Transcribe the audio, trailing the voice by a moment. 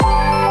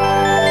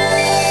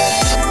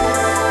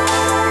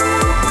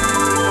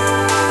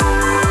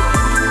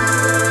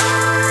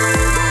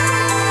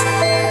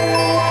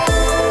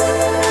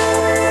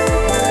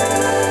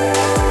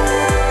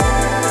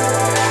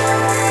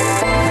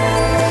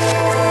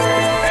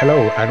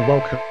Hello and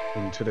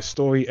welcome to the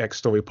Story X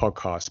Story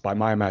podcast by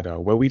My Matter,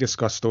 where we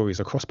discuss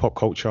stories across pop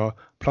culture,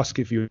 plus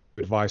give you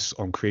advice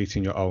on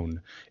creating your own.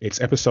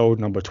 It's episode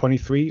number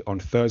 23 on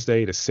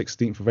Thursday, the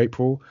 16th of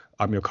April.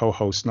 I'm your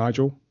co-host,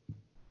 Nigel.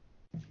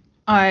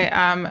 I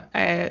am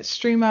a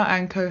streamer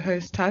and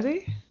co-host,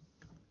 Tazzy.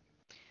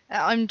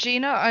 I'm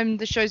Gina. I'm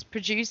the show's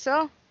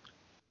producer.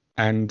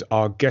 And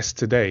our guest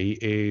today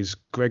is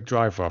Greg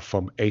Driver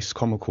from Ace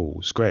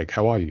Comicals. Greg,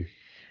 how are you?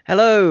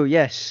 Hello,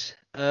 yes.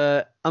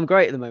 I'm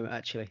great at the moment,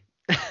 actually.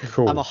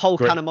 Cool. I'm a whole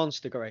Great. can of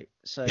Monster great.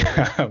 So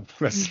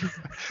that's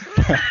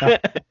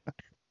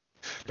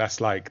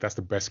that's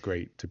the best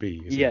great to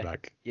be, isn't it?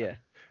 Like, yeah.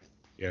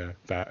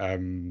 That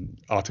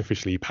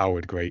artificially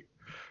powered great.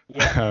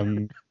 Yeah.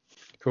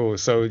 Cool.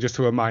 So just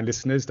to remind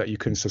listeners that you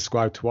can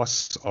subscribe to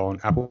us on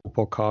Apple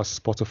Podcasts,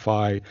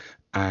 Spotify,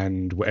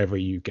 and wherever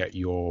you get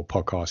your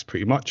podcast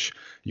pretty much.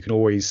 You can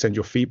always send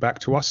your feedback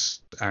to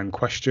us and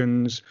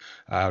questions,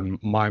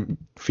 my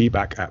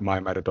feedback at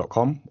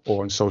mymatter.com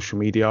or on social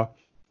media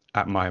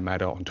at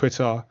mymatter on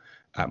Twitter,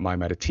 at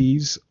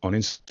mymattertees on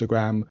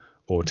Instagram,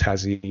 or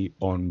Tazzy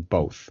on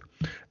both.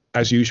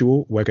 As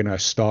usual, we're going to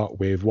start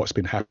with what's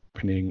been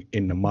happening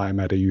in the My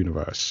Matter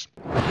universe.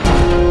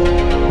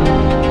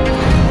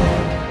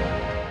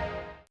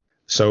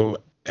 So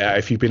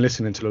if you've been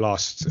listening to the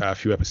last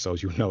few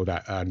episodes, you'll know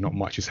that not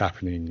much is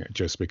happening,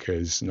 just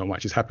because not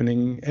much is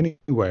happening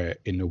anywhere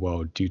in the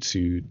world due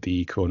to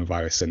the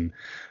coronavirus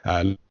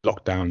and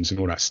lockdowns and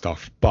all that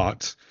stuff.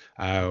 But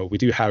we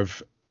do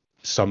have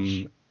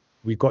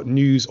we've got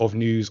news on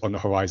the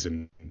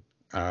horizon.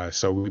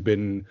 So we've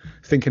been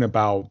thinking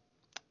about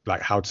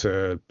like how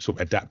to sort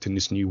of adapt in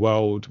this new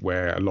world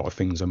where a lot of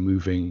things are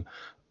moving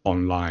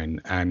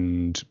online,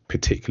 and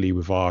particularly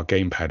with our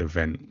gamepad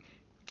event.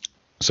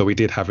 So we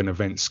did have an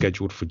event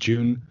scheduled for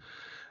June,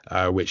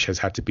 which has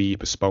had to be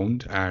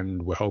postponed,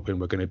 and we're hoping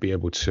we're going to be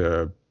able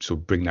to sort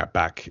of bring that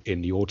back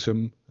in the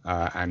autumn,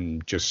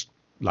 and just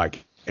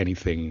like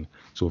anything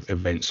sort of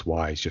events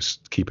wise,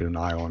 just keeping an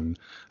eye on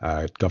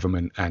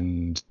government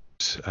and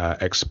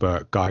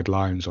expert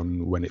guidelines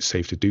on when it's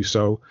safe to do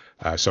so.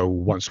 So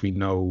once we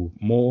know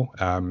more,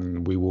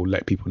 we will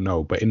let people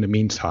know. But in the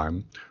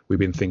meantime, we've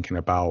been thinking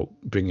about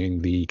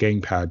bringing the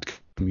gamepad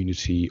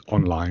community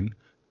online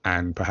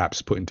and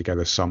perhaps putting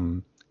together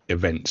some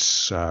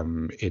events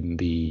in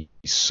the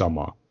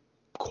summer,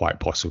 quite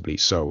possibly.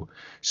 So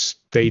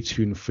stay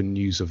tuned for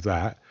news of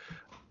that.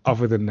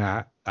 Other than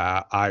that,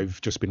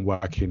 I've just been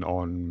working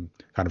on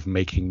kind of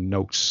making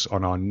notes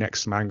on our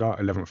next manga,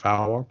 11th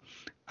Hour.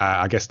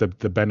 I guess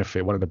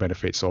one of the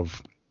benefits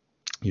of,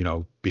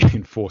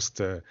 being forced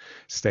to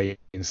stay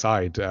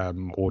inside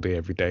all day,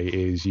 every day,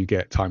 is you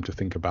get time to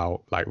think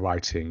about like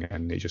writing,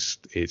 and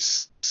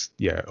it's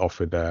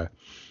offered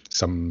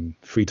some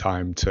free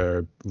time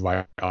to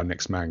write our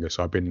next manga.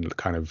 So I've been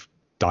kind of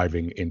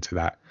diving into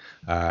that.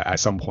 At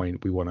some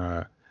point, we want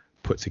to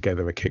put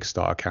together a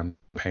Kickstarter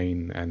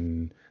campaign,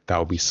 and that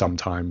will be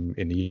sometime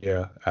in the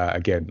year.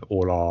 Again,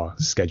 all our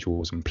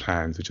schedules and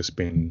plans have just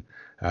been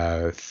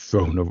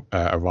thrown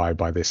awry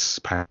by this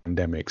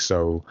pandemic.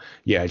 So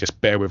yeah, just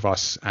bear with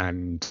us,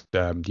 and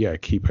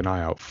keep an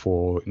eye out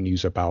for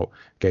news about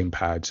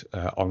gamepad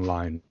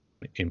online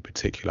in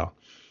particular.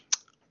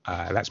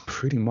 That's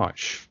pretty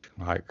much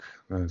like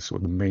sort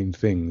of the main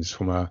things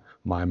from a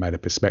My Matter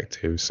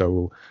perspective.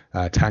 So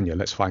Tanya,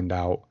 let's find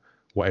out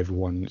what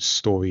everyone's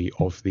story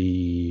of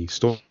the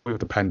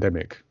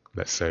pandemic,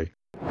 let's say.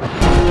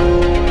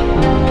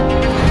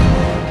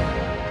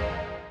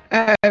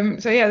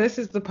 This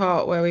is the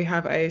part where we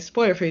have a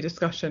spoiler-free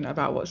discussion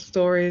about what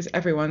stories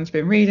everyone's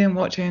been reading,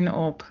 watching,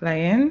 or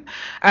playing.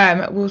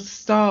 We'll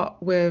start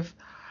with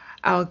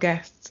our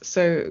guests.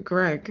 So,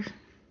 Greg.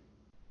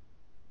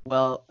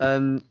 Well,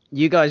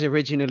 you guys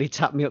originally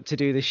tapped me up to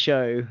do this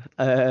show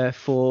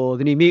for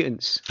the New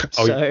Mutants.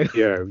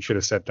 Yeah, we should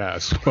have said that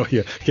as well.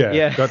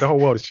 Yeah. The whole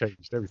world has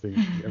changed.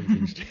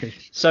 Everything's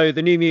changed. So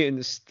the New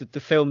Mutants, the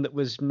film that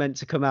was meant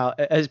to come out,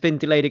 has been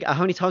delayed.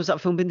 How many times has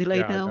that film been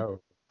delayed now? I know.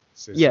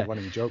 It's a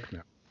running joke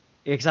now.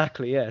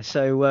 Exactly. Yeah.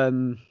 So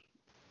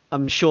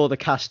I'm sure the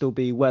cast will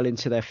be well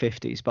into their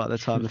 50s by the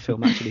time the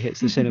film actually hits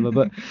the cinema.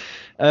 But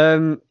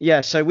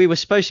so we were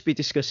supposed to be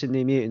discussing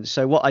New Mutants.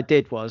 So what I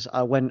did was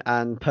I went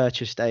and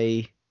purchased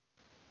a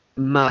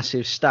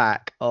massive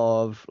stack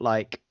of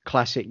like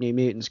classic New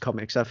Mutants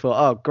comics. I thought,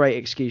 oh, great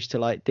excuse to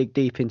like dig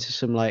deep into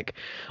some like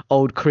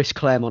old Chris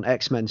Claremont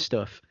X-Men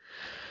stuff,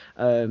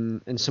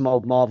 and some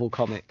old Marvel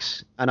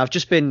comics. And I've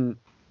just been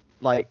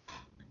like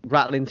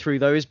rattling through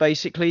those,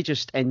 basically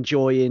just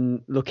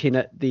enjoying looking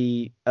at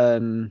the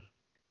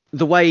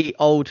way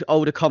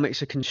older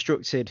comics are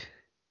constructed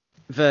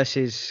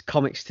versus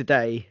comics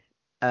today,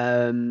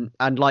 and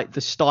like the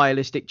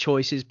stylistic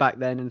choices back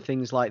then and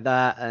things like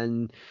that,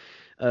 and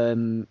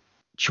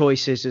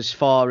choices as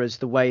far as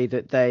the way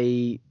that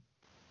they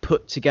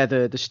put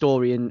together the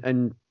story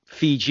and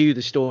feed you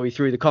the story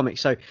through the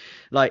comics. So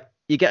like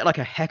you get like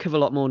a heck of a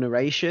lot more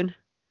narration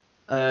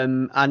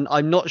And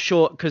I'm not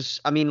sure,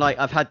 because I mean, like,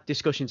 I've had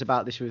discussions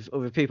about this with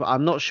other people.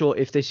 I'm not sure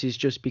if this is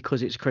just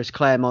because it's Chris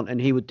Claremont and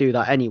he would do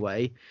that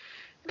anyway,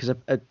 because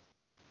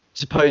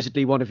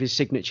supposedly one of his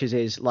signatures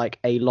is like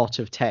a lot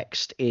of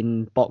text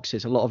in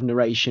boxes, a lot of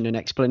narration and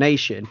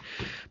explanation.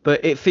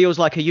 But it feels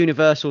like a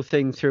universal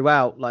thing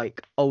throughout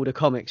like older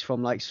comics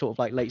from like sort of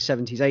like late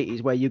 70s,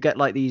 80s, where you get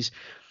like these.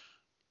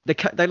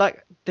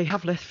 They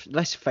have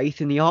less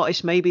faith in the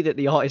artist, maybe, that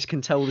the artist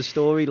can tell the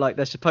story like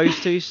they're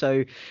supposed to.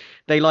 So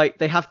they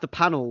have the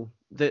panel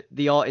that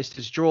the artist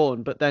has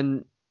drawn, but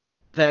then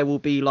there will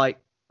be like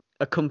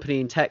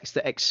accompanying text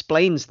that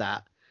explains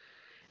that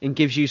and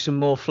gives you some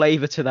more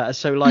flavor to that.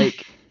 So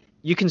like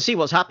you can see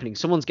what's happening.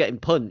 Someone's getting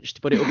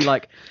punched, but it'll be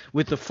like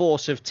with the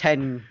force of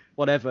 10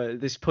 whatever,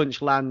 this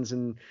punch lands,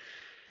 and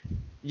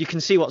you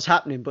can see what's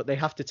happening, but they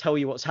have to tell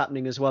you what's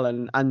happening as well.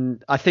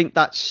 And I think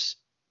that's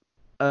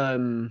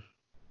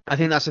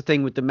the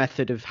thing with the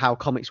method of how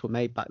comics were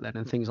made back then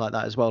and things like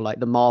that as well, like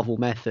the Marvel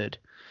method.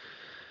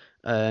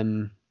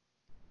 And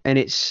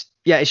it's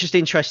just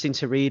interesting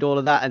to read all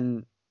of that,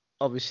 and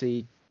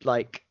obviously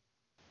like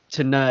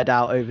to nerd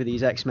out over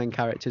these X-Men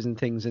characters and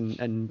things,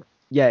 and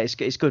yeah, it's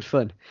good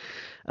fun.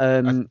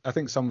 I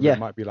think some of it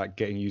might be like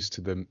getting used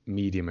to the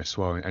medium as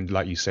well, and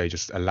like you say,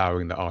 just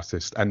allowing the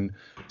artist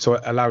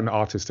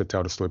to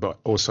tell the story, but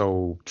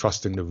also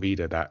trusting the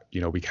reader that, you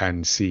know, we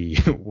can see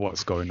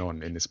what's going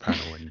on in this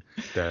panel and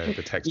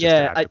the text just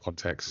to add the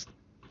context.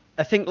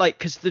 I think like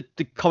because the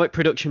comic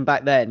production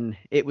back then,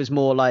 it was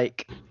more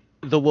like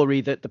the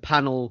worry that the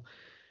panel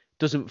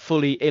doesn't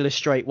fully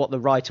illustrate what the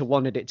writer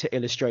wanted it to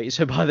illustrate.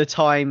 So by the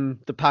time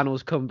the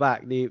panels come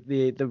back,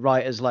 the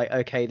writer's like,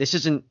 okay, this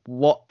isn't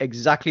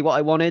exactly what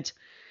I wanted,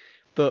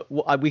 but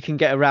we can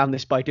get around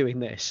this by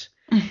doing this.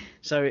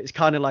 So it's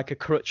kind of like a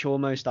crutch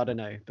almost. I don't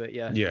know, but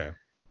yeah.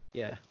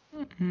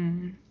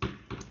 Mm-hmm.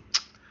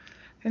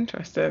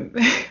 Interesting.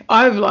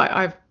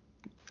 I've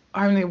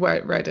only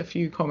read a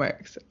few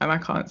comics, and I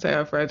can't say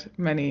I've read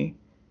many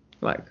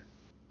like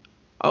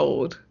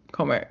old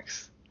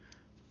comics,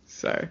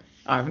 so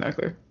I have no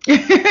clue.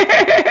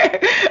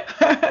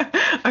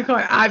 I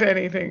can't add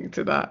anything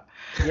to that.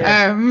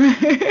 Yeah.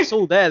 It's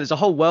all there. There's a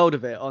whole world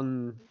of it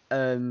on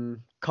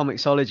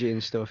Comixology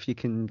and stuff. You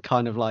can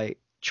kind of like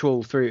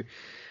trawl through.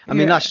 I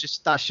mean, that's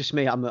just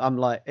me. I'm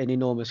like an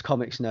enormous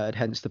comics nerd,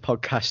 hence the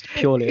podcast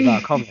purely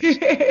about comics.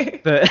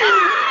 But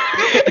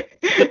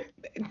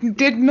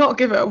did not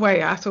give it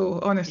away at all,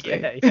 honestly.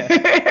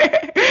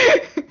 Yeah.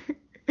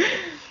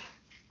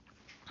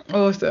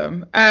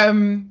 Awesome.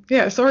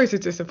 Sorry to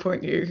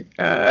disappoint you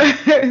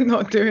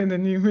not doing the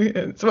New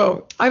Mutants.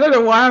 Well, I don't know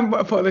why I'm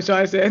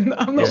apologizing.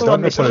 I'm not the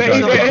one that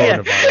delayed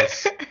it.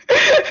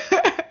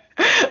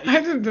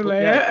 I didn't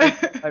delay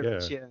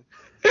it.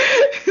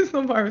 It's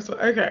not my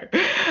responsibility.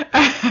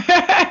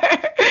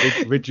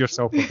 Okay. Rid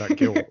yourself of that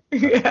guilt.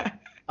 Yeah.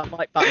 I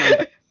like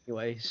Batman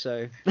anyway,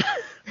 so.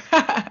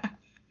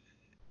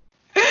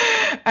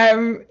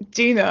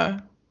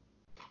 Gina.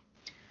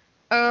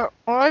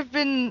 I've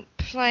been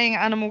playing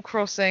Animal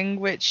Crossing,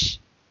 which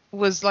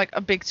was like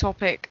a big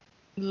topic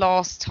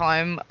last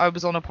time I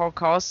was on a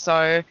podcast,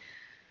 so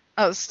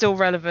that's still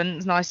relevant.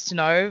 It's nice to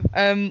know.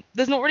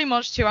 There's not really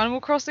much to Animal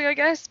Crossing, I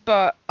guess,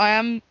 but I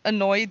am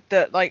annoyed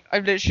that like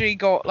I've literally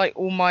got like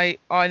all my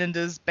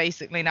islanders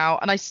basically now,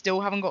 and I still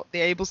haven't got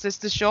the Able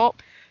Sisters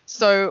shop.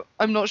 So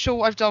I'm not sure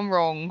what I've done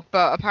wrong,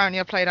 but apparently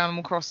I played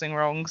Animal Crossing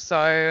wrong,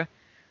 so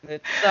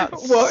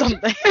that's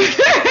something.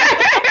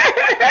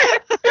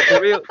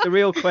 The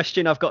real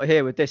question I've got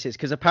here with this is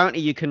because apparently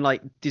you can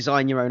like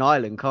design your own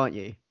island, can't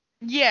you?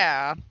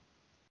 Yeah.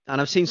 And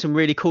I've seen some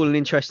really cool and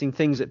interesting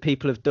things that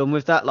people have done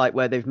with that, like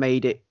where they've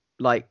made it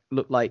like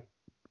look like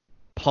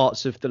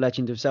parts of The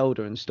Legend of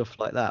Zelda and stuff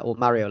like that, or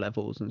Mario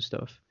levels and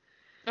stuff.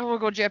 Oh my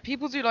god, yeah,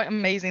 people do like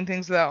amazing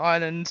things with that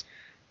island.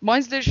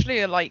 Mine's literally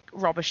a like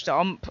rubbish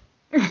dump.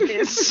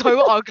 It's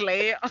so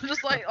ugly. I'm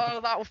just like,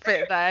 oh, that'll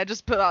fit there.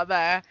 Just put that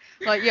there.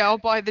 Like, yeah, I'll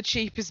buy the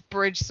cheapest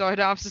bridge so I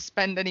don't have to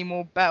spend any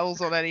more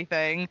bells on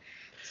anything.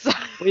 So,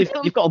 well,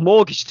 you've got a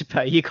mortgage to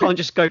pay. You can't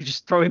just go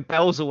throwing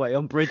bells away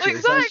on bridges.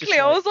 Exactly.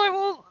 I was like,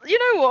 well, you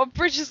know what? A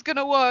bridge is going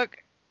to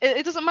work.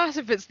 It doesn't matter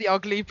if it's the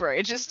ugly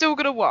bridge. It's still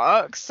going to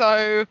work.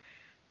 So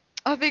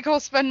I think I'll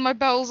spend my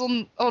bells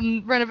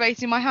on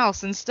renovating my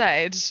house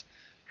instead.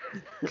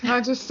 Can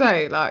I just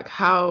say, like,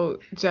 how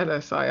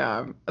jealous I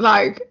am?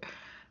 Like,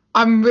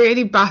 I'm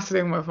really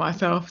battling with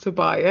myself to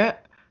buy it.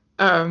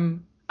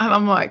 And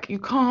I'm like, you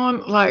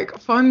can't, like,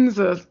 funds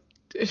are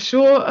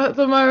short at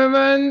the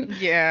moment.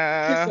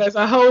 Yeah. There's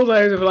a whole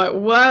load of, like,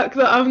 work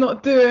that I'm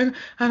not doing.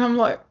 And I'm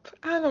like,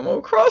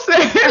 Animal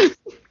Crossing.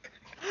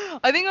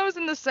 I think I was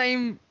in the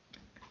same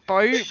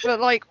boat, but,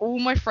 like, all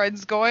my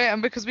friends got it.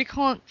 And because we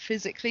can't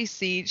physically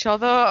see each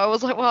other, I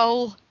was like,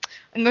 well,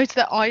 I'm going to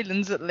the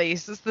islands at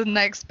least. It's the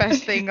next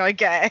best thing, I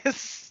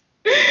guess.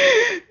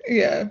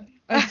 Yeah.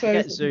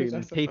 Get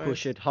Zoom. People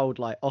should hold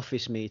like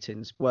office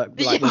meetings, when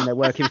they're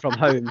working from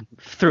home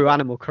through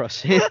Animal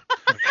Crossing.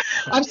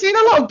 I've seen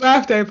a lot of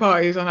birthday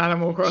parties on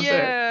Animal Crossing.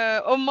 Yeah.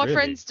 Yeah, my Really?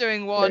 friend's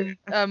doing one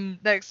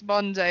next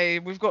Monday.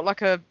 We've got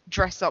like a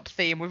dress up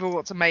theme. We've all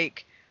got to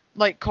make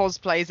like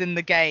cosplays in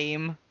the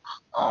game.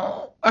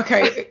 Oh,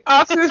 okay.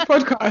 After this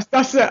podcast,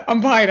 that's it.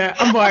 I'm buying it.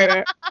 I'm buying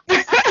it.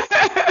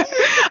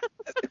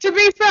 To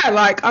be fair,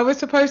 like I was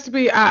supposed to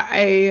be at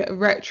a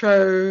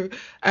retro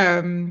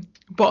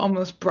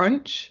bottomless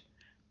brunch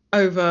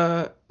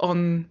over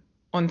on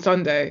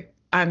Sunday,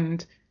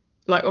 and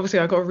like obviously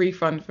I got a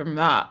refund from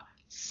that,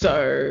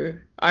 so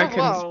I Oh, can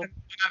wow. spend on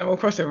Animal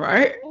Crossing,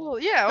 right? Well,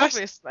 yeah, That's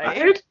obviously.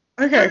 excited.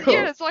 Okay, cool.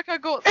 Yeah, it's like I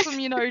got some,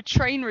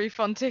 train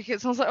refund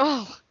tickets. I was like,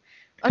 oh,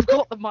 I've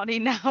got the money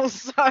now,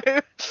 so.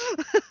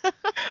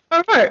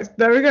 All right,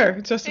 there we go.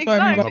 Justify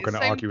I'm me. not Exactly.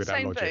 going to argue with that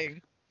Same logic.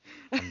 thing.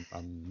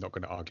 I'm not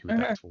going to argue with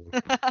that at all.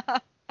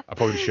 I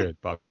probably should,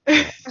 but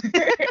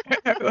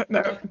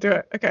No, do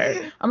it.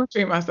 Okay, I'm gonna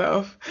treat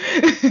myself.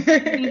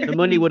 The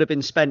money would have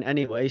been spent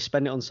anyway.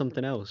 Spend it on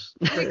something else.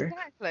 True.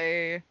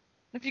 Exactly.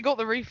 If you got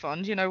the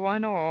refund, why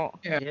not?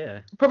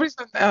 Yeah. Probably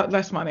spend out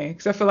less money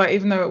because I feel like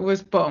even though it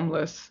was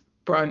bottomless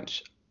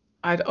brunch,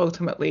 I'd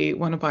ultimately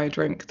want to buy a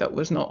drink that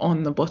was not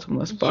on the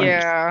bottomless brunch.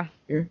 Yeah.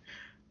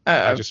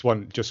 I just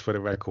for the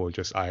record,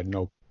 I had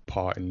no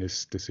part in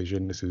this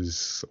decision. This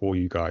is all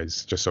you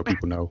guys, just so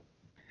people know.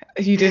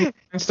 You didn't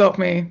stop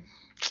me.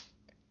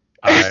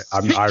 I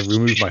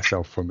removed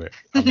myself from it.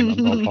 I'm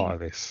not a part of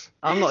this.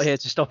 I'm not here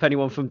to stop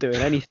anyone from doing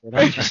anything.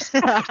 I'm just...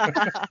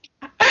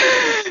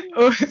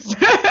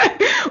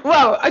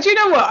 Well, do you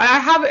know what?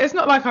 It's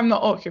not like I'm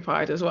not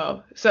occupied as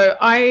well. So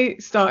I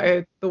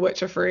started The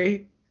Witcher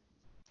 3.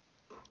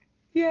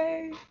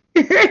 Yay.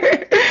 Which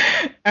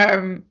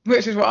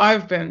is what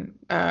I've been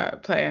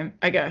playing,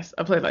 I guess.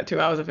 I played like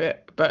 2 hours of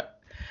it, but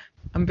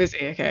I'm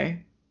busy,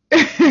 okay?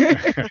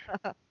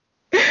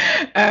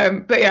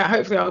 But yeah,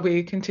 hopefully I'll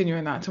be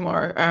continuing that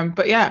tomorrow.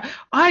 But yeah,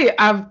 I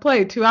have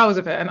played 2 hours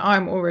of it and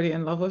I'm already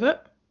in love with it.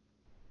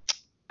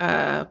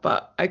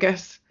 But I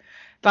guess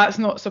that's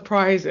not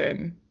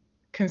surprising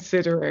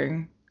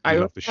considering I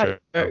love the show.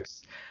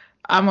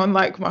 I'm on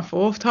like my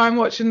 4th time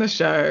watching the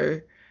show.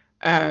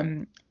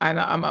 And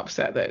I'm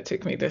upset that it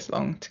took me this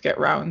long to get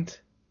round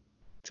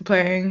to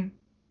playing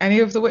any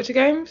of the Witcher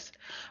games.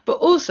 But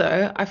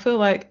also, I feel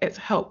like it's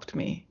helped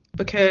me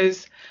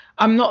because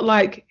I'm not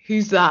like,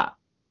 who's that?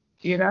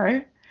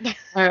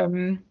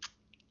 And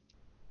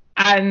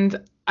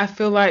I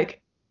feel like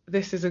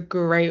this is a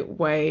great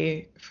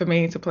way for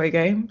me to play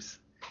games.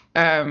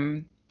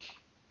 Especially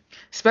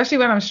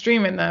when I'm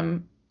streaming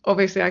them.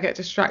 Obviously, I get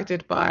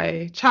distracted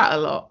by chat a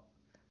lot.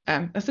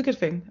 That's a good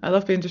thing. I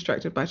love being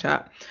distracted by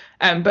chat.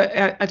 But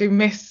I do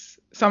miss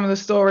some of the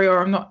story, or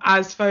I'm not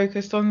as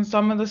focused on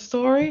some of the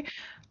story.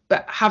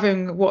 But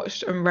having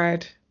watched and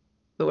read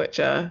The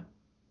Witcher,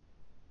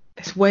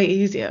 it's way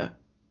easier.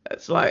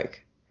 It's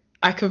like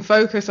I can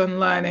focus on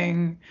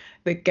learning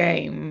the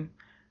game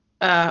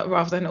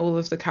rather than all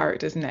of the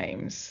characters'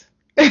 names,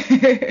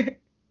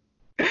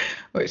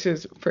 which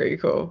is pretty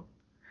cool.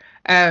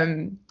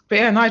 But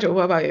yeah, Nigel,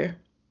 what about you?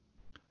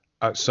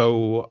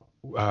 So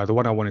the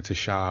one I wanted to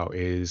shout out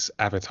is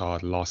Avatar: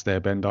 The Last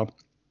Airbender.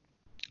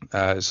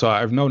 So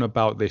I've known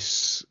about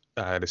this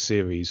the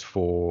series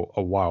for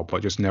a while,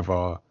 but just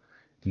never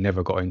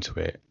got into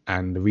it.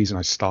 And the reason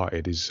I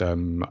started is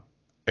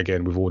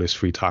again, with all this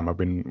free time, I've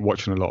been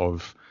watching a lot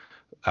of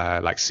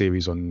like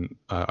series on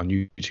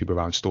YouTube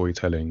around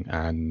storytelling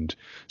and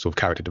sort of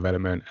character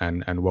development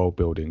and world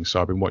building.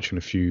 So I've been watching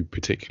a few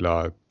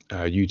particular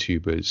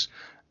YouTubers,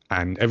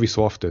 and every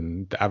so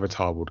often the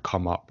Avatar would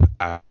come up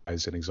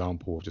as an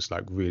example of just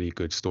like really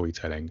good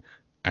storytelling.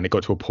 And it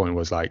got to a point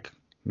where it's like,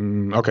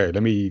 okay,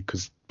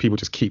 because people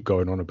just keep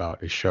going on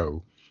about this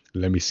show,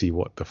 let me see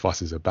what the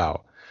fuss is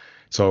about.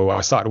 So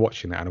I started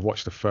watching it, and I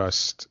watched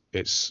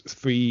it's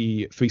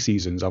three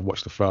seasons. I've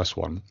watched the first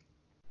one,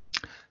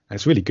 and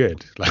it's really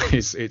good. Like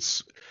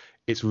it's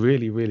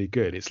really, really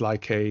good. It's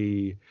like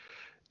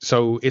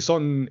it's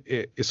on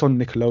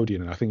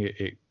Nickelodeon, and I think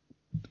it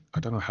I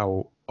don't know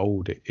how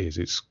old it is.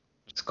 It's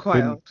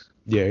quite old.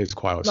 Yeah, it's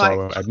quite old. Like,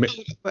 so I admit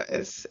but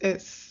it's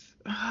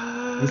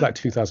like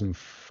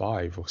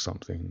 2005 or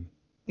something.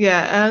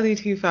 Yeah, early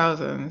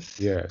 2000s.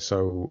 Yeah,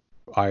 so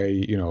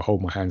I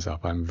hold my hands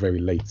up. I'm very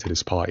late to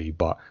this party,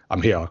 but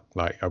I'm here.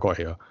 Like I got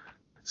here.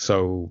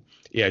 So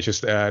yeah, it's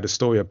just the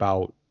story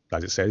about,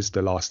 as it says,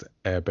 the last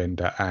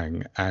Airbender,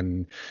 Aang,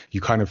 and you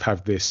kind of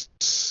have this,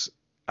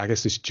 I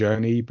guess, this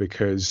journey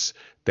because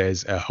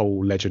there's a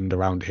whole legend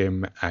around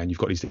him, and you've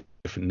got these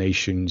different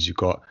nations. You've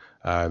got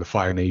the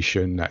Fire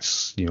Nation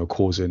that's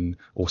causing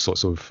all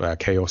sorts of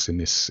chaos in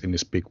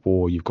this big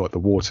war. You've got the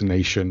Water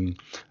Nation,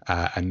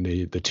 and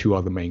the two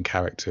other main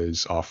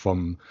characters are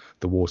from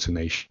the Water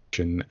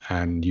Nation,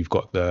 and you've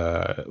got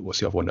what's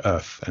the other one,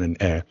 Earth, and an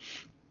Air.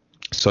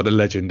 So the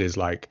legend is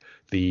like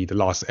the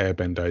last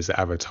Airbender is the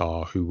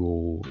Avatar who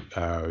will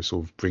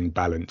sort of bring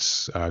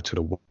balance to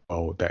the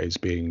world that is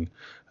being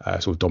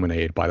sort of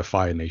dominated by the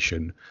Fire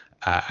Nation.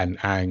 And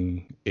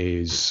Aang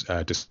is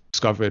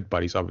discovered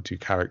by these other two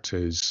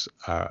characters.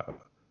 I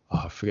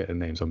forget the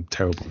names. I'm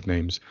terrible with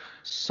names.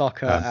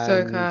 Sokka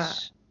and...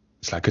 Sokka.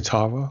 It's like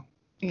Katara.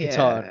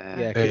 Katara,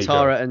 yeah, There you go.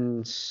 Katara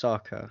and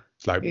Sokka.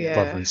 It's like Yeah.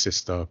 brother and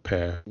sister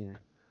pair.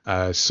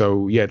 Yeah.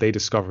 So yeah, they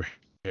discover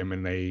him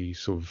and they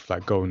sort of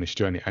like go on this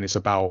journey, and it's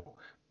about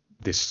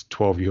this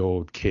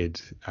 12-year-old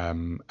kid,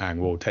 and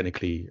well,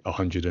 technically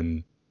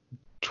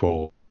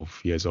 112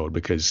 years old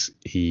because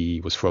he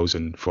was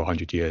frozen for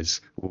 100 years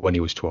when he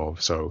was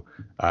 12. So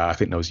I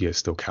think those years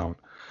still count.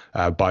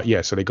 But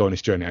yeah, so they go on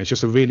this journey, and it's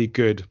just a really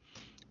good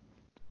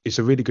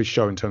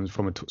show in terms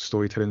from a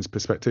storytelling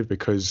perspective,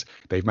 because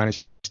they've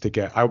managed to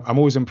get. I'm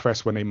always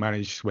impressed when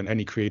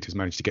any creators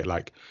manage to get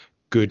like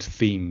good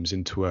themes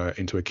into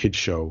a kid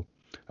show,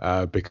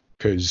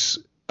 because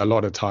a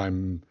lot of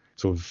time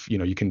sort of, you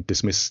know, you can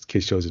dismiss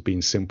kids shows as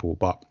being simple,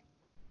 but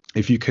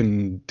if you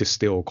can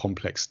distill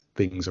complex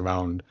things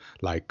around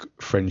like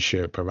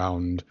friendship,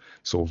 around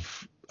sort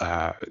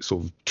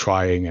of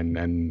trying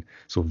and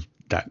sort of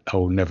that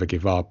whole never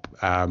give up,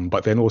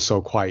 but then also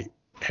quite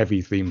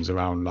heavy themes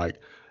around like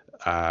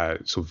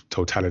sort of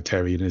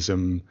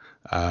totalitarianism,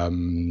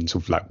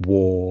 sort of like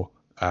war,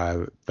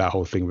 that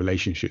whole thing,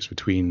 relationships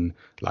between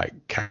like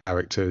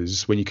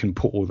characters. When you can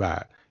put all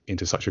that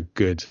into such a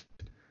good,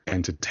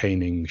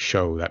 entertaining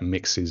show that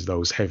mixes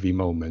those heavy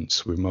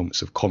moments with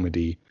moments of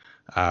comedy,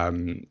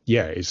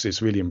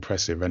 it's really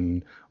impressive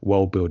and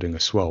world building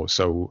as well.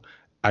 So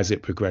as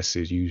it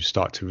progresses, you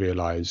start to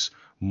realize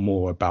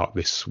more about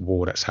this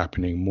war that's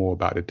happening, more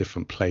about the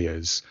different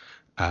players,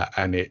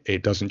 and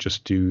it doesn't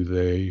just do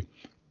the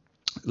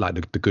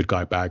good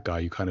guy, bad guy.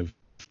 You kind of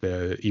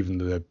even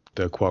the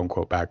quote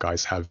unquote bad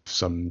guys have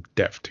some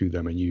depth to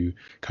them, and you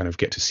kind of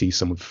get to see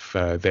some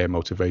of their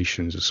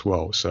motivations as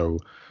well. So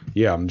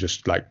yeah, I'm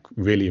just like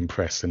really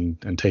impressed and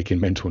taking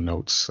mental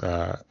notes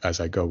as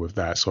I go with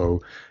that.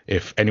 So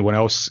if anyone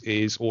else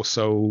is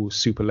also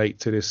super late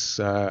to this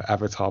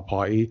Avatar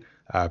party,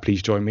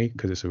 please join me,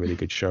 because it's a really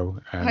good show.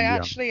 And, I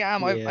actually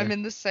am. Yeah. I'm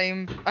in the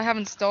same. I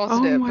haven't started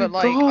Oh it, my but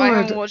like I God.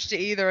 haven't watched it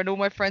either, and all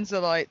my friends are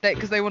like,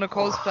 because they want to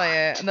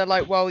cosplay it, and they're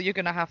like, well, you're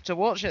gonna have to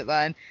watch it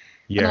then.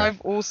 And yeah,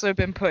 I've also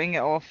been putting it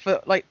off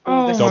for like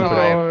all Oh this my Don't put it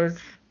time. off.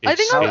 God. I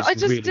think It's I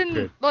just really didn't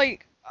good.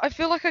 like. I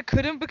feel like I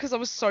couldn't because I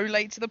was so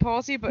late to the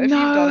party. But if you've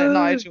done it, No.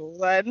 Nigel,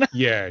 then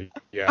Yeah.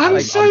 I'm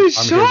so here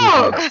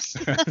shocked.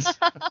 with you.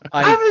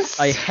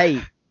 I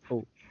hate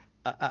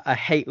I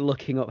hate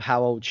looking up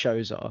how old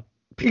shows are,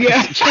 because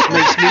Yeah. it just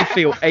makes me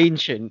feel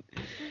ancient,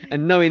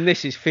 and knowing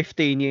this is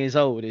 15 years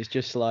old is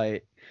just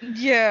like,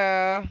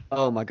 yeah.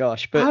 oh my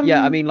gosh. But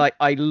yeah, I Um, mean, like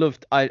I love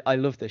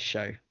this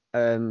show.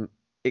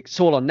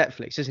 It's all on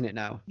Netflix, isn't it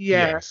now?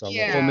 Yeah. So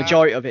Yeah. Or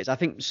majority of it, I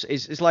think,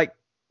 is like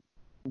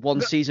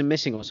one season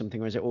missing or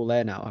something, or is it all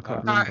there now? I can't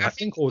remember. I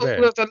think all all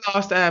there. of the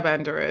Last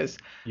Airbender is.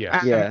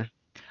 Yeah. Yeah.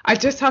 I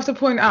just have to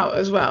point out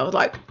as well,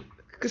 like,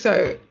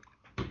 so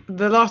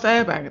the Last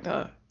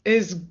Airbender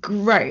is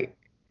great,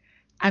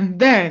 and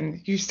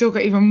then you still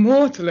got even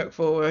more to look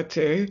forward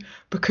to,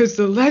 because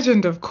the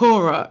Legend of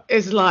Korra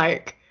is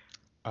like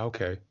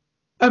Okay.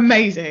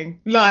 amazing,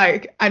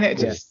 like, and it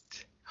Yeah.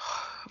 just,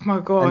 oh my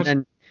God.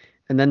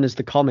 And then there's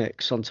the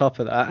comics on top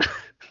of that.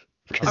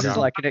 Because Okay. it's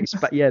like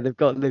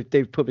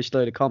they've published a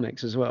load of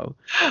comics as well,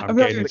 I'm not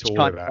getting gonna into all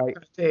kind of of that. like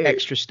Dude,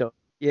 extra stuff.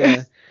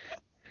 Yeah.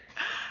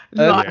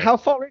 like, How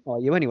far in are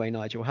you anyway,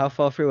 Nigel? How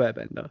far through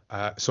Airbender?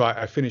 So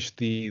I finished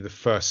the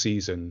first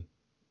season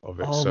of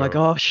it. Oh so, my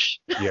gosh.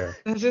 Yeah.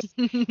 there's just,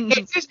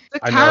 it's just the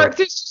I know.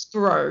 characters just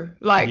grow.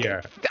 Like,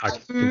 Yeah, I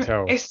can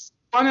tell. it's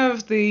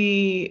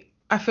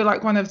I feel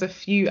like one of the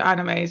few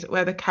animes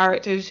where the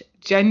characters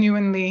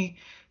genuinely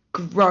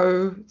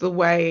grow the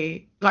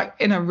way, like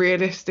in a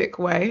realistic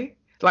way,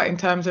 like in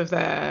terms of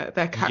the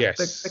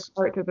Yes.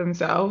 character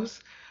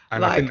themselves.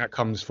 And I think Like, that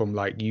comes from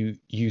like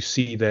you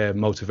see their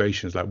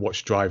motivations, like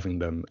what's driving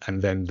them,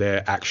 and then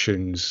their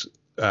actions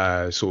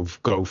sort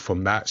of go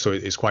from that. So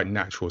it's quite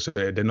natural. So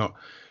they're not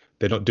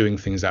doing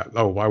things that,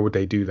 oh, why would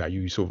they do that?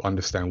 You sort of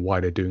understand why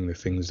they're doing the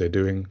things they're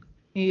doing.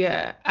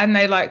 yeah, and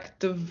they like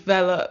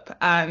develop,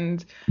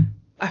 and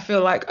I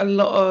feel like a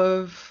lot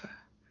of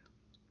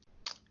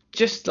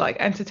just like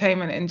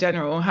entertainment in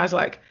general has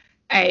like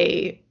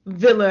a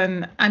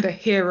villain and a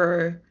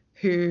hero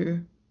who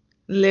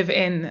live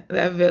in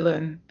their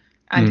villain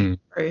and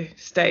hero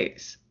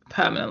states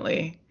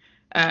permanently.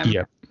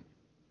 Yeah.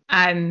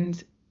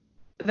 And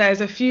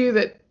there's a few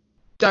that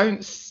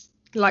don't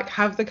like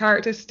have the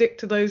characters stick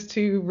to those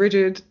two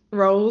rigid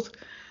roles,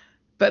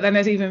 but then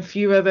there's even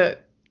fewer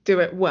that do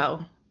it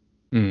well.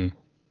 Mm.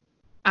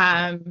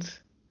 And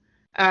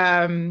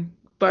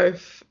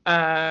both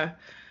Avatar: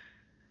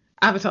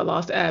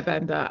 Last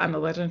Airbender and The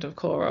Legend of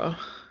Korra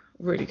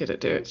really good at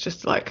doing it. It's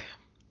just like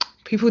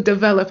people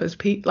develop as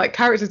like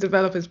characters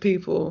develop as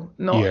people,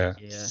 not Yeah.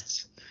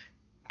 just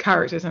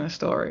characters in a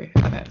story.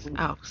 And it's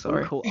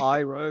sorry. Uncle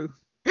Iroh.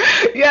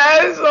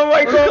 Yes, oh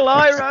my Uncle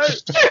God. Iroh.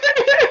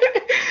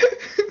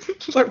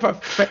 It's like my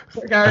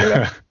favorite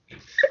character.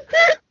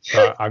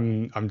 But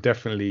I'm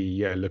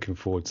definitely looking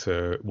forward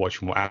to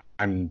watching more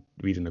and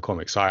reading the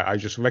comics. So I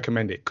just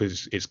recommend it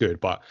because it's good.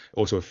 But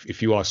also,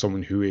 if you are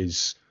someone who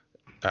is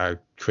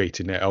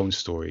creating their own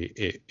story,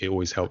 it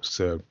always helps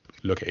to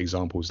look at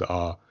examples that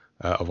are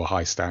of a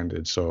high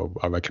standard. So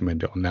I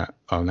recommend it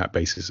on that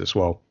basis as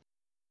well.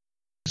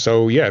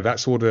 So yeah,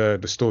 that's all the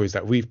stories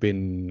that we've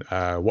been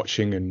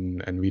watching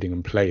and reading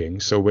and playing.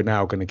 So we're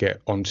now going to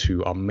get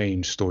onto our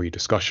main story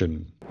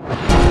discussion.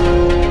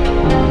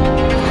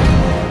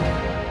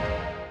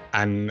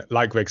 And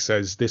like Greg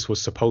says, this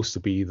was supposed to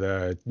be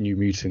the New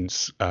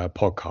Mutants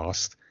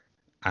podcast.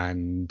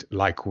 And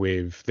like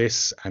with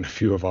this and a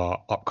few of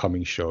our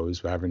upcoming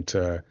shows, we're having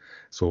to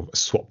sort of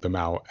swap them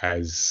out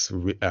as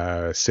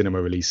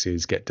cinema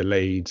releases get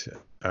delayed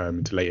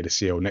to later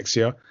this year or next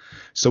year.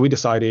 So we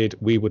decided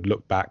we would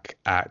look back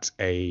at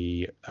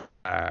a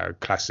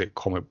classic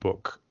comic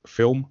book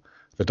film,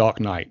 The Dark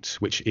Knight,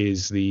 which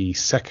is the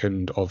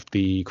second of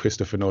the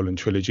Christopher Nolan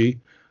trilogy,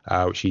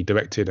 which he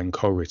directed and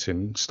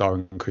co-written,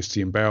 starring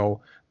Christian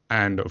Bale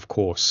and, of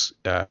course,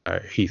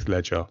 Heath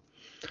Ledger.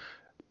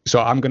 So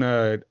I'm going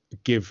to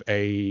give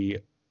a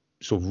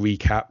sort of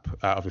recap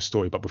of the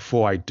story. But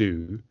before I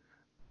do,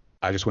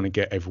 I just want to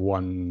get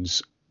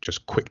everyone's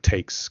just quick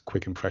takes,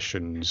 quick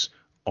impressions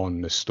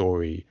on the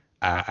story.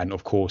 And,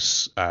 of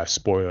course,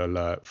 spoiler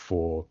alert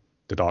for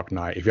The Dark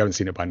Knight. If you haven't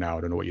seen it by now,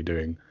 I don't know what you're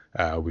doing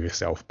with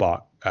yourself.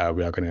 But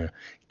we are going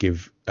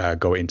to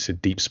go into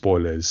deep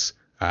spoilers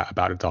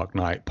about The Dark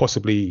Knight,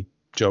 possibly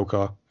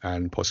Joker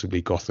and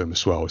possibly Gotham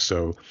as well.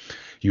 So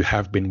you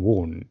have been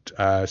warned.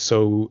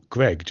 So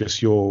Greg,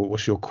 what's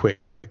your quick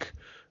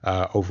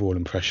overall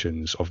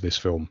impressions of this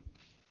film?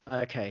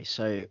 Okay,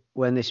 so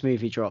when this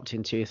movie dropped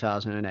in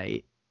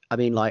 2008, I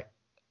mean, like,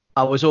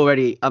 I was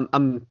already,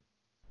 I'm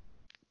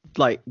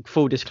like,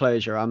 full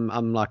disclosure,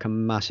 I'm like a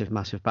massive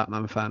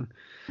Batman fan.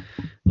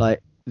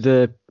 Like,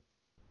 the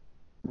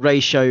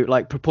ratio,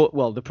 like,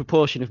 the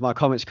proportion of my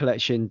comics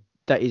collection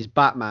that is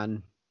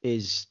Batman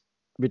is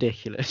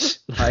ridiculous.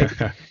 Like,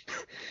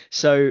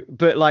 so,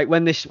 but like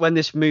when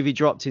this movie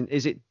dropped in,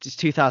 it's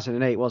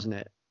 2008, wasn't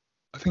it?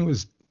 I think it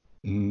was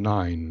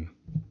 9.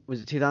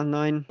 Was it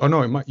 2009? Oh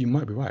no, you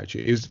might be right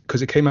actually. It was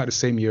because it came out the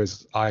same year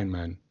as Iron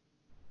Man.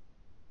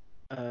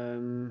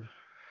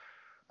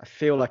 I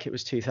feel like it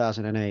was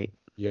 2008.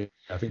 Yeah,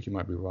 I think you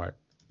might be right.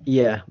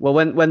 Yeah. Well,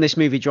 when this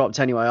movie dropped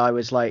anyway, I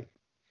was like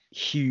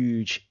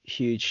huge,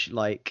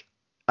 like,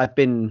 I've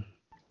been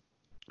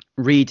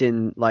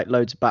reading like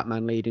loads of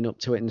Batman leading up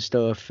to it and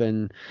stuff,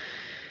 and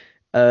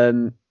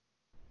I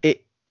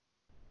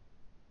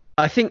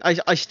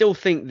still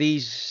think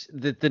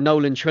the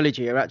Nolan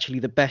trilogy are actually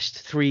the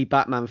best 3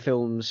 Batman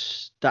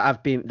films that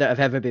have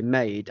ever been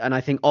made, and I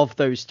think of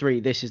those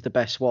 3, this is the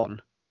best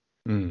one.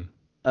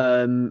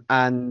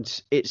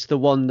 And it's the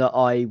one that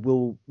I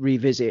will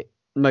revisit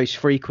most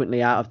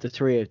frequently out of the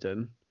 3 of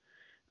them.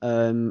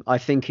 I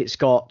think it's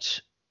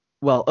got,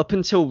 well, up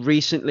until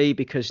recently,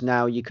 because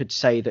now you could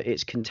say that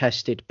it's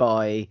contested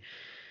by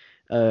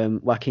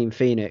Joaquin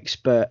Phoenix,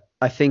 but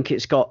I think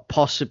it's got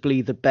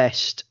possibly the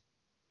best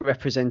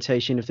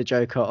representation of the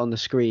Joker on the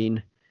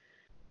screen,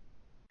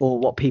 or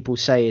what people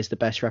say is the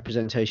best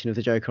representation of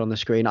the Joker on the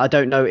screen. I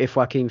don't know if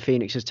Joaquin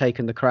Phoenix has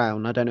taken the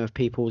crown. I don't know if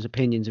people's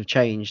opinions have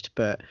changed,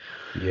 but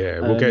yeah,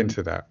 we'll get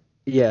into that.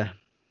 Yeah.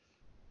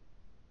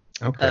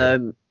 Okay.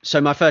 So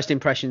my first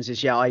impressions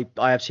is, yeah, I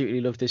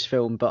absolutely love this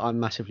film, but I'm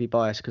massively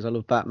biased because I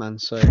love Batman.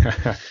 So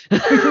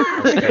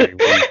okay,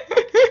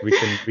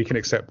 we can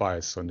accept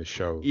bias on this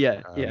show.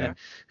 Yeah.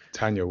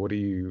 Tanya, what do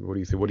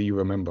you think? What do you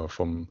remember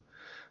from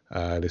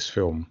this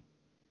film?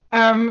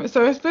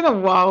 So it's been a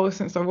while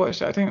since I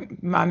watched it. I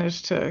didn't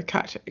manage to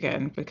catch it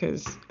again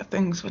because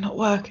things were not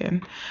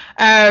working.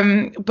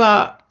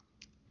 But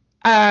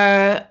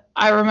I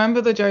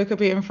remember the Joker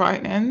being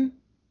frightening.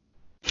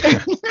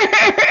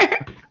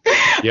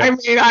 Yeah, I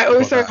mean, I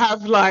also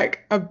have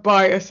like a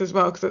bias as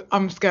well because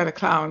I'm scared of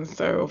clowns.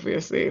 So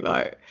obviously,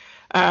 like,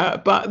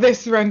 but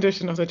this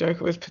rendition of the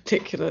Joker was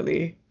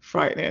particularly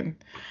frightening.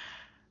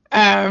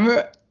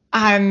 And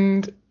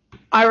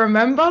I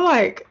remember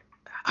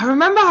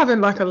having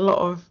like a lot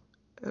of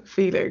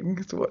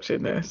feelings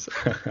watching this.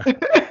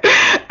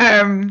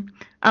 And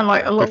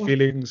like a lot of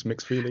feelings,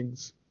 mixed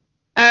feelings.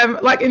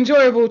 Like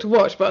enjoyable to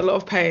watch, but a lot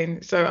of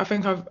pain. So I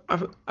think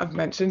I've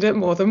mentioned it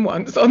more than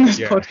once on this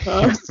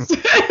podcast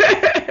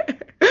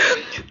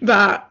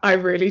that I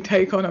really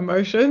take on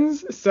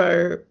emotions.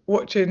 So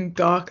watching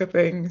darker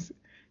things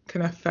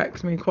can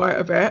affect me quite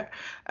a bit.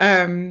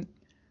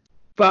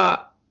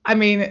 But I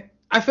mean,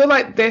 I feel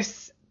like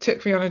this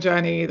took me on a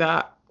journey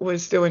that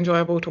was still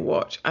enjoyable to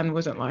watch and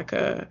wasn't like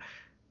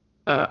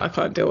I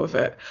can't deal with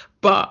it.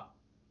 But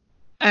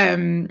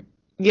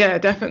yeah,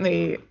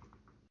 definitely.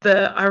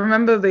 I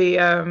remember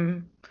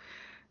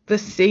the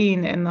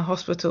scene in the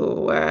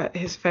hospital where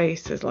his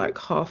face is like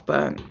half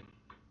burnt.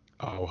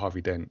 Oh,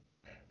 Harvey Dent.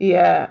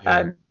 Yeah.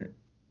 And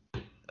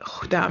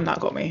oh, damn, that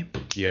got me.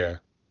 Yeah.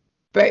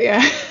 But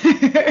yeah.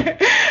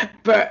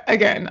 But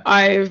again,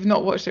 I've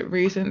not watched it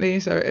recently,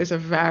 so it's a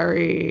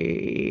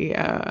very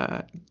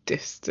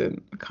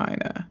distant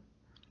kind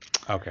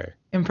of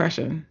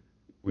impression.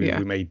 We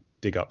may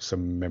dig up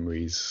some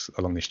memories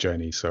along this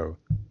journey, so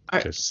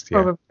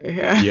probably,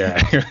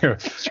 yeah.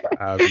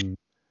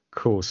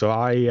 Cool. So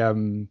I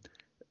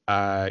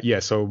Yeah,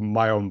 so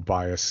my own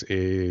bias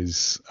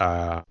is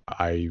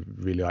I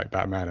really like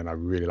Batman and I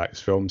really like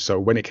this film. So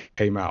when it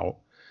came out,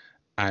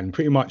 and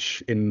pretty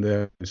much in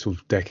the sort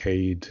of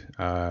decade,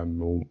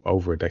 or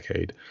over a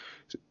decade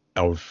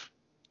of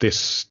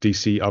this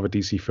other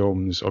DC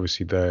films,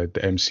 obviously the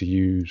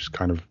MCU's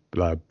kind of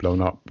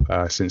blown up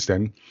since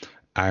then.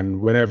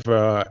 And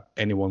whenever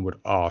anyone would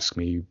ask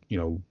me,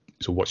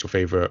 so what's your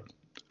favorite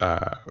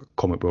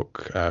comic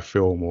book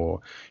film, or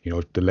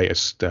the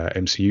latest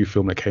MCU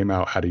film that came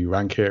out, how do you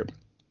rank it?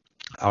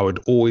 I would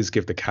always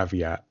give the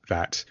caveat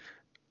that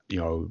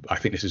I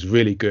think this is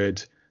really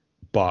good,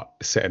 but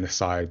setting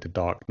aside The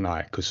Dark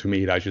Knight, because for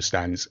me that just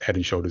stands head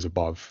and shoulders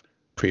above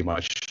pretty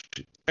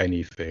much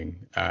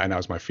anything, and that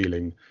was my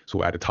feeling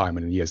sort of at the time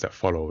and in the years that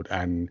followed.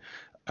 And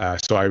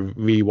so I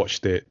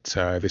rewatched it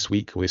this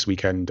week or this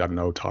weekend. I don't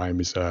know,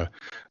 time is a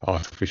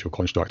artificial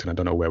construct, and I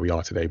don't know where we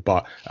are today.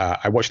 But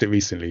I watched it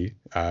recently,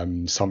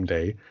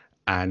 someday,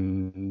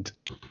 and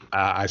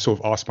I sort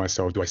of asked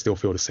myself, do I still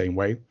feel the same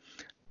way?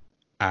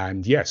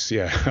 And yes,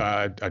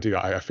 yeah, I do.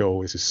 I feel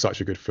this is such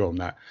a good film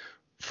that,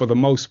 for the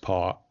most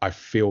part, I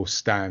feel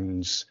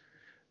stands.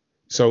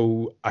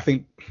 So I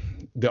think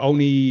the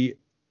only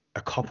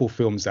a couple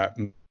films that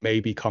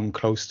maybe come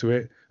close to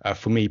it,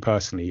 for me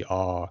personally,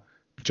 are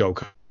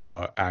Joker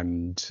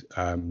and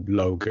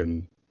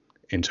Logan,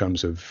 in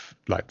terms of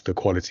like the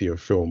quality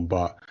of film.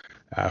 But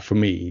for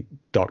me,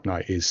 Dark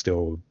Knight is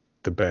still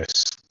the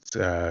best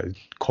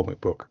comic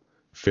book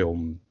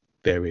film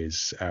there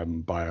is,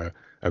 by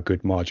a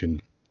good margin.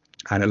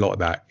 And a lot of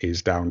that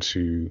is down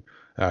to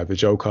the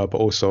Joker, but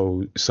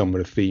also some of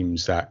the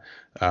themes that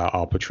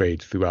are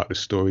portrayed throughout the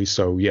story.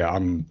 So yeah,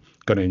 I'm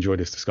going to enjoy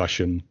this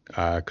discussion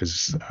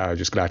because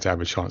just glad to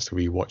have a chance to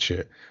rewatch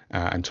it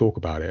and talk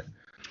about it.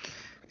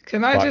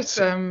 Can I just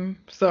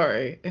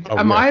sorry,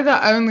 am yeah. I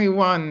the only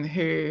one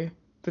who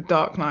The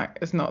Dark Knight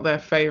is not their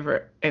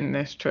favorite in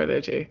this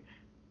trilogy?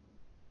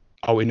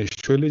 Oh, in this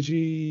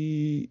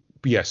trilogy?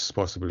 Yes,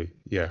 possibly.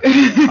 Yeah,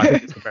 I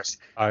think it's the best.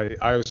 I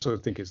also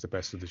think it's the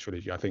best of the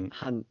trilogy. I think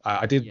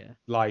I did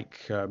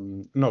like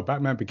no,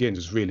 Batman Begins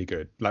is really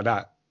good. Like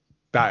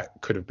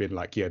that could have been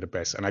like the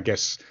best. And I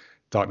guess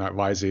Dark Knight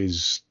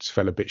Rises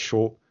fell a bit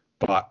short,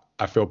 but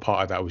I feel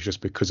part of that was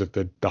just because of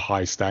the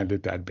high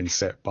standard that had been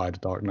set by the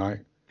Dark Knight.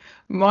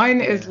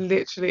 Mine is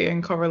literally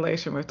in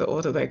correlation with the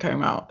order they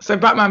came out. So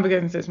Batman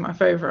Begins is my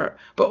favorite,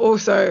 but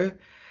also,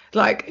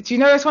 like, do you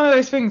know, it's one of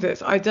those things.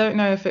 I don't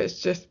know if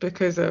it's just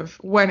because of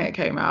when it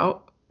came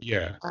out.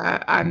 Yeah.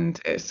 And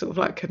it's sort of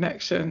like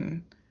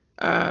connection,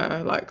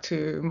 like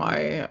to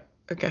my,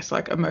 I guess,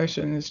 like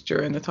emotions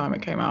during the time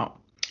it came out,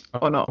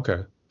 or not.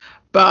 Okay.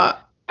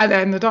 And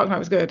then The Dark Knight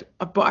was good,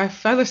 but I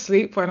fell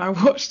asleep when I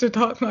watched The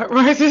Dark Knight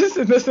Rises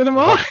in the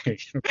cinema.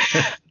 Right.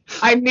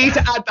 I need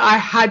to add that I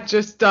had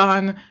just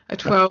done a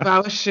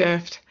 12-hour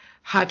shift,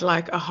 had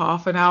like a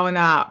half an hour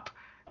nap,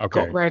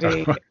 got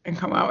ready and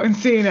come out and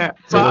seen it.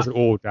 So it wasn't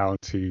all down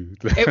to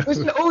it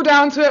wasn't all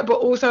down to it, but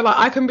also like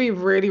I can be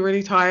really,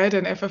 really tired,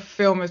 and if a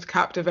film is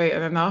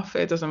captivating enough,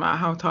 it doesn't matter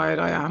how tired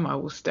I am, I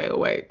will stay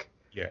awake.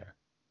 Yeah.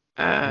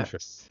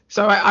 Interesting.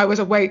 So I was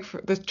awake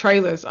for the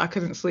trailers. I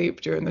couldn't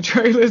sleep during the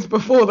trailers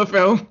before the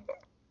film.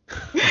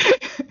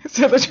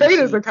 So the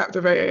trailers are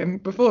captivating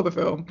before the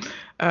film.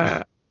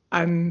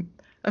 And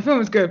the film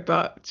was good,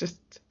 but just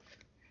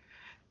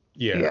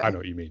I know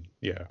what you mean.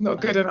 Yeah, not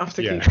good enough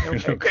to keep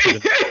me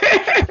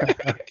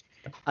awake.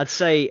 I'd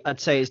say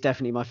it's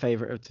definitely my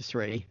favorite of the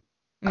three.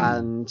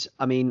 And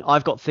I mean,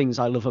 I've got things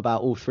I love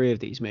about all three of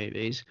these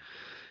movies.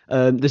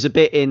 There's a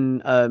bit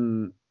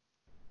in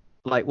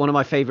like one of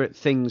my favorite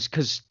things,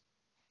 because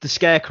the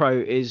Scarecrow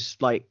is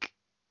like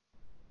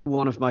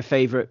one of my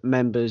favorite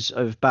members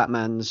of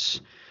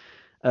Batman's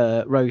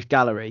rogue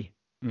gallery.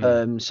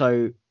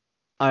 So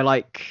I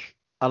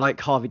like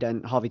Harvey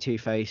Dent, Harvey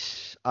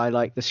Two-Face. I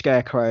like the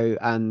Scarecrow,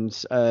 and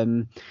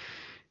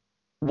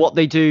what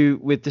they do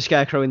with the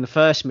Scarecrow in the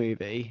first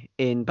movie,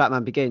 in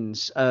Batman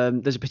Begins.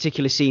 There's a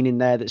particular scene in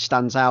there that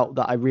stands out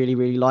that I really,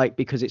 really like,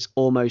 because it's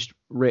almost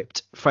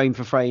ripped frame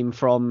for frame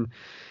from.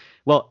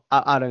 Well,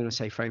 I don't want to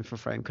say frame for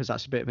frame because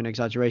that's a bit of an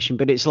exaggeration,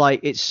 but it's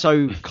like it's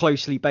so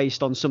closely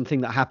based on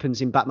something that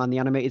happens in Batman the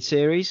Animated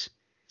Series.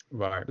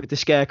 Right. With the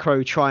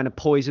Scarecrow trying to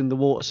poison the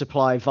water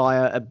supply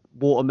via a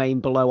water main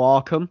below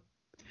Arkham.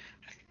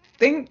 I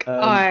think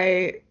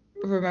I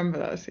remember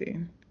that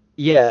scene.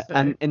 Yeah,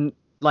 so. and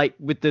like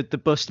with the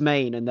bust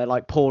main, and they're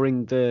like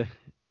pouring the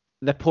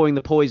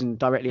poison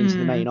directly into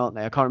the main, aren't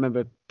they? I can't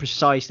remember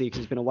precisely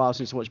because it's been a while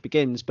since I watched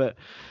Begins, but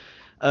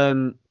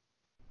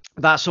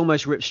that's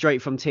almost ripped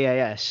straight from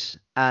TAS,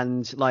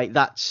 and like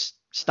that's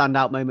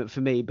standout moment for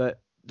me.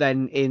 But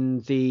then in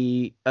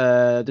the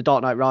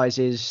Dark Knight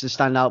Rises, the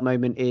standout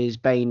moment is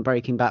Bane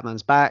breaking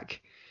Batman's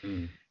back,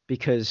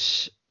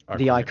 because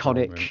the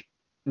iconic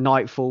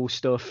Nightfall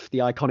stuff, the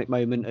iconic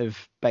moment of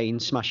Bane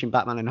smashing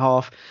Batman in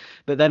half.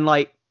 But then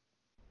like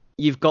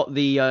you've got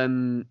the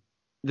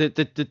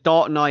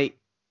Dark Knight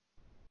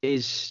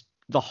is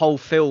the whole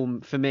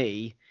film for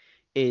me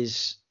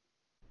is,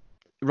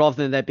 rather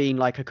than there being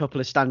like a couple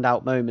of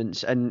standout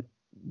moments, and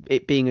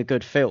it being a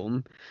good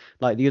film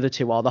like the other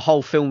two are. The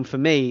whole film for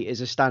me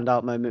is a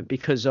standout moment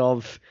because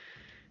of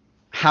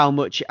how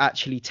much it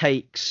actually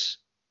takes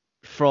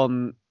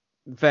from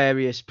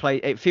various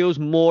places. It feels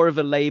more of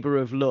a labor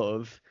of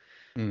love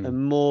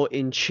and more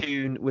in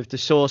tune with the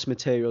source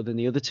material than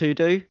the other two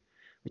do,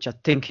 which I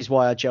think is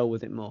why I gel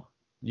with it more.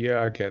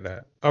 Yeah, I get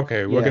that.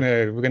 Okay, we're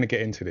gonna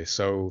get into this.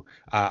 So,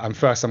 I'm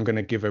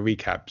gonna give a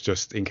recap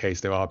just in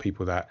case there are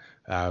people that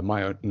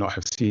might not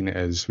have seen it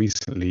as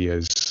recently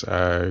as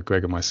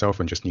Greg and myself,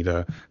 and just need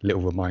a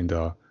little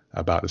reminder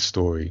about the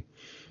story.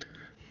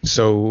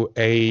 So,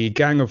 a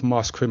gang of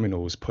masked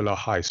criminals pull a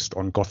heist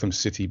on Gotham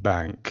City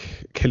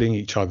Bank, killing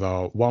each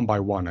other one by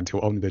one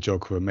until only the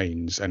Joker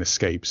remains and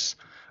escapes.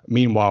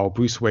 Meanwhile,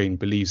 Bruce Wayne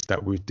believes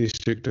that with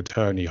District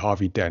Attorney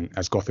Harvey Dent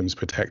as Gotham's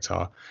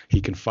protector,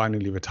 he can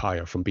finally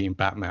retire from being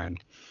Batman.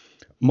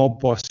 Mob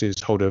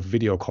bosses hold a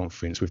video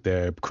conference with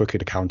their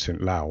crooked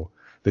accountant Lau.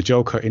 The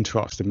Joker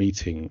interrupts the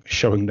meeting,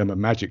 showing them a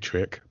magic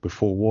trick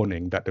before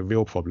warning that the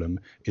real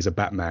problem is a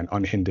Batman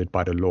unhindered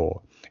by the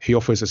law. He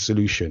offers a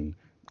solution: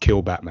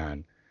 kill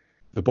Batman.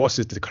 The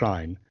bosses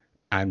decline,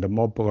 and the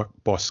mob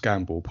boss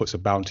Gamble puts a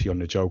bounty on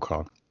the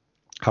Joker.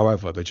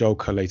 However, the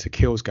Joker later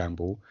kills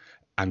Gamble,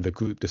 and the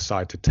group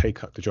decide to take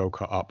the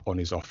Joker up on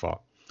his offer.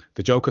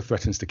 The Joker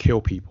threatens to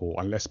kill people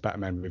unless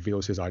Batman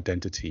reveals his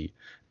identity,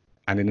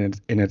 and in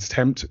an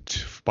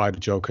attempt by the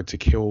Joker to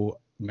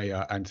kill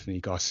Mayor Anthony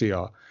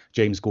Garcia,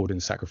 James Gordon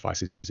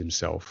sacrifices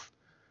himself.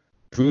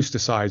 Bruce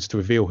decides to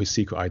reveal his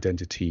secret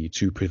identity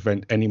to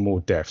prevent any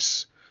more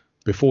deaths.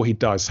 Before he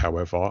does,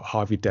 however,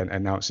 Harvey Dent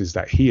announces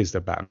that he is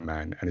the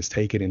Batman and is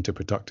taken into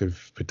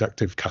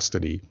productive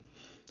custody.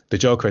 The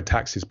Joker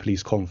attacks his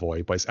police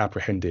convoy but is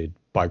apprehended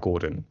by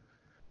Gordon.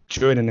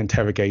 During an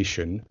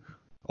interrogation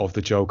of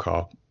the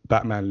Joker,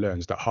 Batman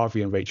learns that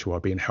Harvey and Rachel are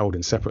being held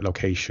in separate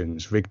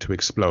locations, rigged to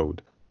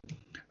explode.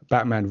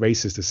 Batman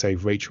races to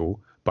save Rachel,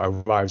 but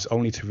arrives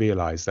only to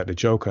realize that the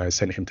Joker has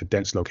sent him to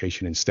Dent's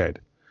location instead.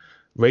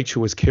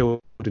 Rachel is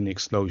killed in the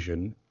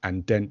explosion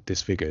and Dent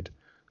disfigured.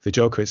 The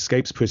Joker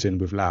escapes prison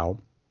with Lau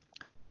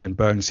and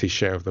burns his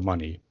share of the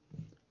money.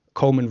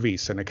 Coleman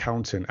Reese, an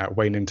accountant at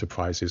Wayne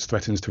Enterprises,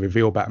 threatens to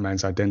reveal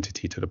Batman's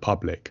identity to the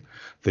public.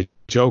 The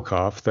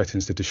Joker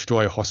threatens to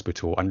destroy a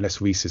hospital unless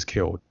Reese is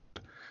killed.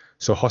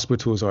 So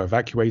hospitals are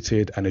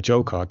evacuated, and the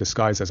Joker,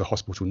 disguised as a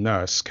hospital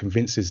nurse,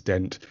 convinces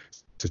Dent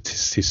to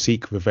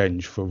seek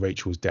revenge for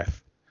Rachel's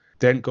death.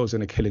 Dent goes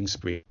on a killing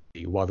spree,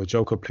 while the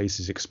Joker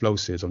places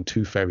explosives on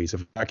 2 ferries,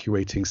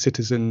 evacuating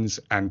citizens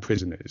and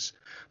prisoners.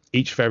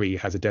 Each ferry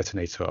has a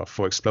detonator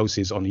for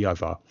explosives on the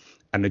other,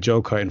 and the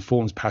Joker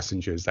informs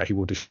passengers that he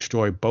will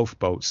destroy both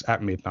boats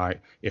at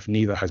midnight if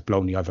neither has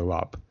blown the other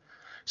up.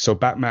 So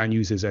Batman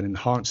uses an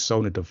enhanced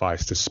sonar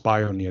device to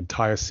spy on the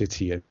entire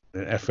city in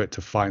an effort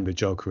to find the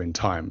Joker in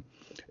time.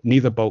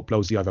 Neither boat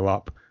blows the other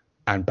up,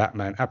 and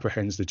Batman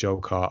apprehends the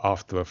Joker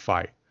after a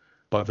fight.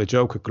 But the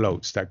Joker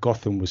gloats that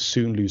Gotham will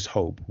soon lose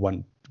hope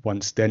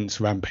once Dent's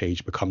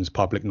rampage becomes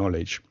public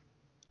knowledge.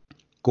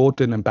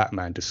 Gordon and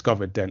Batman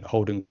discover Dent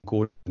holding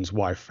Gordon's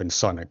wife and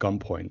son at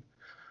gunpoint.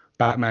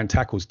 Batman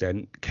tackles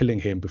Dent, killing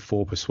him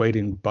before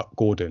persuading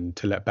Gordon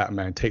to let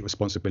Batman take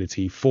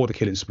responsibility for the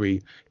killing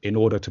spree in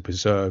order to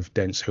preserve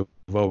Dent's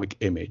heroic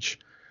image.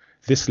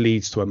 This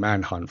leads to a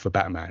manhunt for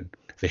Batman,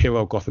 the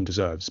hero Gotham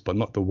deserves, but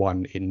not the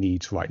one it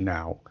needs right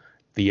now.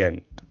 The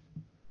end.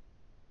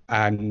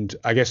 And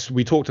I guess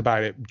we talked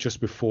about it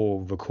just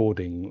before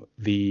recording,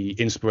 the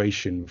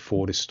inspiration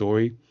for this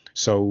story.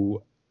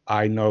 So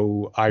I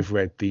know I've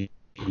read the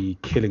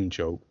Killing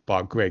Joke,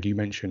 but Greg, you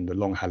mentioned The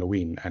Long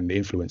Halloween and the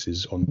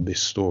influences on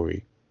this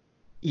story.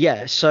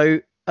 Yeah,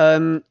 so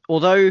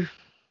although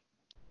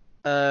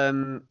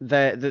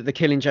the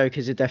Killing Joke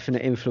is a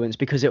definite influence,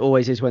 because it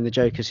always is when the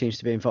Joker seems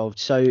to be involved.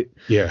 So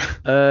yeah,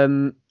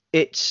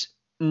 it's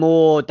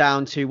more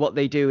down to what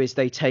they do is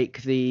they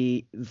take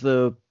the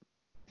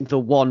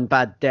one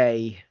bad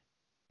day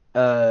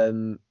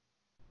kind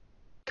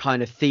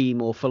of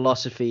theme or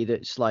philosophy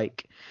that's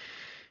like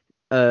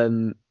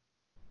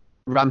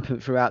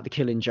rampant throughout the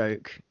Killing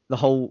Joke. The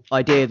whole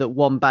idea that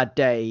one bad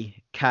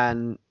day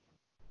can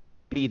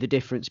be the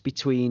difference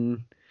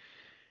between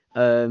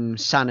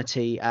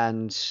sanity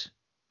and,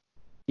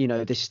 you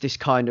know, this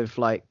kind of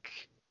like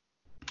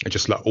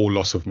just like all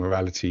loss of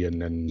morality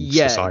and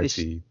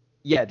society.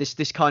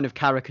 This kind of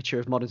caricature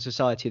of modern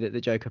society that the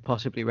Joker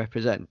possibly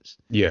represents.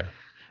 Yeah.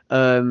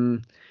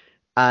 And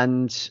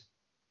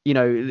you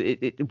know,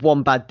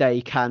 one bad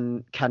day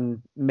can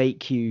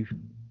make you.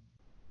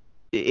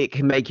 It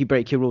can make you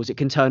break your rules. It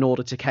can turn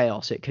order to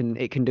chaos. It can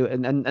do it,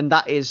 and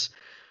that is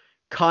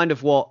kind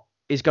of what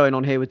is going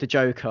on here with the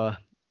Joker,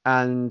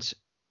 and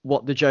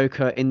what the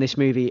Joker in this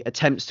movie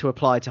attempts to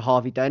apply to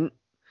Harvey Dent.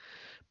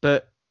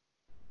 But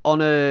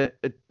I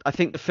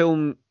think the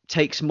film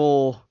takes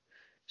more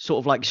sort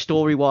of like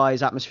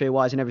story-wise,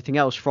 atmosphere-wise, and everything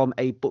else from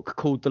a book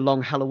called The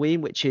Long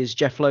Halloween, which is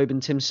Jeff Loeb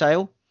and Tim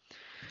Sale.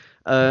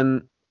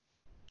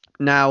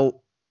 Now,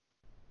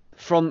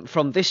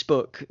 from this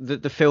book,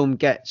 the film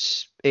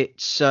gets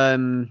its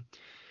the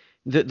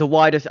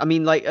wider. I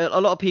mean, like a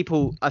lot of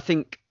people, I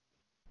think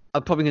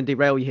I'm probably going to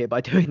derail you here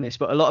by doing this,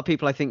 but a lot of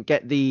people I think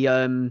get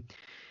the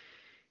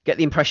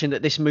impression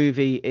that this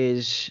movie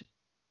is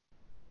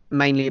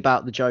mainly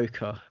about the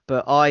Joker,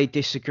 but I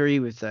disagree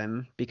with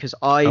them because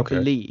I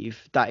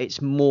believe that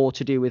it's more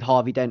to do with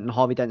Harvey Dent and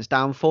Harvey Dent's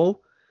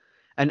downfall,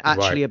 and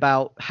actually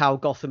about how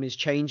Gotham is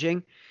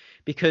changing.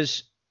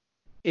 Because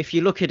if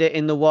you look at it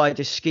in the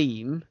wider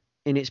scheme,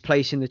 in its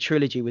place in the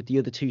trilogy with the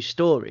other two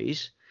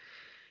stories,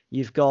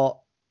 you've got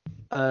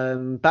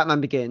Batman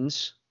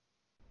Begins,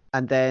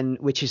 and then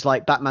which is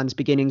like Batman's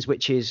Beginnings,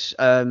 which is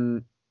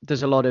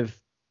there's a lot of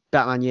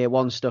Batman Year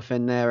One stuff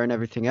in there and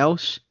everything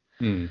else.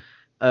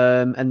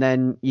 And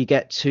then you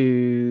get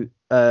to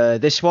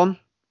this one,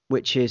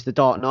 which is The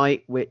Dark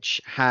Knight,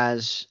 which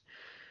has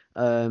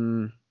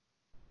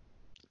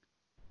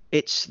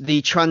it's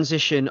the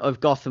transition of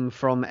Gotham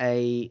from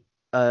a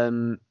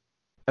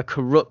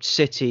corrupt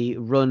city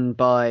run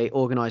by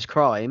organized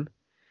crime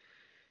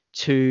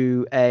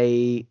to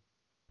a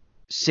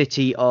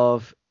city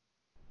of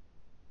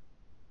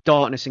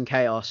darkness and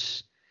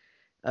chaos,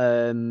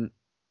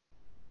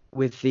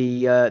 with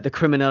the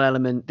criminal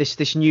element,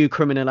 this new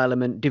criminal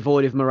element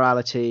devoid of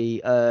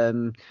morality,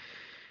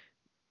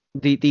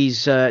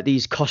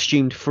 these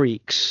costumed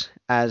freaks,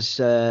 as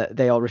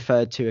they are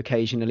referred to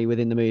occasionally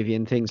within the movie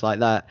and things like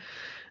that,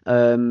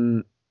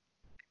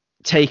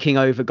 taking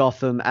over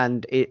Gotham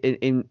and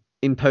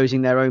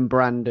imposing their own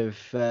brand of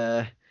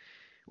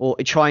or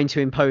trying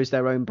to impose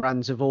their own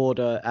brands of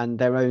order and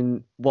their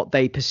own, what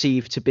they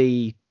perceive to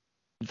be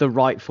the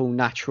rightful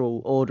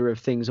natural order of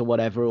things or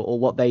whatever, or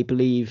what they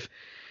believe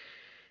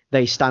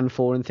they stand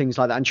for and things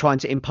like that, and trying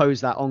to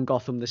impose that on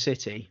Gotham the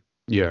city.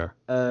 Yeah.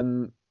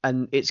 And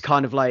it's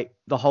kind of like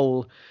the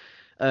whole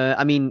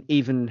I mean,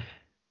 even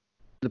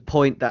the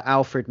point that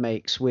Alfred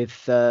makes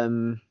with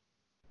the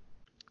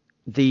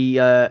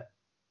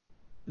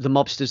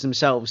mobsters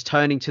themselves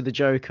turning to the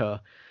Joker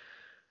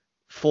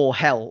for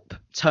help,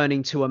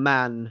 turning to a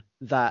man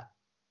that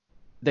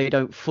they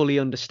don't fully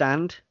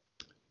understand.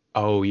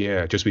 Oh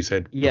yeah, just we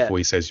said before,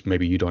 he says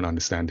maybe you don't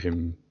understand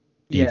him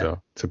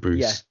either, to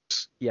Bruce.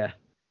 Yeah.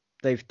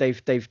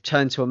 They've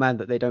turned to a man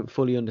that they don't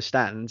fully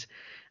understand,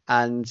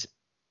 and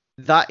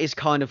that is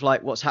kind of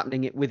like what's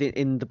happening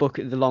in the book,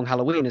 The Long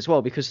Halloween, as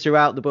well, because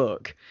throughout the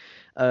book,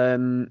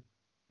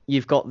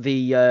 you've got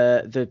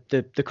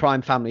the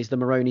crime families, the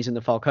Maronis and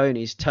the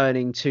Falcones,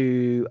 turning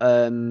to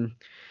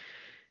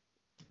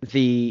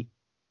the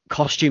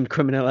costumed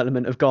criminal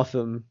element of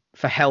Gotham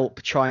for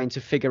help, trying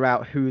to figure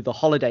out who the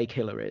Holiday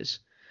Killer is.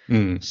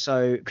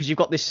 So, because you've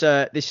got this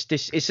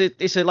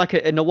it's like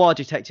a noir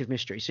detective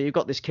mystery. So you've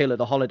got this killer,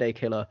 the Holiday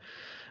Killer,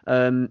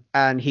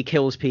 and he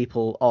kills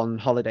people on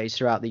holidays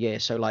throughout the year.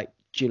 So like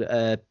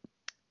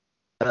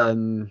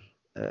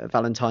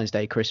Valentine's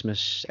Day,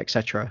 Christmas,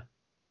 etc.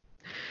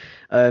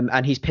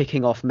 And he's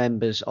picking off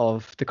members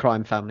of the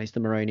crime families,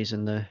 the Maronis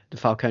and the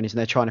Falcones, and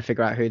they're trying to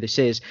figure out who this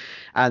is.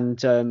 And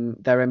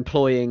they're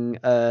employing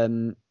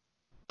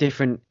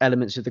different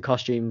elements of the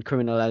costume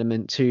criminal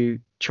element to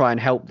try and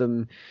help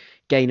them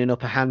gain an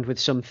upper hand with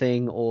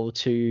something, or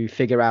to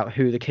figure out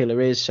who the killer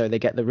is. So they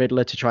get the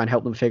Riddler to try and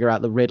help them figure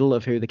out the riddle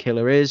of who the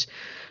killer is.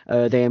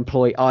 They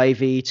employ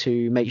Ivy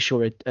to make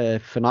sure a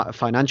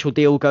financial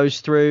deal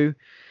goes through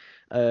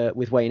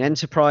with Wayne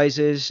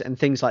Enterprises and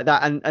things like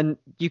that. And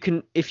you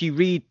can, if you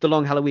read The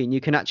Long Halloween, you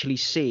can actually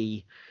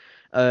see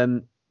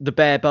the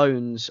bare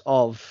bones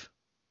of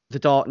The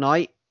Dark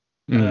Knight.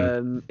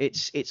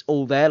 It's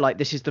all there. Like,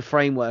 this is the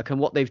framework, and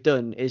what they've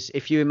done is,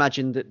 if you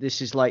imagine that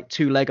this is like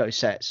two Lego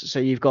sets, so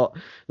you've got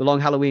The Long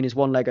Halloween is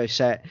one Lego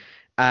set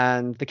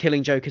and The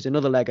Killing Joke is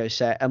another Lego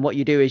set, and what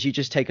you do is you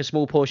just take a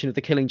small portion of the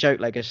Killing Joke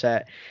Lego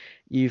set,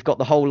 you've got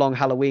the whole Long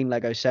Halloween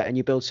Lego set, and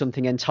you build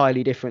something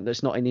entirely different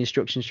that's not in the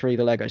instructions for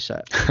either Lego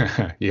set.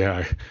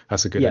 Yeah,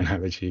 that's a good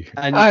analogy.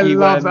 And I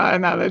love that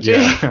analogy.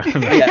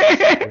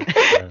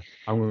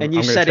 I'm going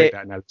to take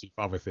that analogy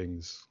for other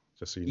things,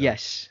 just so you know.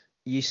 Yes.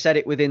 You said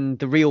it within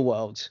the real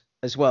world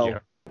as well. Yeah.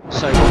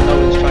 So what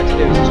Nolan's tried to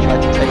do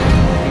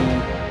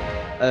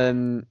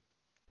is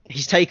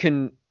he's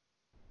taken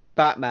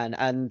Batman,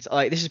 and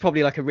like, this is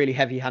probably like a really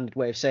heavy-handed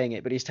way of saying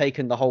it, but he's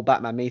taken the whole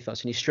Batman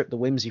mythos and he's stripped the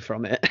whimsy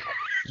from it.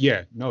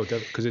 Yeah, no,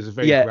 because it's a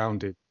very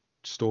grounded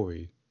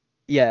story.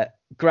 Yeah,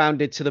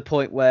 grounded to the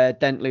point where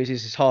Dent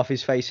loses half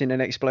his face in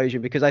an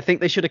explosion, because I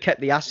think they should have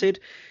kept the acid.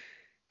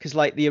 Because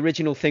like the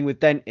original thing with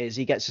Dent is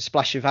he gets a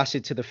splash of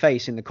acid to the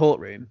face in the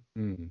courtroom.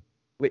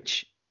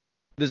 Which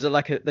there's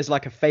like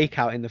a fake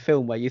out in the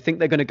film where you think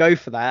they're going to go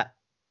for that,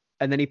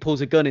 and then he pulls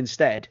a gun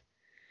instead.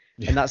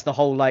 And that's the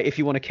whole, like, if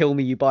you want to kill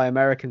me, you buy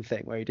American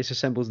thing, where he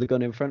disassembles the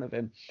gun in front of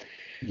him.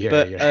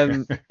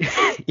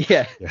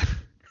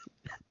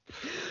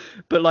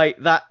 But like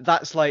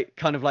that's like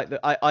kind of like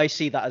I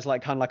see that as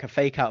like kind of like a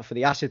fake out for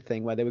the acid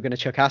thing, where they were going to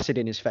chuck acid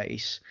in his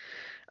face.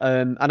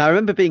 And I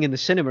remember being in the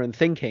cinema and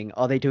thinking,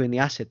 are they doing the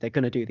acid? They're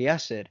going to do the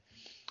acid.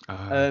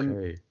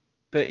 Okay.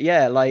 But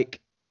yeah, like,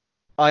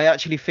 I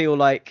actually feel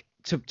like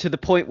to the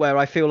point where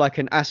I feel like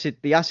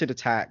the acid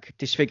attack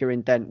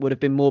disfiguring Dent would have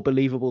been more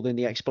believable than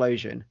the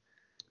explosion.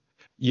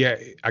 Yeah,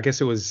 I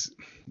guess it was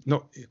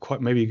not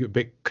quite, maybe a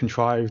bit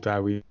contrived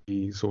that we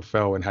sort of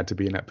fell and had to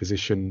be in that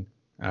position.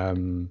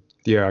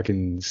 Yeah, I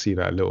can see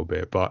that a little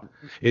bit, but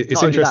it's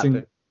Not only that,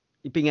 interesting.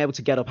 but being able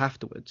to get up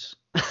afterwards.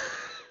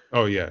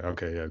 Oh yeah,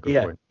 okay, yeah, good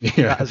Yeah, point.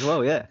 Yeah, that as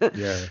well. Yeah.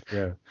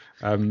 yeah.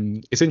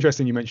 It's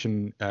interesting you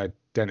mentioned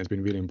Dent has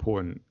been really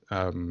important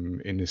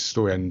in this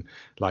story, and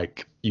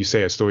like you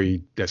say, a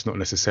story that's not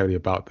necessarily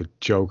about the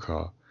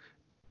Joker.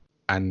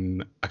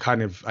 And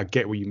I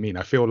get what you mean.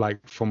 I feel like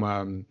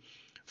from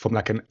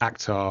like an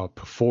actor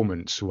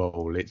performance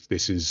role,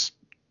 this is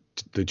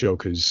the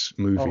Joker's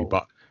movie, Oh,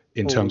 but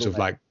in all terms the of way.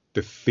 like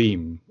the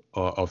theme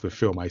of the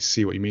film, I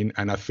see what you mean,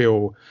 and I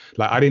feel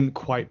like I didn't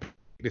quite pick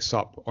this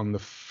up on the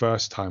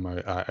first time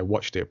I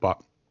watched it,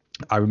 but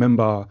I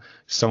remember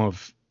some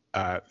of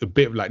a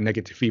bit of like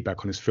negative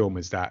feedback on this film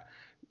is that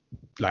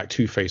like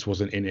Two-Face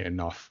wasn't in it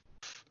enough,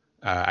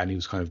 and he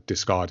was kind of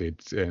discarded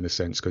in a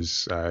sense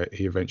because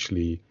he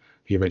eventually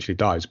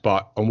dies.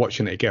 But on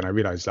watching it again, I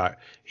realized that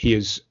he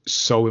is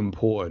so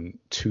important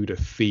to the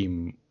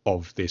theme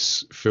of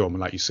this film,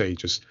 and like you say,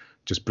 just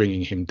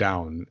bringing him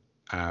down,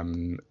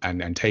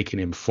 and taking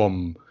him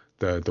from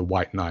the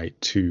White Knight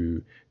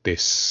to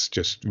this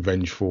just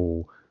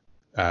vengeful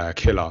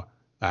killer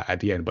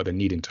at the end, but then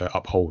needing to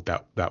uphold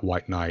that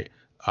White Knight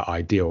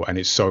ideal, and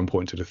it's so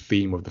important to the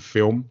theme of the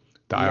film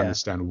that I Yeah.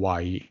 understand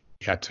why he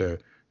had to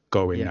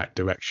go in Yeah. that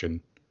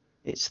direction.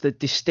 It's the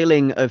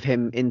distilling of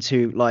him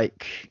into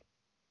like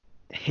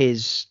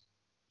his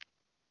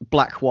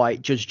black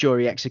white judge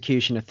jury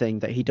executioner thing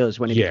that he does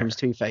when he Yeah. becomes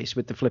Two-Face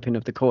with the flipping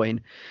of the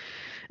coin.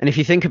 And if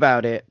you think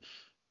about it,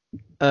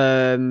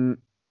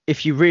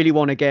 if you really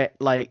want to get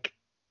like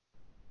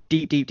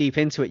deep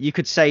into it, you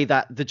could say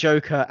that the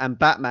Joker and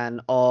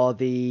Batman are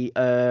the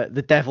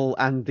devil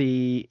and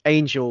the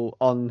angel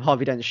on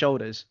Harvey Dent's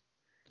shoulders.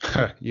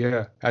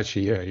 Yeah,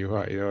 actually, yeah, you're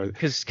right.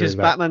 Because There's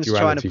that Batman's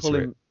trying to duality pull to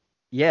him. it.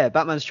 Yeah,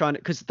 Batman's trying to,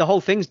 because the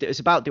whole it's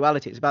about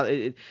duality. It's about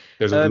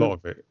There's a lot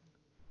of it.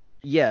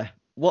 yeah.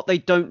 What they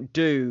don't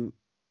do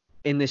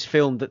in this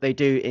film that they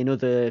do in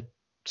other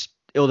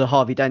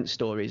Harvey Dent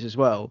stories as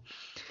well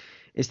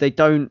is they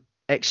don't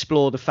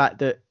explore the fact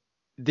that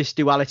this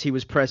duality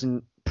was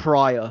present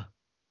prior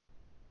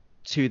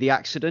to the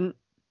accident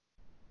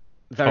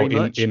very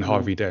much. In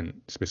Harvey Dent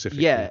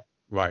specifically. Yeah.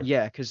 Right.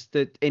 Yeah, because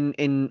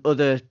in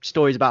other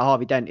stories about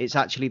Harvey Dent, it's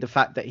actually the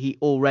fact that he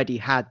already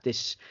had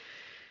this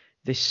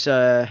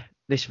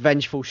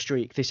vengeful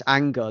streak, this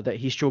anger that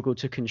he struggled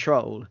to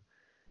control,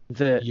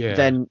 that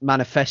then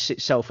manifests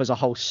itself as a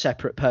whole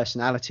separate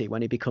personality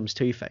when he becomes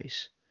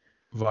Two-Face.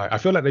 Right. I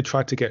feel like they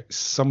tried to get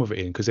some of it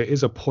in because there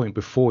is a point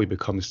before he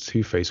becomes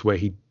Two-Face where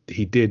he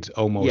did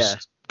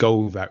almost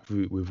go that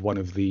route with one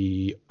of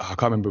the, I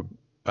can't remember,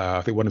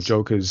 I think one of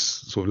Joker's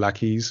sort of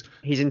lackeys.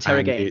 He's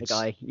interrogating the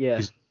guy.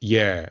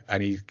 Yeah.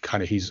 And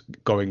he's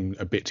going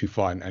a bit too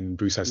far, and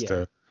Bruce has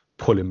to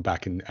pull him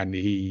back, and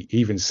he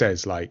even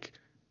says like,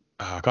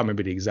 I can't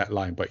remember the exact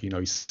line, but he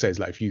says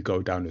like, if you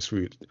go down this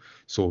route,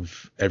 sort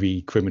of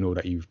every criminal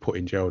that you've put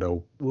in jail,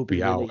 they'll will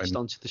be out released and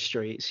onto the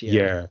streets.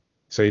 Yeah.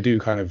 So they do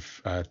kind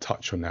of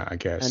touch on that, I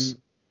guess.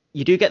 And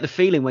you do get the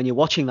feeling when you're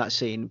watching that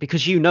scene,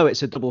 because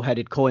it's a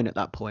double-headed coin at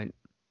that point.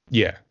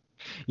 Yeah.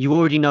 You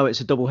already know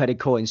it's a double-headed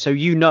coin, so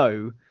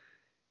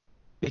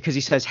because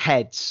he says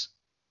heads,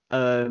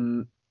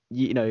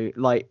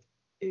 like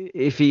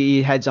if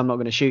he heads, I'm not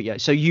going to shoot you.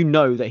 So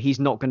that he's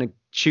not going to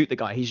shoot the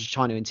guy. He's just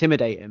trying to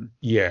intimidate him.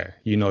 Yeah,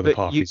 the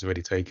path he's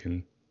already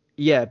taken.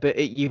 Yeah, but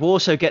you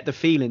also get the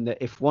feeling that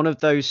if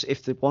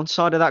the one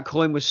side of that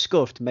coin was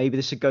scuffed, maybe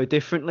this would go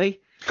differently.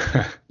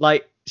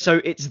 Like, so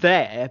it's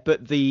there,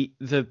 but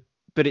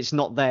but it's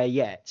not there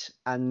yet,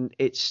 and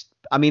they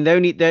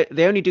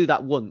only do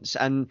that once,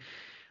 and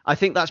I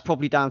think that's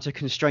probably down to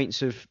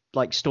constraints of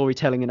like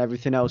storytelling and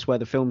everything else where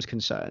the film's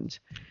concerned.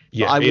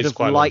 Yeah, but I would have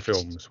quite liked a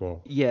long film as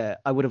well. Yeah,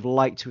 I would have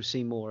liked to have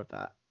seen more of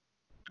that.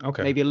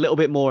 Okay. Maybe a little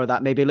bit more of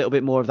that. Maybe a little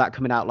bit more of that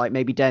coming out. Like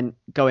maybe Dent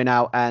going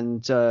out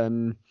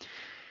and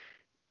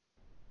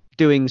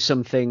doing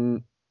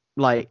something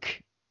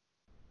like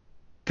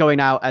going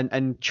out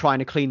and trying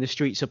to clean the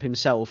streets up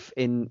himself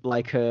in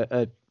like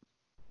a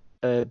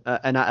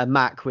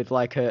Mac with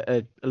like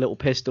a little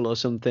pistol or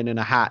something and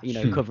a hat,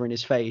 covering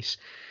his face,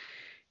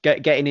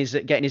 getting his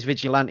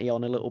vigilante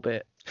on a little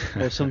bit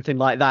or something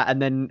like that,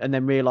 and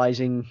then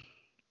realizing,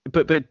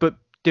 but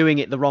doing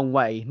it the wrong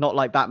way, not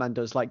like Batman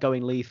does, like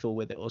going lethal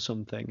with it or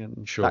something,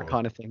 and that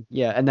kind of thing.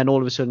 Yeah, and then all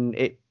of a sudden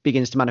it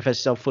begins to manifest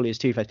itself fully as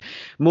Two-Face.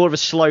 More of a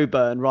slow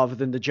burn rather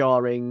than the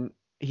jarring,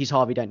 he's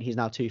Harvey Dent, he's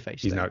now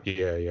Two-Face. He's now,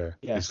 yeah.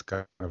 It's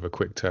kind of a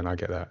quick turn, I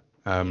get that.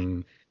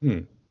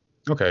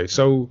 Okay,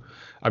 so,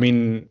 I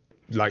mean,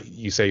 like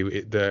you say,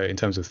 in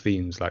terms of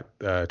themes, like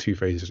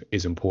Two-Face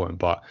is important,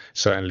 but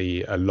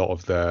certainly a lot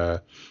of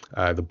the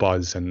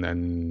buzz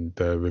and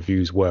the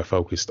reviews were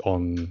focused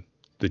on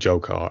the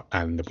Joker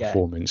and the Yeah.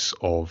 performance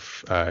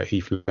of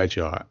Heath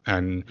Ledger,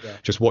 and Yeah.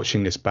 just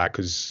watching this back,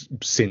 because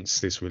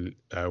since this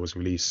was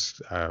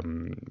released,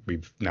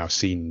 we've now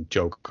seen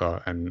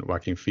Joker and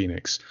Joaquin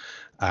Phoenix,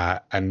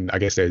 and I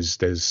guess there's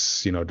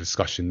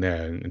discussion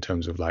there in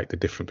terms of like the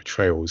different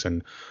portrayals,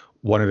 and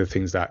one of the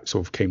things that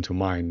sort of came to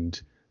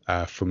mind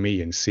for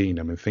me in seeing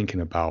them and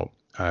thinking about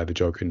the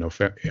Joker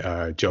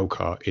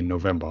in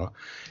November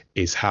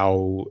is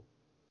how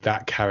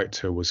that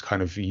character was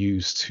kind of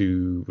used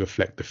to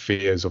reflect the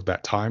fears of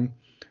that time.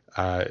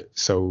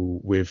 So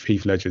with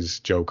Heath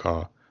Ledger's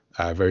Joker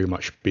very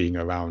much being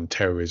around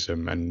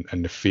terrorism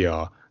and the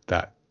fear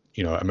that,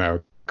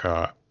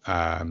 America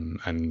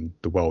and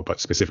the world,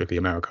 but specifically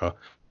America,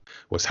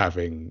 was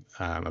having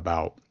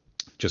about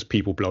just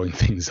people blowing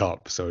things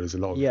up. So there's a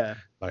lot of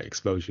like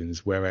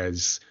explosions.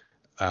 Whereas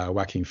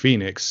Joaquin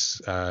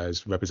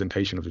Phoenix's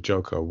representation of the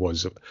Joker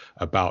was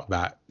about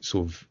that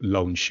sort of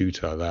lone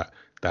shooter,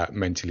 that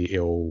mentally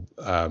ill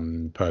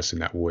person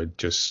that would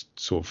just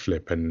sort of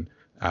flip and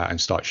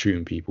start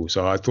shooting people.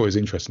 So I thought it was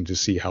interesting to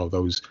see how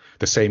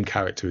the same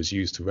character is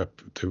used to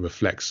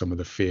reflect some of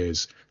the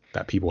fears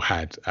that people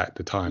had at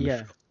the time.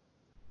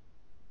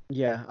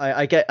 Yeah,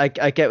 I get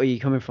where you're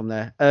coming from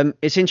there.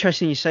 It's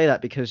interesting you say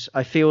that, because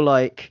I feel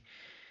like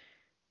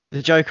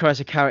the Joker as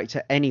a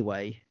character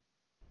anyway,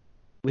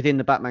 within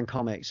the Batman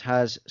comics,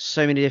 has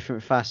so many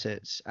different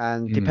facets,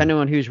 and depending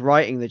on who's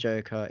writing the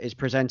Joker, is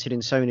presented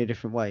in so many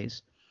different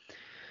ways.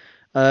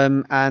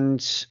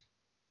 And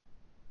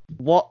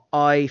what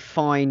I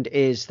find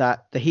is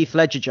that the Heath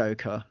Ledger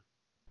Joker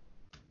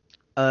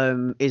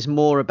is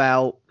more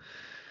about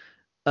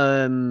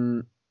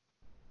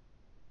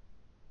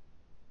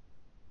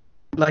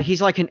like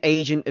he's like an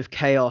agent of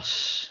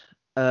chaos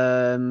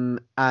and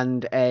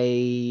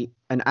an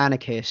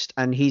anarchist,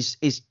 and his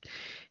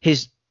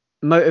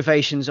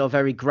motivations are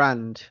very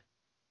grand.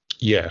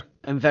 Yeah.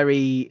 And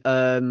very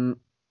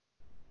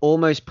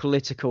almost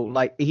political.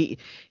 Like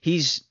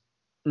he's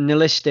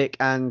nihilistic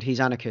and he's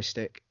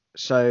anarchistic.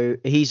 So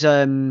he's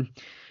and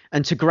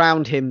to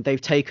ground him, they've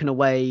taken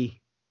away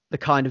the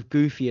kind of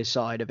goofier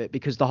side of it,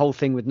 because the whole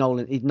thing with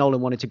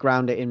Nolan wanted to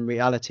ground it in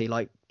reality,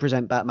 like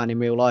present Batman in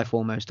real life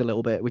almost a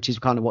little bit, which is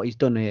kind of what he's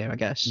done here, I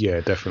guess.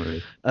 Yeah,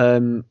 definitely.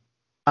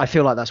 I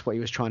feel like that's what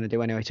he was trying to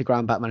do anyway, to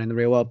ground Batman in the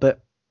real world.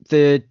 But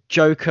the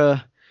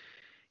Joker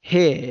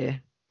here,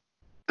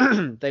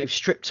 they've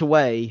stripped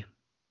away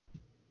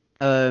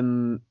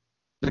the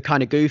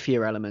kind of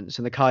goofier elements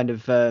and the kind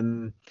of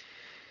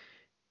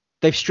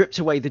they've stripped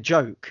away the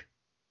joke.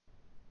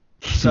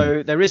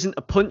 So there isn't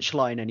a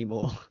punchline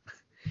anymore.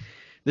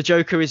 The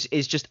Joker is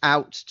just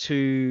out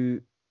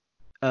to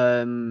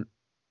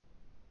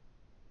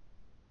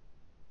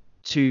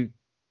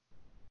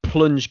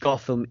plunge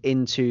Gotham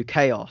into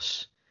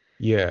chaos.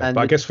 Yeah, and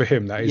but I guess for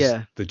him that is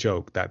the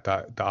joke, that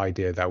the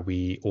idea that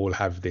we all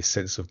have this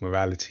sense of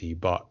morality,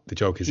 but the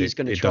joke is it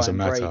doesn't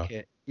matter.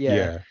 It.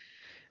 Yeah.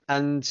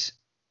 And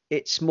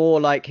it's more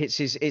like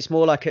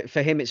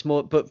for him it's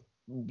more, but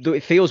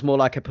it feels more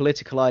like a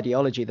political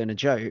ideology than a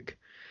joke.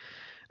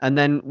 And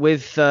then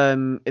with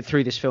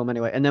through this film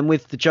anyway, and then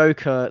with the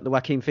Joker, the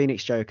Joaquin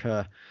Phoenix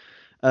Joker,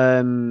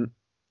 I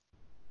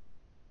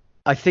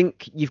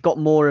think you've got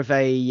more of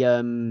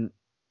a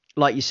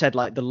like you said,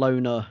 like the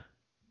loner,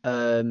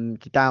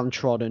 the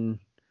downtrodden,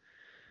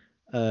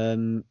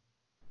 ends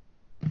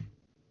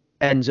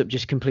up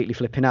just completely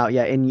flipping out.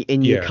 Yeah,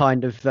 in your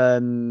kind of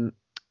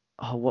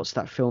what's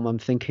that film I'm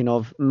thinking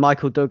of?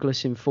 Michael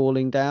Douglas in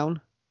Falling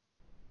Down.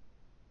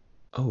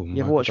 Oh,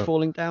 you ever watched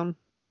Falling Down?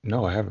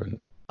 No, I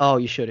haven't. Oh,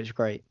 you should. It's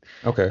great.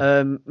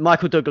 Okay.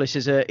 Michael Douglas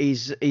is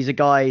a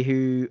guy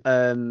who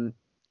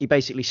he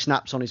basically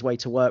snaps on his way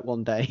to work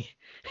one day,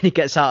 and he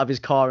gets out of his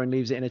car and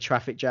leaves it in a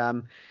traffic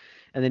jam,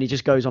 and then he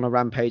just goes on a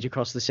rampage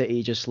across the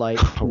city, just like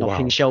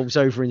knocking shelves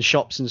over in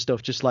shops and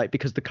stuff, just like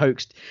because the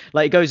Coke's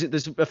like there's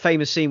a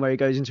famous scene where he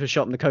goes into a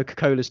shop and the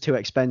Coca-Cola's too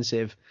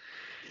expensive,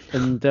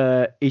 and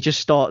he just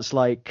starts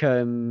like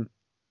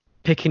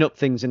picking up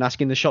things and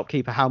asking the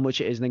shopkeeper how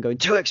much it is, and then going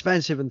too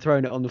expensive and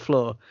throwing it on the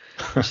floor,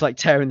 just like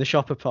tearing the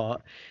shop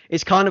apart.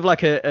 It's kind of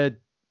like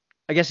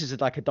I guess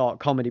it's like a dark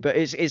comedy, but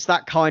it's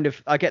that kind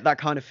of, I get that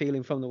kind of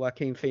feeling from the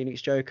Joaquin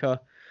Phoenix Joker.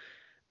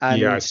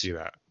 And yeah, I see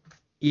that.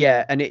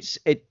 Yeah, and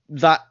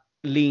that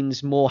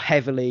leans more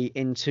heavily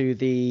into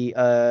the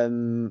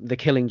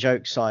Killing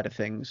Joke side of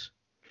things.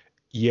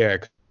 Yeah,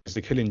 because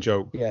the Killing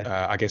Joke,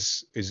 I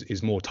guess,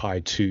 is more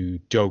tied to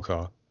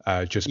Joker.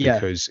 Just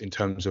because in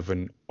terms of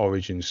an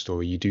origin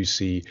story, you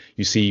see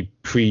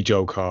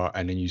pre-Joker,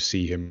 and then you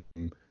see him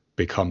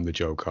become the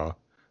Joker,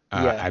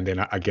 and then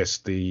I guess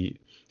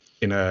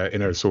in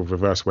a sort of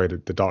reverse way,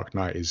 the Dark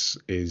Knight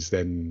is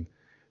then,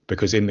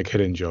 because in the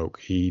Killing Joke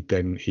he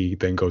then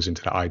goes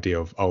into the idea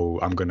of,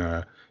 I'm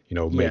gonna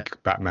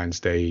make Batman's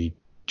day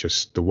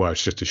just the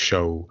worst, just to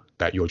show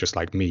that you're just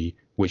like me,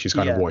 which is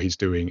kind of what he's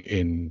doing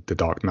in the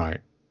Dark Knight.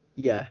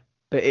 Yeah.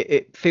 But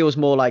it feels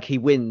more like he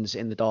wins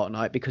in the Dark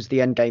Knight, because the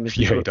end game is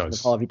the corruption of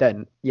Harvey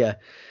Dent. Yeah,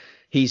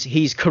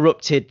 he's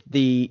corrupted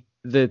the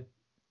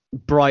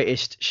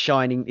brightest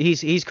shining.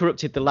 He's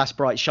corrupted the last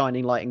bright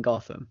shining light in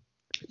Gotham.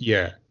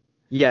 Yeah.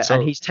 Yeah, So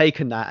and he's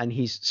taken that and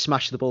he's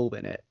smashed the bulb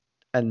in it.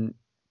 And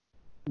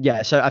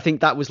yeah, so I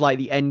think that was like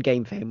the end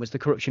game for him, was the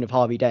corruption of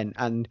Harvey Dent,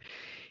 and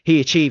he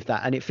achieved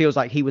that. And it feels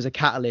like he was a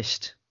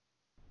catalyst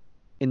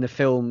in the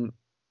film.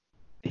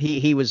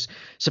 He was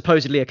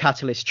supposedly a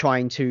catalyst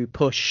trying to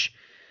push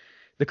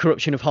the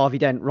corruption of Harvey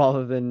Dent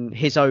rather than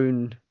his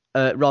own,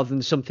 rather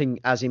than something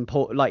as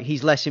important. Like,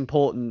 he's less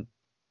important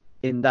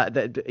in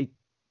that.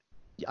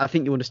 I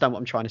think you understand what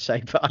I'm trying to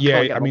say, but I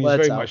can't get I my mean,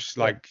 words it's very out. much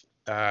like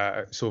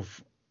sort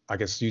of, I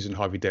guess, using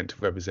Harvey Dent to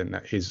represent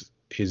that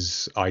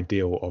his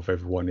ideal of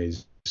everyone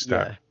is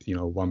that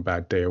one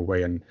bad day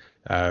away, and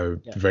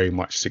very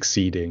much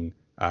succeeding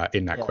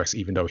in that quest,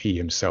 even though he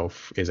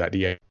himself is at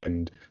the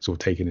end sort of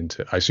taken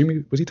into. I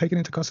assume was he taken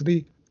into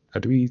custody?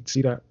 Do we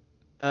see that?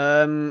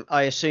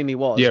 I assume he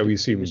was. Yeah, we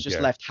assume he was just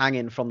left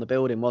hanging from the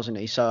building, wasn't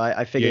he? So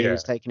I figured he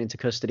was taken into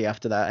custody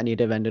after that, and he'd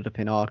have ended up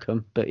in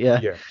Arkham. But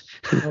yeah.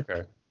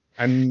 Okay.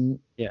 And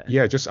I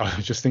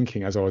was just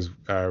thinking as I was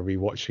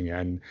rewatching it,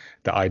 and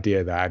the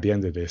idea that at the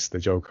end of this, the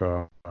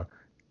Joker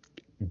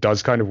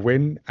does kind of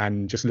win,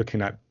 and just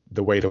looking at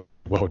the way the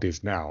world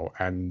is now,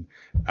 and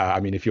I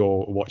mean, if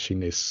you're watching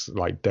this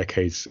like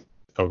decades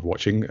of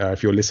watching,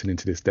 if you're listening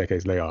to this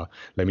decades later,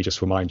 let me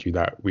just remind you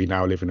that we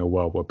now live in a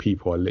world where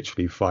people are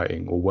literally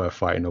fighting, or were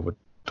fighting, over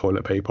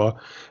toilet paper.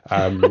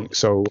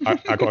 So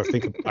I got to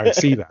think, I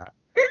see that,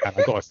 and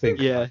I got to think,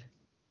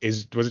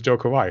 was it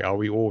Joker right? Are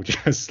we all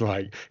just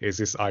like, is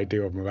this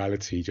idea of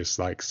morality just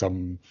like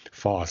some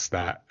farce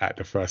that at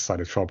the first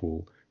sign of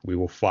trouble we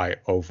will fight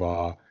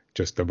over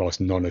just the most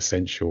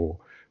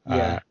non-essential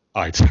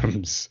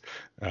items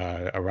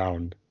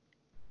around?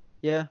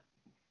 Yeah,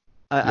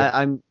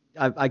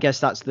 I guess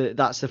that's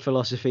the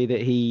philosophy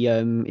that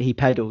he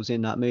peddles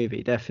in that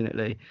movie.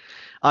 Definitely,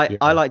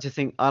 I like to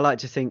think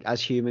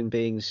as human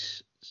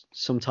beings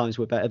sometimes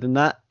we're better than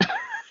that.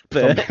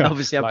 But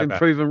obviously I've been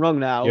proven wrong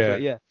now.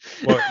 Yeah.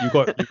 But well, you've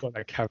got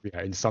that caveat,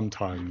 and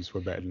sometimes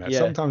we're better than that.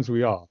 Sometimes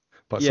we are,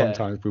 but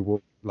sometimes we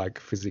will like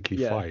physically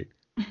fight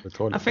the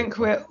toilet I think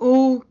paper. we're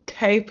all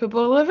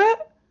capable of it,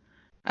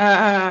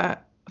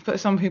 but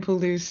some people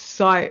lose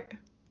sight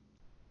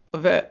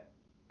of it.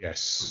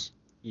 Yes.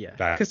 Yeah.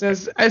 Because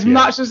as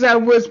much as there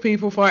was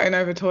people fighting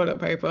over toilet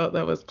paper,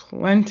 there was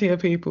plenty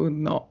of people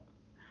not.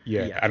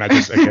 Yeah. And I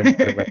just, again,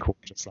 for the record,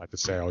 just like to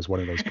say I was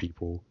one of those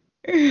people.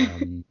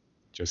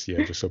 Just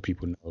so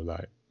people know,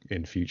 like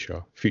in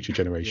future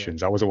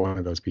generations, I wasn't one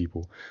of those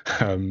people.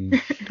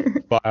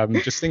 But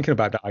just thinking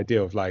about the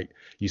idea of, like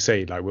you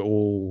say, like we're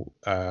all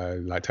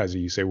like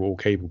Tazzy, you say we're all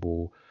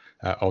capable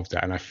of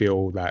that, and I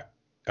feel that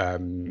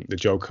the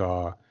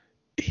Joker,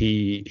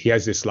 he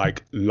has this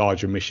like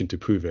larger mission to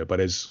prove it, but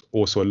there's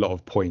also a lot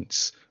of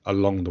points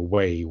along the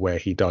way where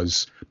he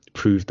does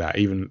prove that.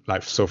 Even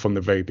like, so from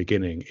the very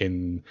beginning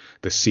in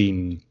the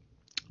scene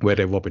where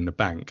they're robbing the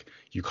bank,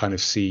 you kind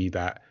of see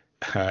that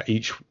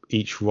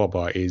each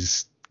robber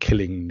is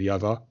killing the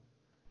other,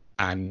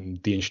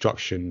 and the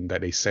instruction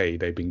that they say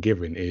they've been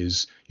given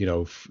is,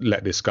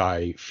 let this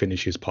guy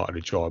finish his part of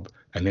the job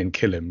and then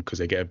kill him because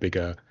they get a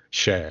bigger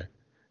share.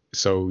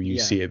 So you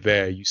see it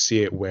there. You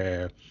see it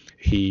where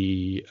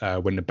he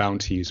when the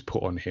bounty is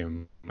put on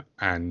him,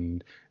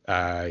 and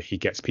he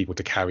gets people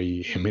to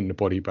carry him in the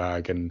body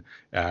bag, and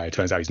it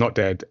turns out he's not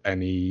dead,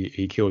 and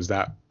he kills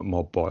that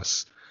mob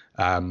boss,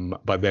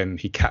 but then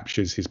he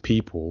captures his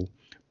people,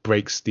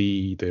 breaks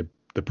the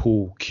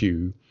pool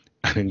queue,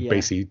 and then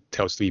basically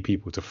tells 3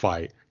 people to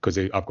fight because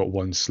I've got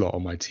one slot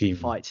on my team.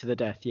 Fight to the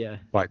death.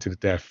 Fight to the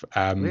death.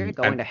 We're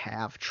going to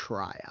have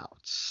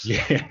tryouts.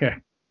 Yeah.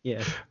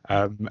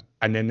 And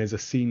then there's a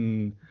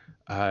scene,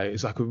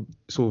 it's like a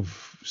sort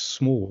of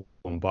small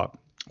one, but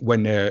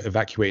when they're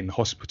evacuating the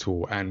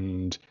hospital,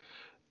 and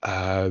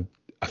I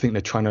think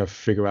they're trying to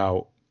figure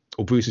out,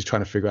 or Bruce is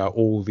trying to figure out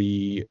all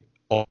the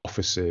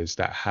officers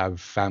that have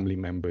family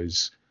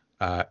members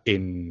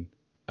in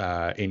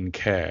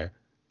care.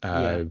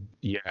 And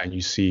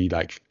you see,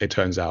 like, it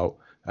turns out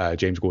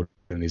James Gordon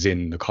is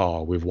in the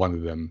car with one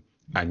of them,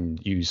 and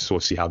you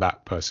sort of see how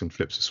that person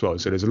flips as well.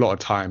 So there's a lot of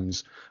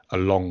times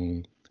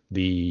along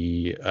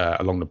the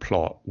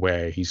plot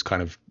where he's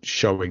kind of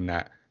showing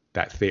that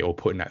theory, or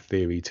putting that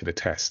theory to the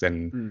test,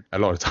 and a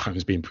lot of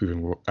times being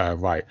proven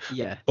right.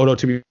 Although,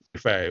 to be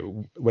fair,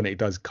 when it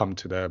does come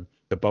to the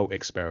boat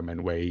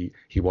experiment where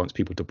he wants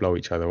people to blow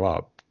each other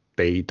up,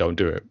 they don't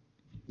do it.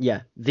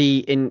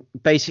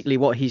 Basically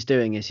what he's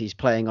doing is he's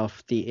playing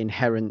off the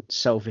inherent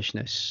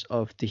selfishness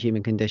of the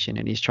human condition,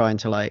 and he's trying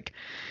to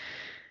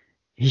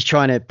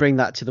bring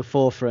that to the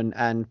forefront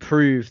and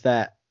prove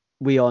that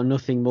we are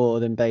nothing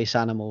more than base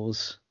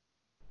animals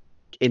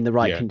in the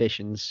right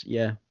conditions.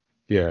 Yeah.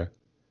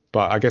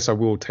 But I guess I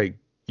will take,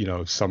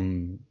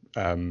 some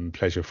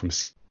pleasure from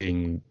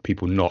seeing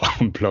people not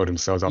blow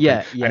themselves up.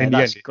 And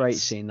that's a great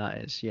scene, that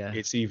is. Yeah.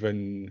 It's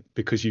even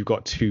because you've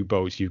got 2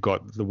 boats, you've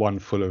got the one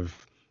full of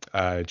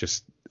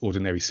just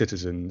ordinary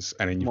citizens,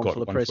 and then you've got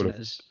one full of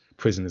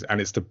prisoners,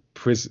 and it's the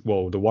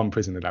one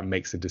prisoner that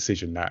makes the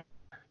decision that,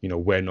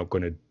 we're not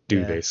going to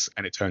do Yeah. this,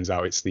 and it turns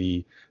out it's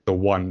the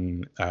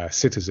one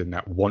citizen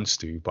that wants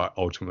to, but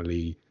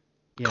ultimately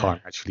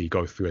can't actually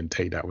go through and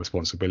take that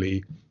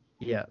responsibility.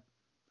 Yeah,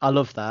 I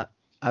love that.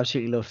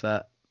 Absolutely love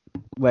that.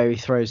 Where he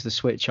throws the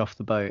switch off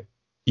the boat.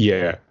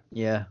 Yeah,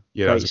 Yeah,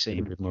 that great was a scene.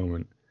 really good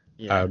moment.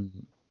 Yeah,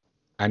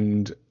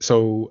 And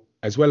so,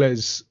 as well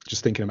as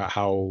just thinking about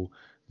how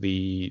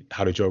the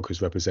Joker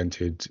is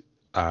represented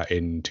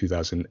in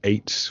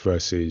 2008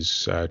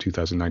 versus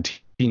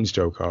 2019's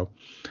Joker,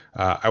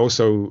 I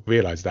also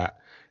realized that.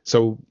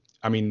 So,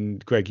 I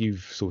mean, Greg,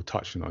 you've sort of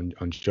touched on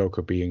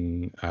Joker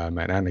being an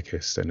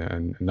anarchist and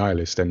a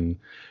nihilist, and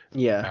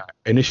yeah,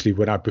 initially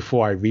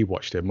before I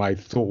rewatched it, my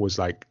thought was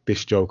like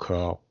this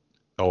Joker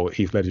or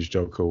Heath Ledger's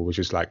Joker was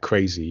just like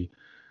crazy.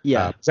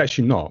 yeah, It's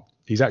actually not.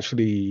 He's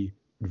actually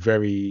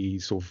very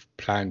sort of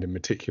planned and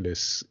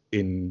meticulous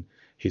in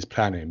his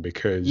planning,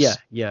 because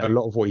yeah, a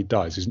lot of what he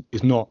does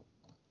is not,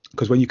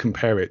 because when you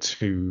compare it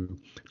to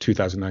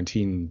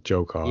 2019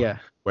 Joker, yeah,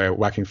 where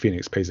Joaquin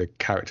Phoenix plays a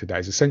character that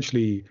is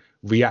essentially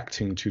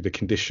reacting to the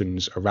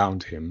conditions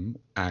around him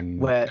and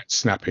where,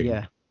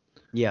 snapping.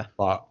 yeah,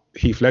 But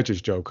Heath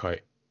Ledger's Joker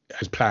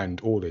has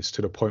planned all this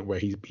to the point where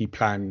he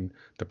planned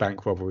the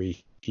bank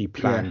robbery, he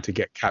planned to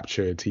get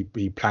captured, he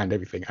planned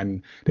everything.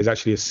 And there's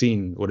actually a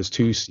scene, or there's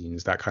two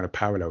scenes that kind of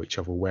parallel each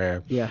other,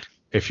 where yeah,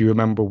 if you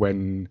remember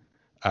when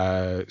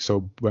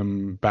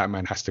when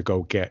Batman has to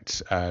go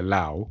get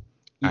Lau,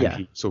 and yeah,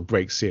 he sort of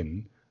breaks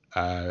in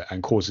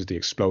and causes the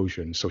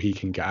explosion so he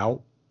can get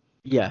out.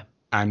 yeah,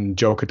 And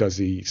Joker does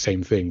the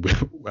same thing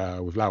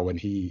with Lau when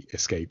he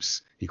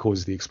escapes. He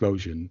causes the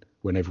explosion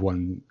when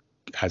everyone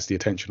has the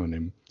attention on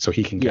him, so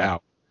he can get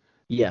out.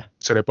 yeah,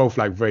 So they're both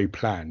like very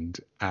planned.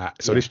 So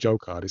Yeah. this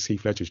Joker, this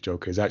Heath Ledger's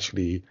Joker, is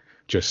actually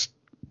just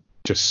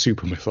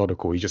super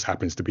methodical. He just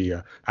happens to be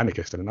an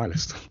anarchist and a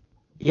nihilist.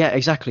 yeah,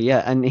 exactly,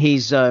 yeah. And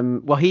he's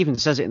well, he even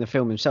says it in the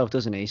film himself,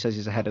 doesn't he? He says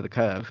he's ahead of the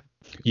curve.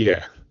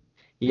 Yeah.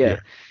 Yeah.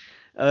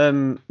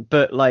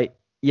 But like,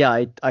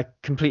 yeah, I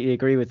completely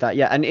agree with that.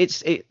 Yeah, and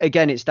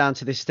again, it's down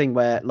to this thing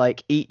where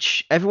like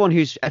everyone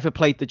who's ever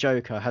played the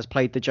Joker has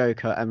played the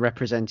Joker and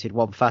represented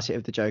one facet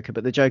of the Joker,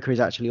 but the Joker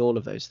is actually all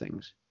of those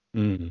things.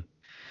 Mm.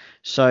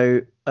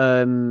 So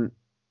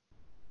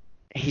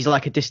he's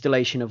like a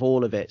distillation of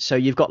all of it. So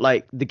you've got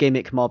like the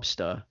gimmick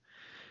mobster,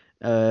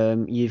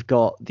 you've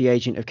got the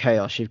agent of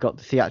chaos, you've got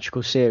the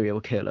theatrical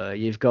serial killer,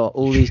 you've got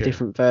all these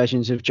different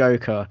versions of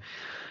Joker,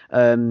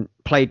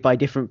 played by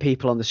different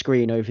people on the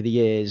screen over the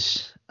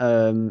years.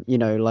 You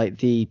know, like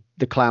the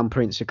clown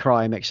prince of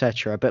crime,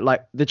 etc. But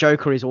like the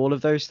Joker is all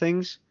of those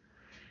things.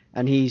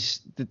 And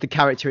he's the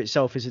character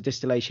itself is a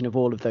distillation of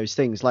all of those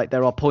things. Like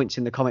there are points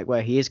in the comic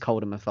where he is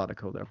cold and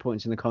methodical. There are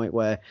points in the comic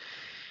where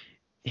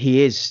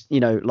he is, you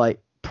know,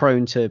 like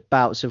prone to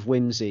bouts of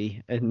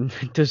whimsy and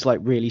does like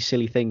really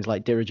silly things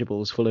like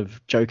dirigibles full of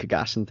Joker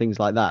gas and things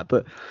like that.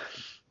 But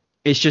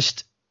it's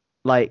just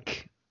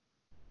like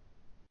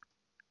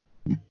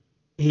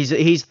he's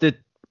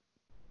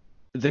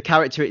the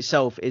character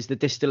itself is the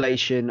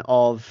distillation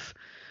of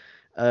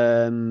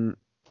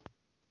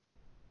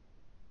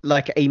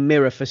like a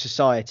mirror for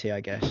society, I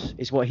guess,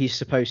 is what he's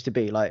supposed to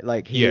be.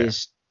 Like he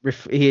is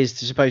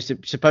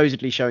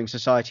supposedly showing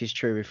society's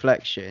true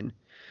reflection.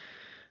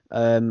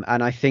 And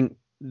I think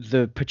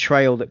the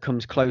portrayal that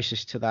comes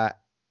closest to that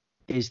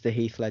is the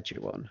Heath Ledger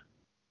one.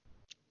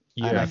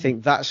 Yeah. And I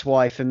think that's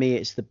why for me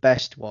it's the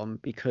best one,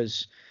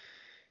 because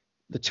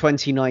the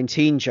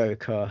 2019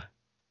 Joker,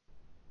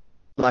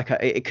 like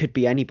it could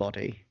be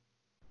anybody.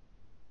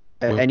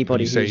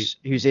 Anybody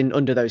who's in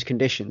under those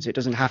conditions. It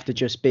doesn't have to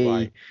just be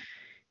Right.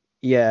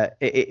 Yeah,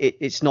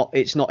 it's not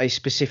a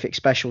specific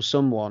special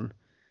someone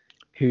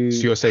who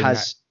So you're saying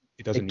has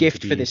it a doesn't need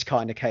gift to for be- this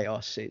kind of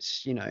chaos.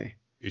 It's, you know,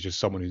 It's just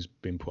someone who's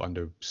been put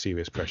under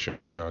serious pressure.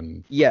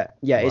 And yeah,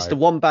 it's Right. the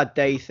one bad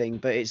day thing,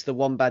 but it's the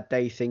one bad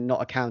day thing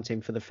not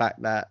accounting for the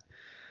fact that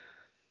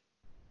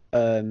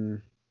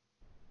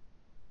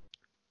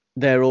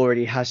there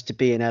already has to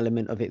be an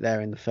element of it there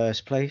in the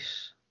first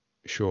place.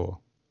 Sure.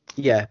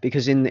 Yeah,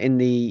 because in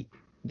the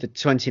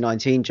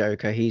 2019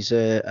 Joker, he's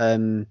just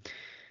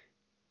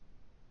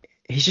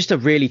a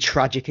really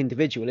tragic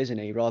individual, isn't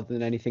he, rather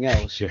than anything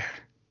else. Yeah.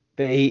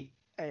 But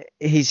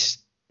he's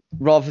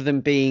rather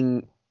than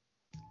being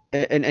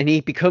and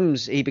he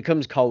becomes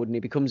cold and he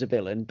becomes a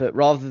villain, but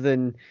rather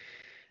than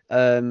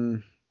I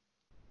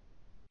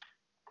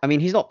mean,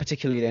 he's not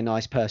particularly a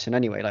nice person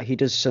anyway. Like he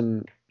does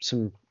some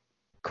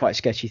quite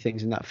sketchy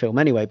things in that film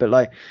anyway, but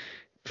like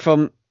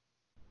from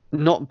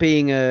not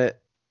being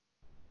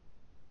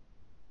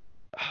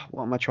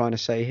what am I trying to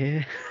say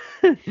here?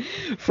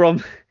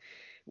 From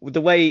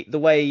the way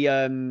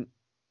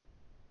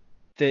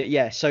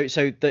so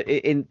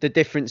the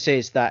difference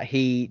is that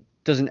he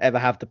doesn't ever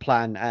have the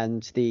plan,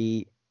 and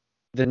the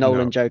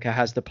Nolan Joker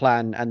has the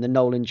plan, and the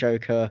Nolan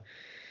Joker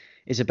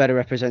is a better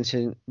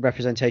representation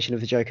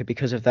of the Joker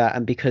because of that,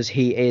 and because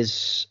he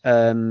is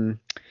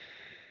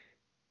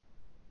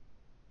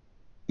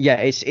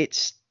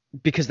it's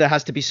because there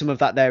has to be some of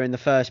that there in the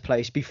first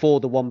place before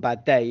the one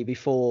bad day,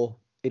 before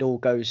it all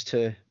goes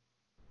to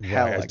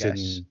hell, I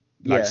guess.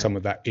 like Yeah. some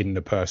of that in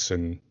the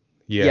person.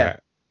 Yeah.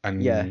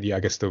 And Yeah. I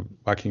guess the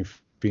Joaquin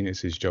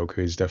Phoenix's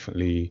Joker is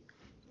definitely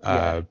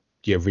Yeah.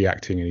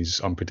 reacting, and he's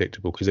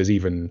unpredictable, because there's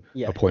even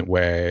Yeah. a point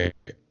where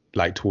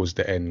like towards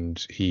the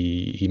end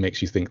he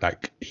makes you think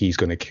like he's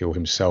going to kill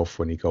himself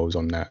when he goes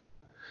on that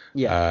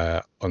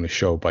on the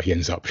show, but he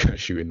ends up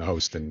shooting the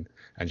host and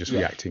just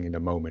reacting in the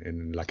moment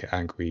in like an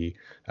angry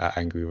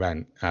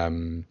rant.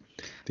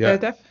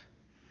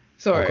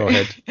 Sorry. Go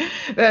ahead.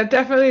 They're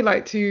definitely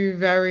like two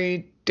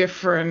very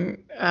different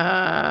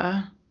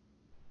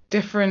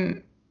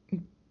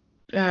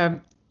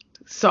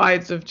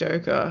sides of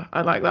Joker.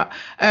 I like that.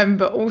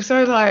 But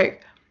also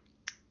like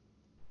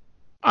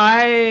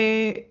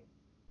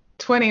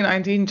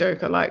 2019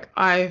 Joker, like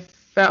I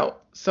felt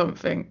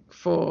something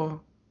for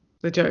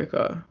the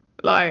Joker.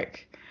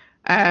 Like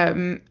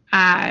and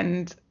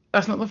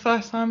that's not the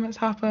first time it's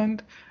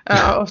happened. I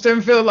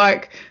often feel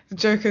like the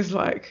Joker's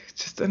like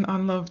just an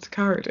unloved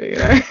character, you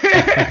know.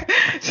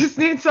 Just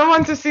need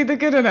someone to see the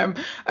good in him.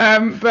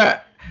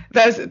 But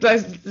there's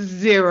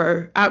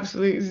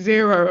absolute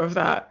zero of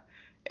that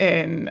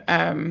in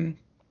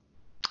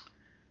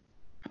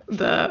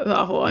the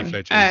other one,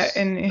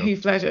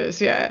 Heath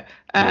Ledger's.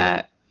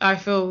 I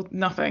feel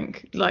nothing.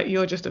 Like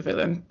you're just a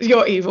villain.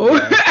 You're evil,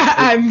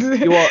 and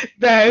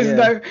there's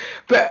no.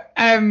 But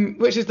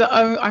which is the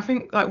only, I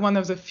think, like one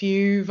of the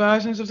few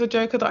versions of the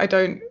Joker that I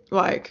don't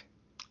like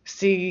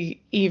see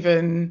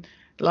even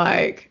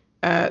like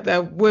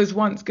there was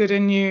once good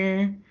in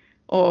you,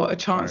 or a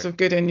chance of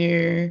good in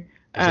you,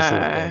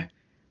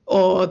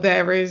 or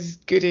there is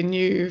good in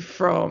you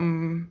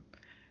from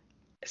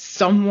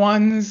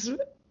someone's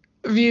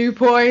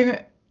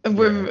viewpoint.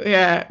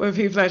 With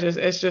Heath Ledger's,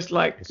 it's just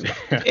like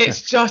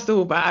it's just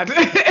all bad.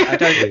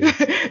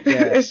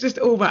 It's just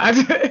all bad.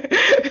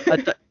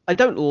 I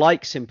don't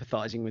like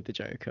sympathizing with the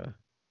Joker,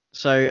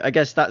 so I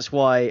guess that's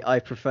why I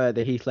prefer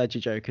the Heath Ledger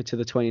Joker to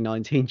the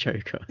 2019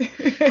 Joker.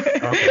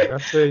 Okay,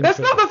 that's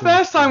not the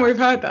first time we've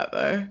heard that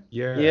though.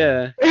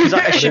 Yeah. Because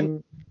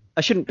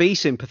I shouldn't be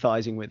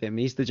sympathizing with him.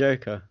 He's the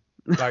Joker.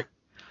 Like,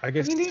 I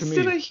guess I mean, he's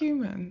still a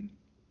human.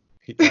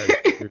 He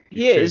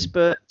is,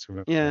 but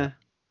yeah.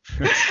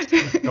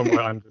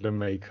 Somewhere under the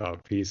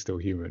makeup, he's still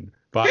human.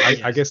 But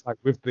I guess like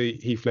with the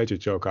Heath Ledger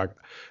Joker,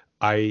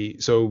 I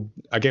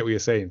get what you're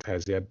saying,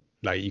 Tez. Yeah,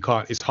 like you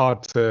can't. It's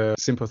hard to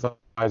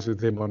sympathize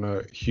with him on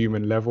a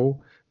human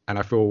level, and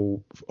I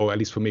feel, or at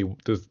least for me,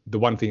 the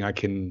one thing I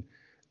can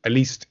at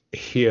least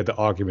hear the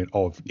argument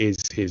of is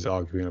his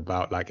arguing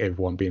about like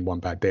everyone being one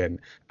bad day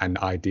and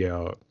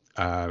idea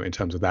in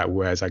terms of that.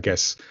 Whereas I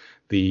guess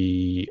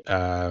the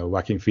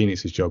Joaquin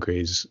Phoenix's Joker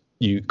is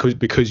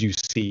because you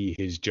see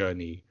his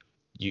journey,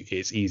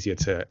 it's easier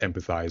to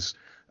empathize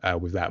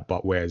with that.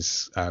 But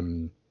whereas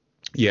the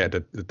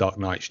Dark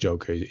Knight's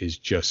Joker is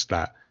just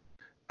that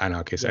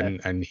anarchist,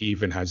 and he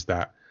even has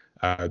that.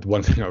 The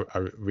one thing I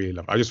really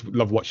love, I just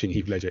love watching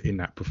Heath Ledger in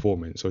that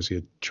performance. Obviously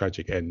a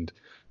tragic end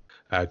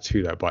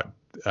to that, but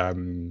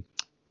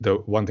the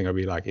one thing I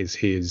really like is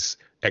his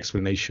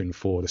explanation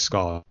for the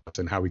scars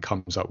and how he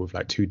comes up with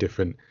like two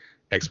different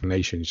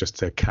explanations just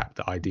to cap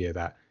the idea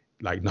that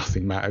like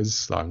nothing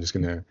matters. Like, I'm just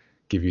gonna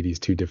give you these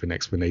two different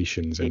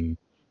explanations, and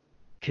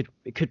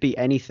it could be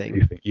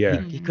anything.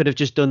 He could have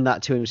just done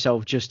that to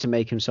himself just to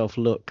make himself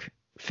look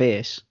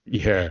fierce.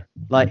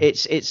 Like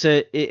it's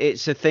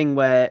a thing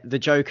where the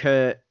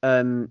Joker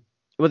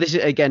this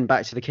is again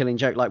back to the Killing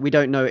Joke. Like, we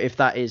don't know if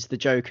that is the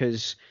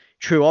Joker's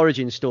true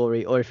origin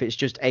story or if it's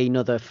just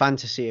another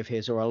fantasy of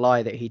his or a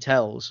lie that he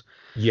tells.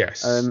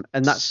 And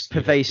that's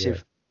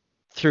pervasive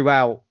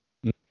throughout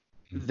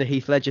the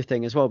Heath Ledger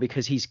thing as well,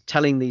 because he's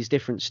telling these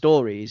different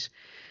stories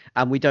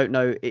and we don't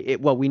know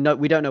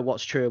we don't know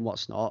what's true and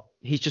what's not.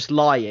 He's just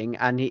lying,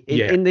 and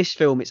in this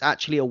film it's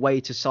actually a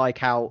way to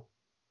psych out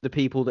the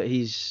people that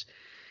he's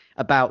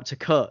about to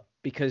cut,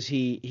 because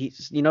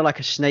he's like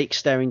a snake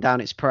staring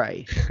down its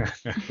prey.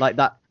 Like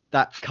that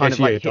kind of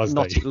like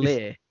hypnotic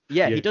leer.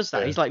 He does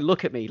that. He's like,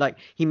 look at me. Like,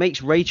 he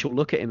makes Rachel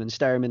look at him and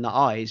stare him in the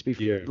eyes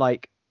before,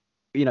 like,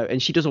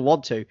 and she doesn't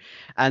want to,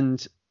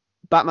 and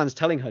Batman's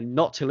telling her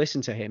not to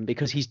listen to him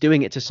because he's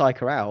doing it to psych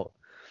her out.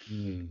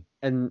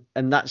 And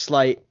that's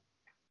like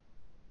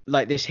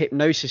this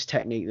hypnosis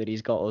technique that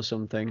he's got or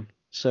something.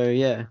 So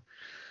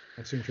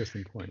that's an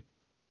interesting point.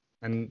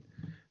 And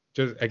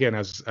just again,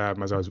 as I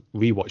was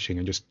rewatching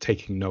and just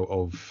taking note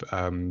of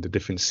the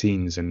different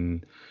scenes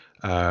and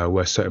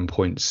where certain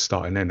points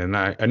start and end, and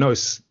I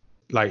noticed,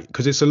 like,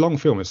 because it's a long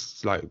film,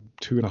 it's like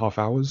 2.5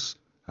 hours.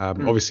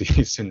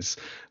 Obviously since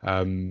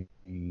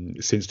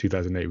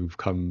 2008 we've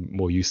become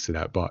more used to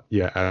that, but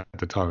at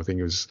the time I think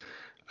it was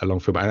a long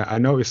film. And I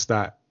noticed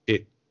that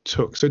it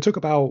took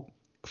about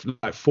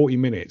like 40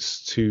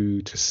 minutes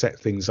to set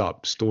things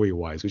up story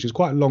wise, which is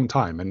quite a long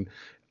time. And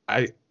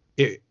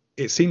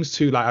it seems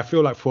to, like, I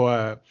feel like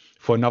for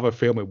another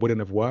film it wouldn't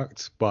have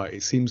worked, but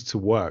it seems to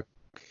work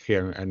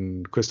here,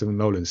 and Christopher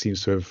Nolan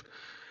seems to have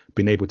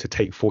been able to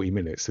take 40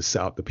 minutes to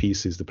set up the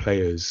pieces, the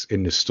players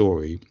in the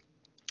story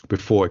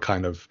before it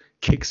kind of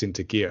kicks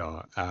into gear,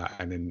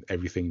 and then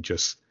everything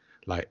just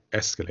like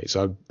escalates.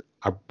 So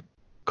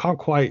can't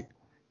quite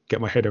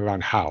get my head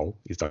around how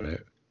he's done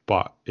it,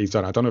 but he's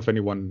done it. I don't know if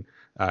anyone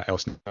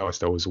else knows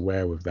that was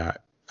aware of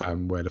that,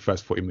 where the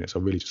first 40 minutes are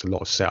really just a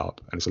lot of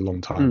setup, and it's a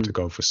long time to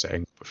go for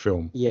setting up a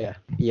film. Yeah.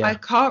 I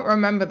can't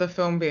remember the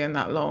film being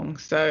that long,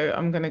 so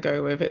I'm gonna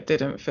go with it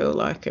didn't feel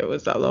like it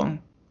was that long.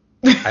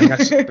 And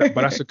but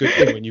that's a good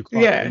thing when you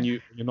can't, Yeah. when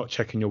you're not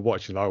checking your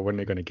watch, like when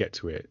they're going to get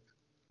to it,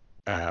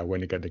 when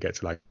they're going to get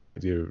to like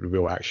the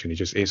real action.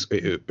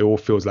 It all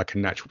feels like a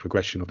natural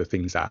progression of the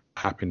things that are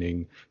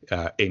happening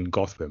in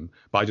Gotham.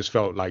 But I just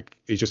felt like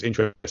it's just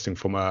interesting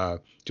from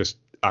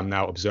I'm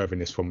now observing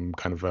this from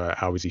kind of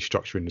how is he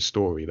structuring the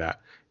story,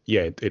 that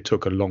it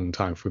took a long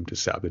time for him to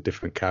set up the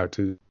different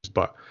characters,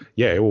 but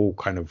it all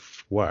kind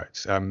of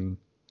worked.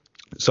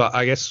 So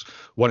I guess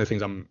one of the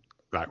things I'm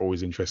like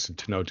always interested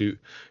to know, do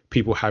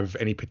people have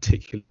any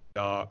particular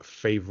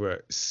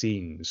favorite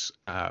scenes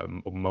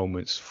or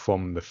moments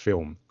from the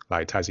film?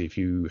 Like Tazzy, if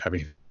you have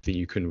anything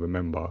you can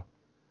remember.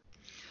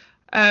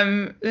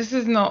 This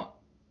is not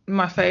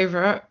my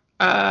favorite,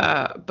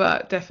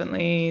 but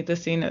definitely the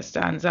scene that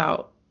stands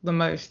out the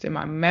most in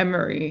my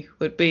memory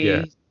would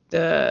be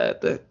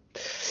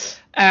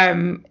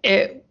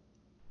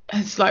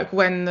it's like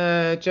when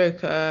the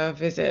Joker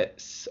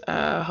visits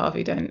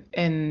Harvey Dent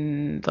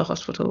in the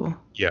hospital.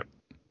 Yeah.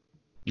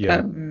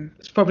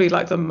 It's probably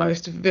like the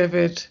most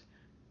vivid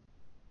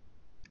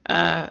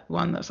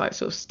one that's like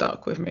sort of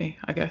stuck with me,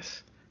 I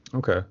guess.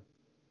 Okay.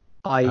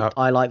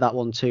 I like that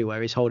one too,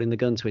 where he's holding the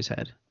gun to his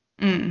head.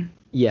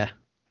 Yeah.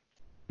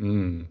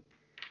 Any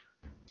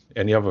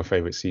other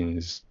favorite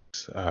scenes,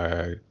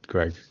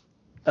 Greg?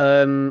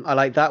 I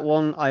like that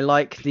one. I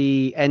like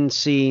the end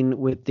scene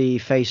with the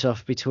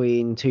face-off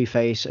between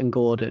Two-Face and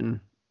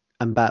Gordon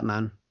and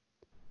Batman.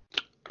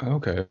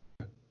 Okay.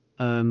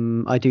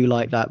 I do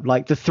like that.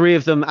 Like the three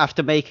of them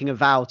after making a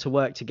vow to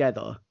work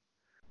together.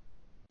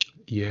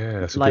 Yeah,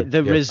 that's like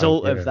the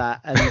result of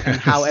that and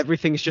how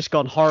everything's just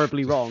gone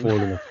horribly wrong.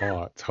 Falling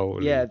apart,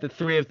 totally. Yeah, the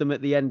three of them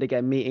at the end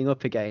again, meeting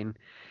up again,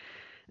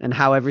 and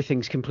how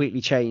everything's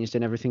completely changed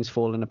and everything's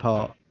fallen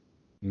apart.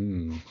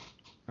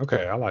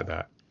 Okay, I like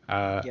that.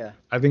 Yeah.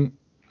 I think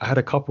I had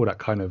a couple that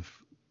kind of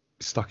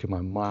stuck in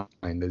my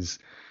mind.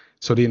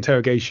 So the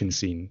interrogation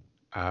scene,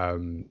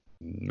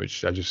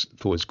 which I just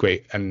thought was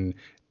great, and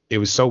it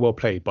was so well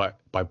played by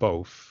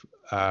both.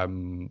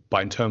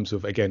 But in terms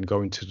of, again,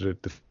 going to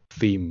the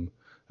theme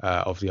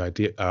of the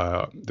idea,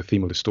 the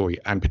theme of the story,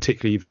 and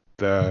particularly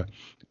the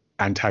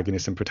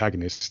antagonist and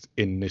protagonist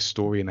in this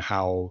story and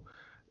how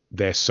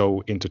they're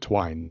so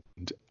intertwined,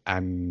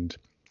 and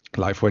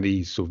like for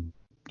any sort of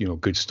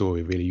good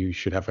story, really, you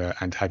should have an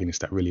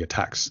antagonist that really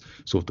attacks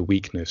sort of the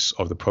weakness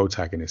of the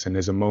protagonist. And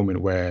there's a moment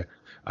where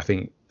I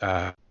think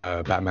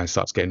Batman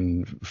starts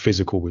getting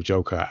physical with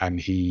Joker, and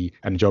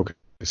Joker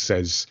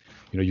says,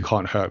 you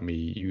can't hurt me.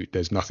 You've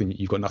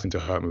got nothing to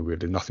hurt me with.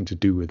 There's nothing to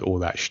do with all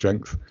that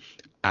strength.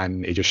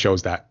 And it just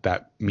shows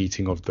that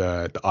meeting of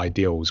the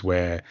ideals,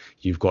 where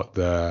you've got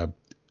the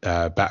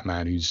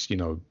Batman who's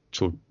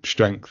sort of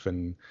strength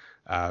and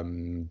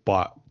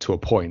but to a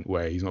point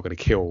where he's not going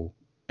to kill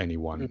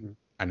anyone.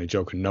 And the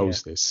Joker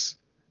knows this,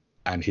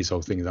 and his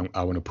whole thing is,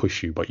 I want to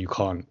push you, but you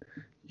can't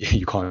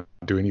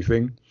do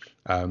anything.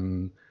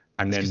 And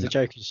then because the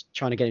Joker's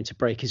trying to get him to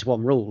break his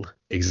one rule.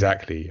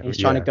 Exactly. He's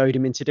trying to goad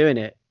him into doing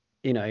it.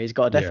 He's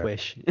got a death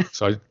wish.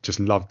 So I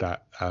just love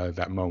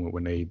that moment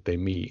when they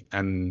meet.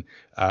 And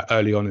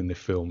early on in the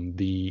film,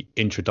 the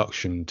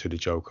introduction to the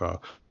Joker,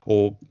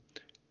 it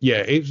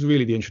was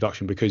really the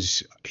introduction,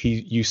 because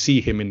you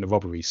see him in the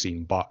robbery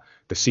scene, but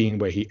the scene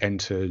where he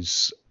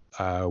enters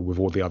with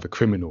all the other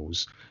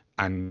criminals,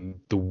 and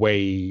the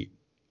way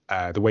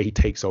he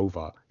takes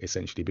over,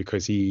 essentially,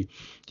 because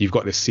you've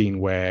got this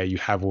scene where you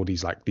have all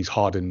these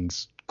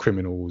hardened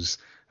criminals,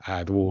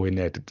 they're all in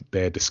there,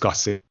 they're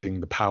discussing,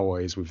 the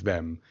power is with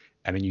them,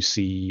 and then you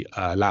see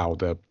Lau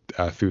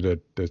through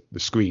the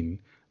screen,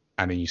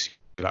 and then you see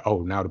like,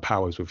 oh, now the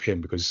power is with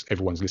him because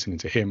everyone's listening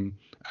to him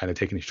and they're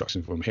taking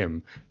instructions from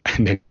him.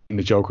 And then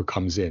the Joker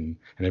comes in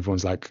and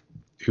everyone's like,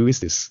 who is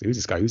this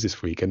guy, who's this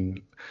freak?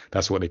 And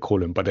that's what they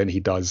call him. But then he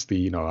does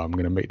the I'm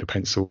going to make the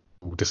pencil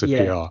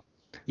disappear.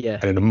 Yeah.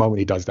 And then the moment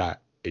he does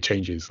that, it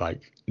changes.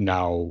 Like,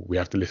 now we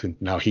have to listen.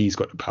 Now he's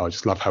got the power. I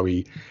just love how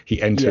he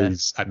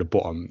enters at the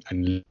bottom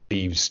and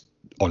leaves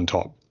on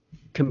top.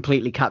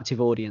 Completely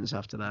captive audience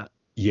after that.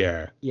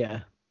 Yeah.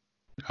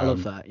 I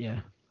love that.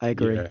 Yeah, I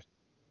agree.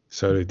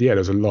 So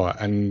there's a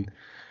lot. And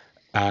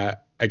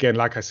again,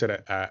 like I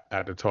said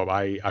at the top,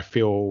 I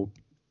feel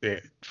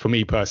it, for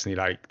me personally,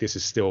 like, this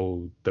is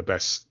still the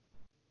best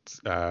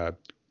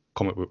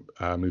comic book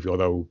movie,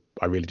 although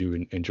I really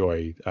do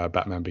enjoy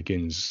Batman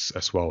Begins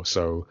as well.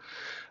 So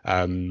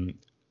and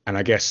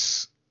I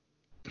guess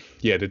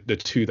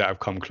the two that have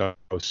come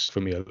close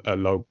for me are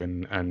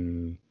Logan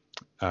and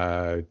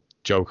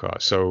Joker.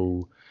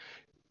 So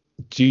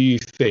do you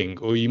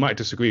think, or you might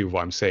disagree with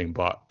what I'm saying,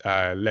 but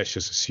let's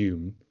just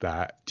assume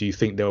that, do you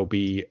think there'll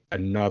be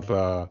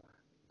another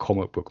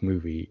comic book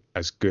movie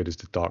as good as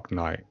The Dark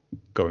Knight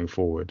going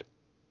forward?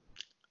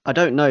 I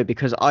don't know,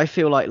 because I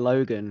feel like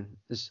Logan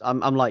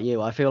I'm like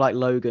you. I feel like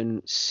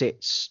Logan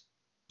sits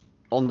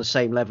on the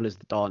same level as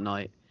the Dark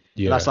Knight.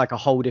 Yeah. That's like a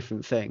whole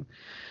different thing.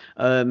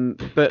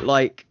 But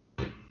like,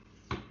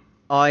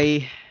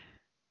 I'm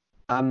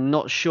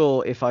not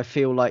sure if I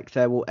feel like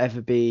there will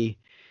ever be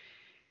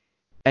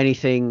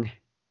anything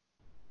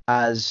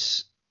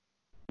because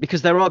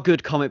there are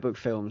good comic book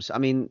films. I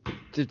mean,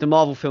 the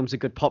Marvel films are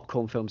good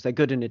popcorn films. They're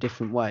good in a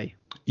different way.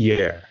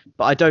 Yeah.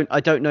 But I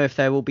don't know if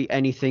there will be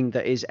anything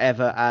that is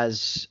ever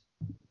as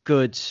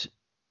good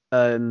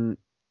in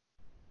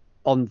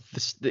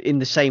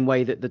the same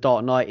way that the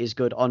Dark Knight is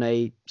good on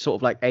a sort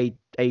of like a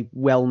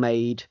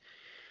well-made,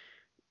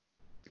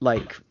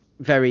 like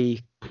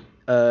very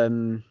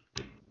well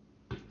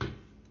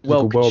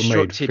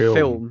constructed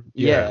film.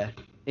 Yeah,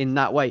 in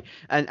that way.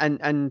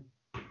 And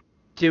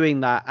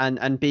doing that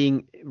and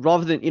being,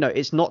 rather than,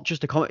 it's not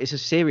just a comic, it's a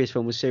serious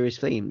film with serious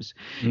themes.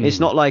 It's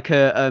not like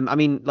I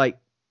mean, like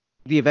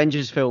the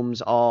Avengers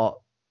films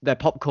they're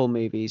popcorn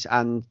movies,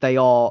 and they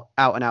are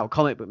out and out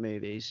comic book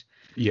movies.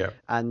 Yeah.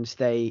 And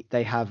they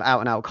have out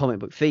and out comic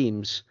book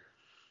themes.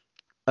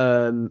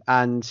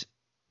 And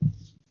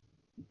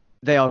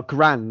they are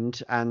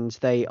grand and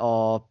they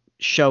are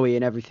showy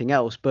and everything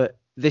else, but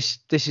this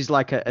is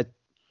like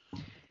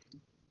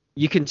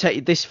you can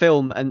take this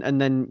film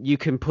and then you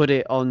can put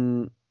it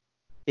on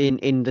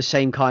in the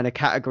same kind of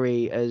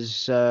category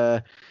as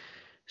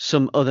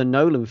some other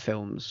Nolan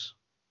films.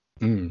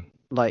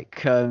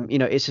 Like,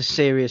 it's a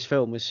serious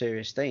film with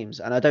serious themes,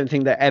 and I don't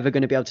think they're ever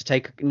going to be able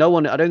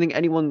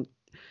to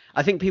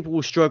I think people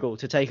will struggle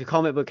to take a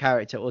comic book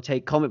character or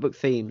take comic book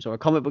themes or a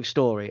comic book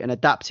story and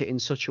adapt it in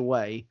such a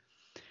way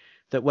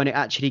that when it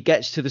actually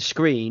gets to the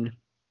screen,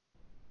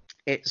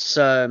 it's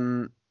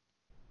that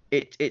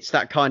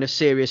kind of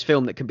serious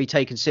film that can be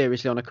taken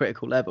seriously on a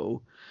critical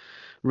level,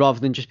 rather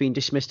than just being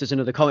dismissed as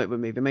another comic book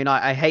movie. I mean,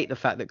 I hate the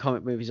fact that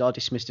comic movies are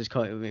dismissed as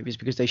comic book movies,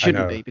 because they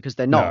shouldn't be, because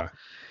they're not. No.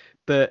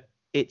 But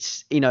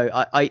it's,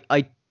 I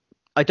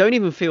don't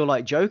even feel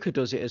like Joker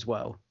does it as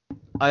well.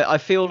 I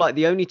feel like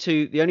the only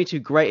two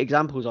great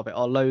examples of it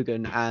are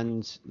Logan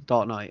and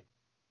Dark Knight.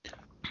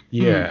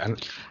 Yeah,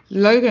 and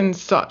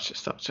Logan's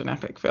such an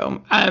epic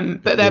film.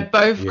 But they're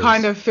both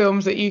kind of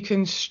films that you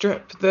can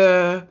strip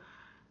the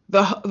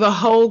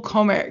whole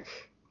comic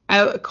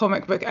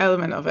book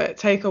element of it,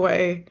 take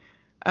away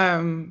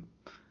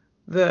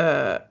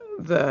the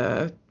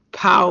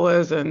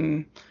powers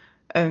and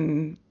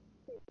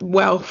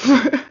wealth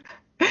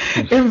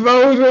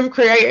involved with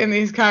creating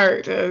these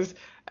characters,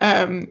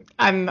 and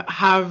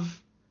have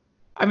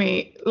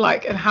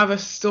a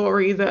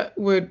story that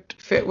would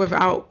fit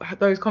without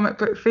those comic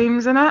book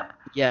themes in it.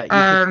 Yeah, you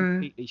could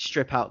completely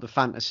strip out the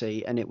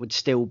fantasy and it would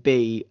still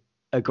be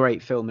a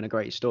great film and a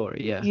great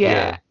story.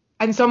 Yeah.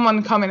 And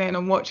someone coming in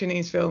and watching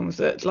these films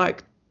that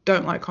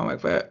don't like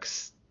comic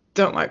books,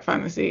 don't like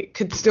fantasy,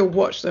 could still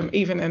watch them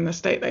even in the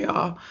state they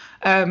are,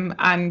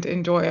 and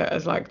enjoy it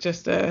as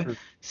just a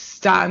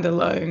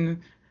standalone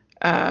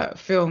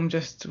film,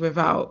 just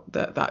without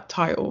that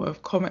title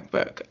of comic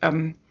book.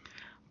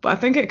 But I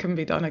think it can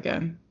be done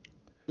again.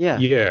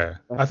 Yeah.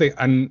 I think,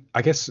 and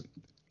I guess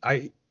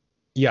I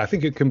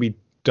think it can be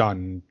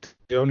done.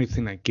 The only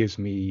thing that gives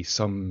me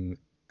some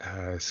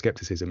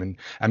skepticism,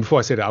 and before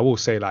I say that, I will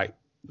say like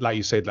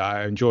you said, that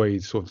I enjoy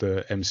sort of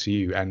the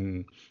MCU,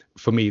 and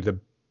for me the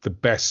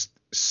best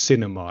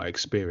cinema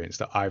experience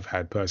that I've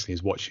had personally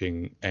is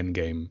watching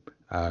Endgame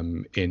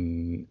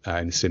in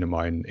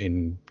cinema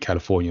in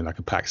California, like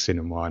a packed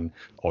cinema, and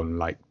on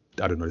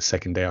I don't know, the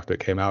second day after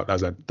it came out. That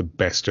was the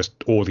best,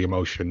 just all the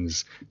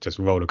emotions, just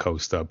roller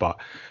coaster. But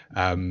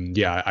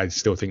I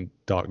still think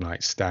Dark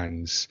Knight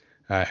stands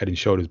head and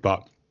shoulders.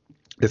 But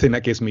the thing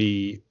that gives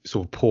me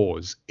sort of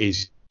pause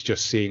is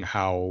just seeing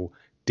how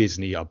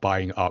Disney are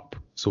buying up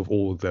sort of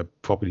all the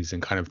properties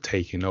and kind of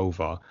taking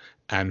over.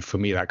 And for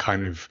me, that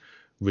kind of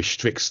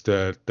restricts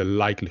the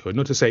likelihood,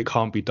 not to say it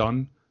can't be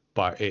done,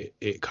 but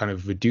it kind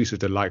of reduces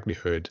the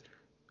likelihood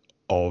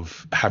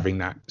of having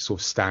that sort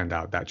of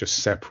standout, that just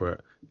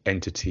separate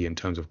entity in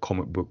terms of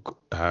comic book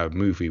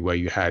movie, where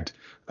you had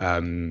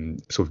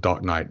sort of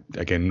Dark Knight,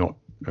 again,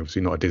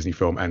 obviously not a Disney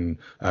film, and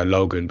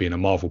Logan being a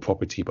Marvel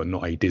property but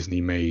not a Disney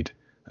made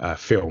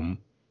film.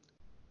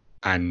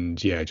 And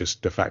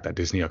just the fact that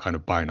Disney are kind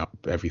of buying up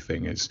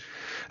everything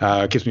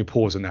gives me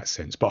pause in that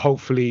sense. But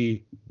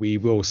hopefully we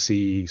will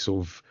see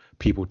sort of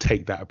people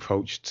take that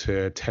approach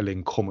to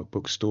telling comic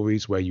book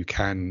stories, where you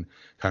can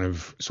kind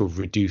of sort of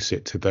reduce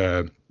it to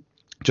the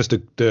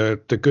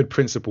good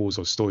principles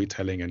of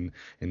storytelling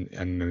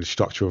and the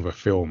structure of a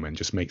film, and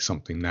just make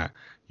something that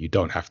you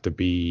don't have to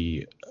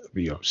be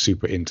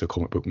super into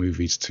comic book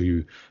movies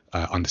to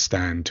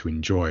understand, to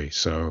enjoy.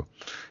 So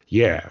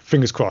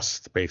fingers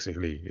crossed,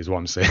 basically, is what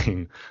I'm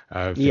saying.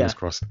 Fingers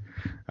crossed.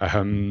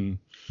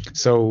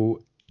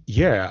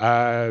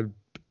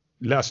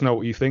 let us know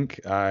what you think.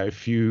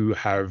 If you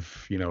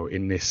have,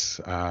 in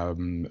this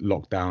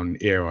lockdown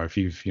era, if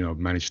you've,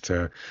 managed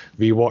to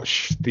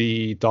rewatch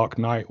The Dark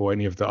Knight or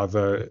any of the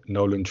other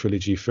Nolan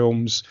trilogy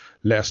films,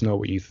 let us know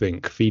what you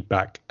think.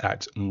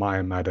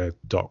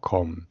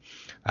 feedback@myamatter.com.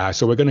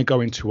 So we're going to go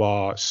into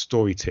our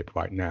story tip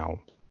right now.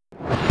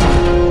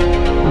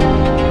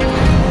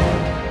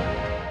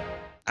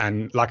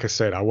 And like I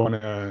said, I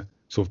want to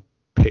sort of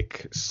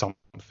pick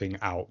something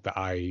out that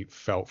I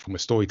felt from a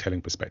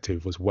storytelling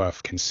perspective was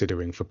worth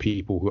considering for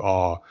people who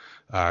are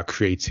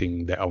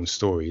creating their own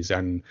stories.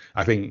 And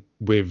I think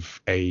with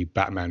a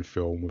Batman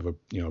film, with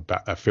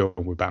a film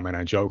with Batman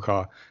and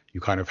Joker, you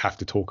kind of have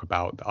to talk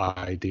about the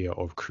idea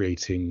of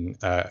creating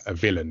a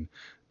villain,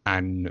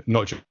 and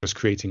not just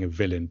creating a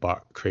villain,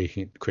 but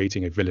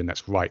creating a villain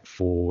that's right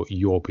for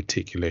your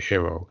particular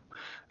hero.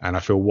 And I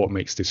feel what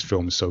makes this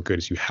film so good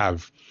is you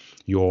have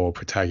your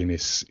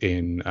protagonist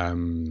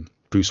in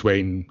Bruce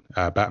Wayne,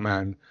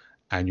 Batman,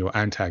 and your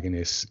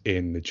antagonist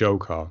in the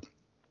Joker.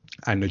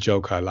 And the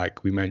Joker,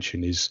 like we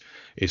mentioned, is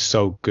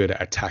so good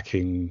at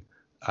attacking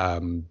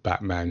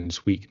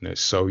Batman's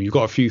weakness. So you've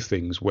got a few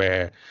things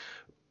where,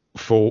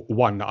 for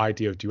one, the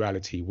idea of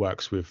duality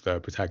works with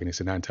the protagonist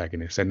and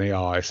antagonist, and they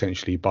are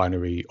essentially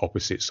binary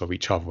opposites of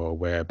each other,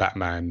 where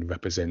Batman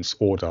represents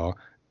order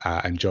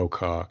and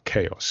Joker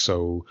chaos.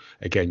 So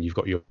again, you've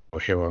got your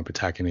hero and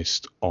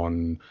protagonist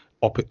on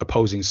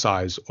opposing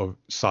sides of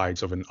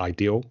an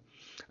ideal.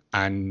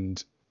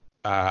 And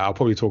I'll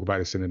probably talk about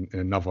this in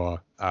another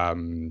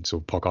sort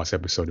of podcast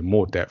episode in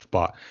more depth,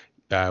 but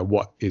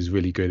what is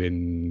really good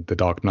in The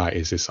Dark Knight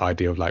is this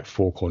idea of like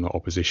four corner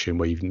opposition,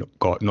 where you've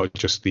got not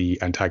just the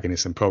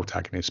antagonist and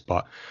protagonist,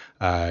 but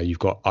you've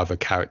got other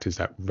characters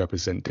that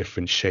represent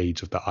different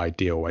shades of the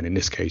ideal. And in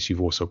this case,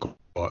 you've also got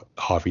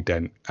Harvey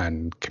Dent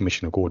and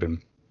Commissioner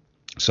Gordon.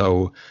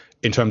 So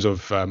in terms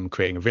of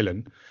creating a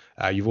villain,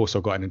 you've also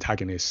got an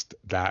antagonist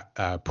that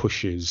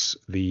pushes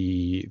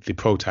the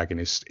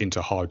protagonist into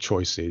hard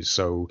choices.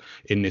 So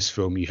in this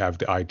film, you have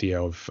the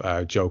idea of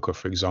Joker,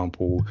 for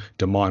example,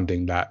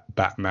 demanding that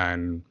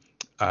Batman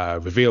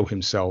reveal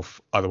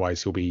himself,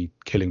 otherwise he'll be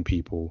killing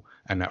people,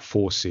 and that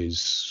forces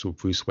sort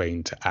of Bruce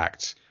Wayne to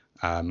act.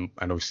 And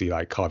obviously,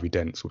 like, Harvey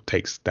Dent sort of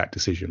takes that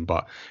decision,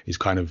 but it's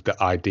kind of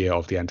the idea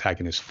of the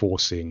antagonist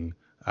forcing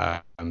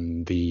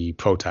the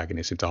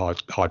protagonist into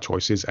hard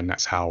choices, and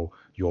that's how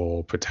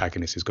your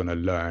protagonist is going to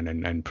learn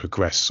and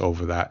progress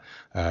over that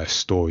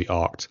story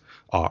arc.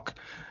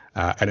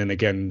 And then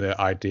again, the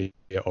idea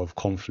of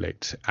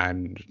conflict,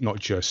 and not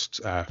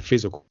just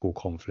physical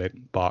conflict,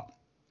 but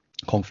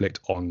conflict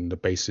on the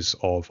basis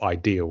of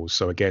ideals.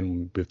 So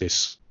again, with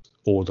this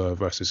order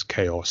versus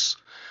chaos,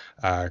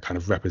 kind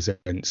of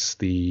represents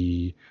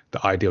the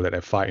ideal that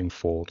they're fighting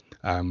for,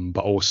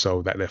 but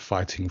also that they're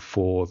fighting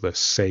for the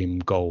same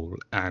goal.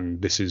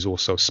 And this is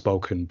also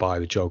spoken by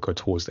the Joker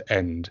towards the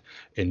end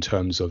in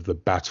terms of the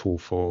battle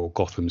for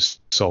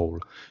Gotham's soul.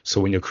 So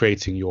when you're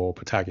creating your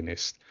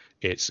protagonist,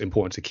 it's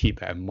important to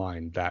keep that in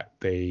mind,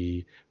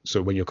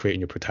 so when you're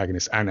creating your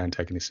protagonist and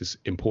antagonist, it's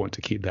important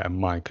to keep that in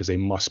mind, because they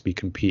must be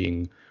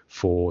competing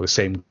for the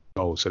same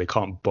goal. So they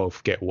can't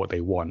both get what they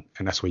want.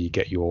 And that's where you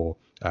get your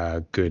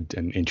good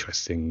and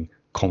interesting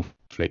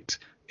conflict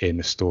in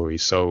the story.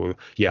 So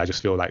yeah, I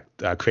just feel like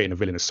creating a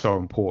villain is so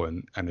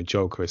important, and the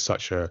Joker is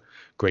such a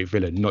great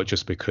villain, not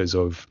just because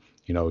of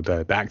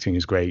the acting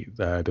is great,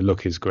 the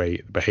look is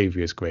great, the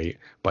behavior is great,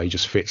 but he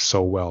just fits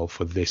so well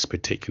for this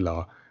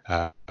particular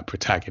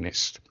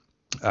protagonist.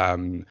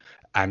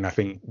 And I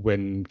think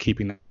when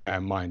keeping that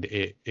in mind,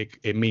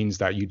 it means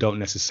that you don't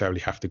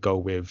necessarily have to go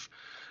with,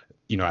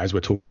 as we're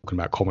talking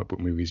about comic book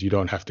movies, you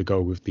don't have to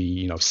go with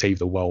the save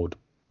the world,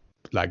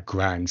 like,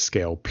 grand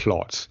scale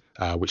plot,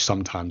 which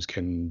sometimes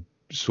can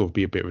sort of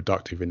be a bit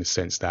reductive, in the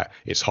sense that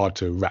it's hard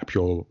to wrap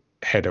your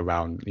head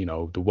around,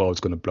 the world's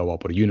going to blow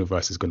up or the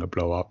universe is going to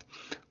blow up.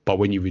 But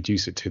when you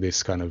reduce it to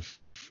this kind of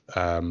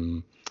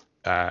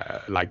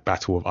like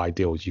battle of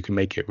ideals, you can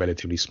make it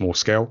relatively small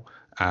scale.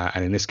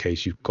 And in this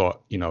case, you've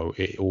got,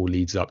 it all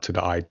leads up to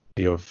the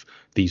idea of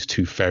these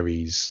two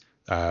ferries,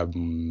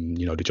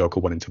 the Joker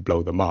wanting to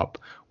blow them up,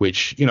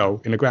 which, in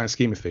the grand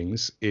scheme of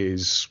things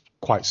is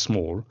quite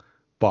small,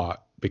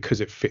 but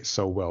because it fits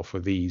so well for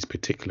these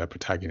particular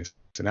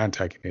protagonists and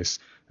antagonists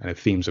and the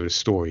themes of the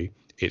story,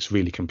 it's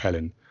really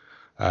compelling.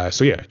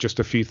 So yeah, just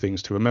a few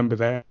things to remember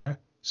there.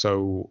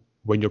 So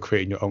when you're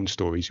creating your own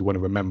stories, you want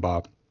to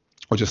remember,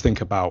 or just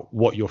think about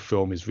what your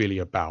film is really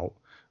about,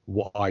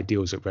 what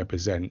ideals it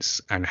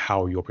represents, and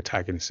how your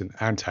protagonists and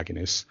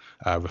antagonists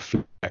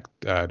reflect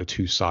the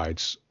two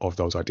sides of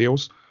those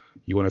ideals.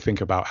 You want to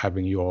think about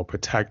having your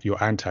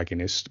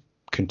antagonist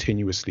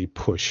continuously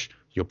push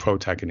your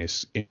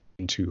protagonist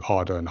into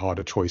harder and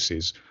harder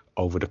choices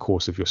over the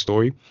course of your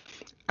story.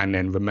 And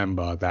then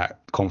remember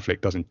that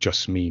conflict doesn't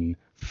just mean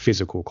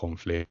physical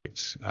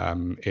conflict.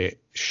 It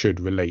should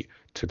relate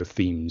to the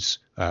themes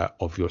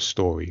of your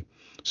story.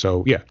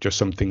 So yeah, just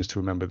some things to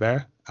remember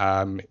there.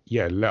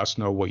 Let us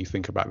know what you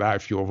think about that.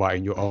 If you're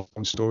writing your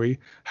own story,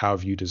 how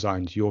have you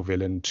designed your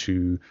villain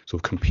to sort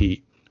of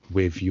compete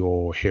with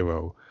your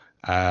hero?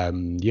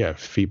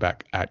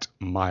 feedback at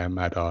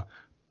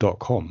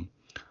mayamada.com.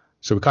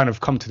 So we kind of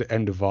come to the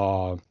end of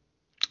our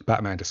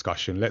Batman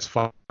discussion. Let's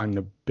find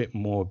a bit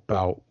more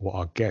about what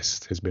our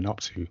guest has been up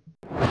to.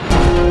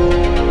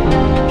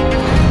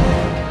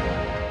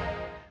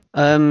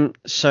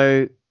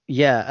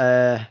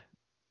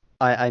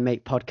 I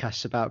make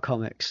podcasts about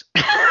comics.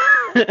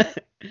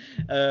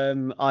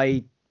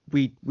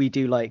 We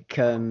do like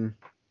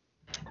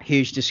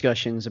huge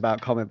discussions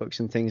about comic books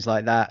and things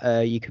like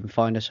that. You can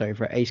find us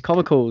over at Ace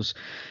Comicals,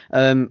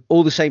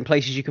 all the same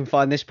places you can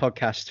find this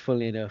podcast,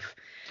 funnily enough,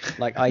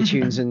 like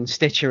iTunes and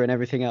Stitcher and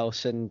everything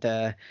else, and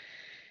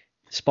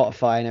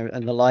Spotify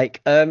and the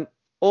like.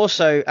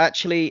 Also,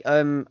 actually,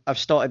 I've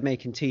started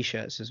making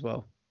t-shirts as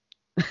well.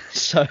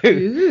 So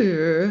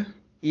Ooh.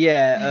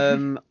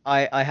 yeah,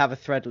 I have a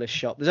threadless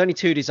shop. There's only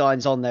 2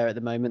 designs on there at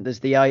the moment. There's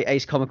the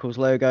Ace Comicals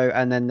logo,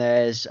 and then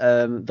there's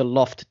the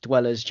Loft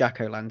Dwellers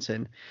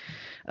Jack-o'-lantern.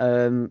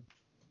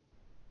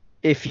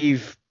 If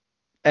you've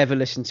ever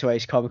listened to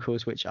Ace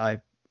Comicals, which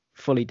I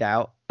fully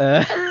doubt,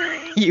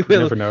 you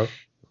will never know.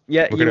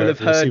 Yeah, we'll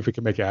see if we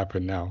can make it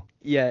happen now.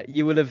 Yeah,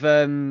 you will have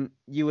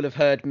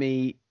heard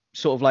me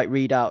sort of like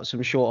read out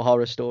some short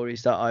horror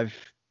stories that I've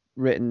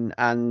written,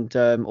 and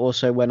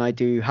also when I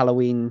do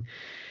Halloween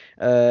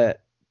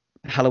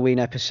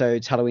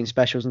episodes, Halloween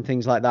specials and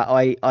things like that,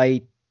 I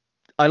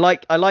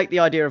like the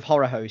idea of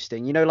horror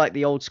hosting, you know, like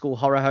the old school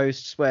horror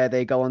hosts where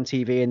they go on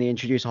TV and they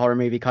introduce a horror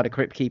movie, kind of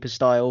Crypt Keeper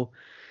style,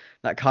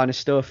 that kind of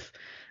stuff.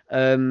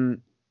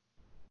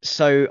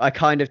 So I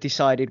kind of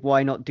decided,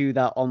 why not do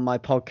that on my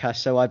podcast?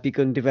 So I've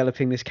begun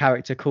developing this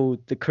character called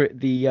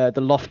the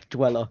Loft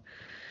Dweller,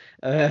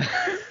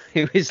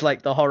 who is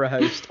like the horror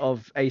host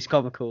of Ace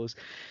Comicals.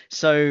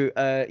 So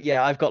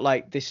I've got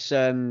like this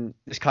kind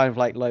of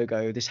like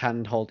logo, this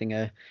hand holding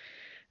a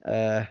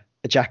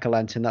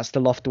jack-o'-lantern. That's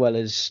the Loft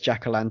Dwellers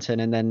jack-o'-lantern,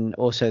 and then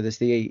also there's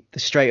the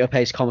straight up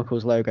Ace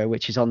Comicals logo,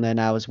 which is on there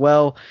now as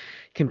well.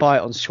 You can buy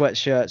it on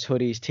sweatshirts,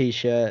 hoodies,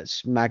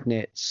 t-shirts,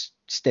 magnets,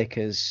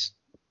 stickers,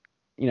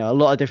 you know, a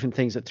lot of different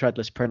things that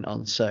Threadless print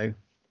on. So,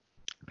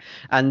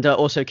 and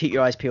also keep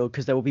your eyes peeled,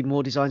 because there will be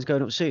more designs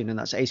going up soon, and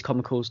that's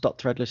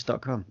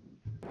acecomicals.threadless.com.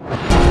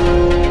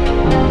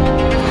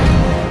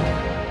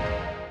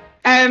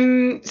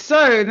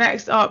 So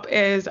next up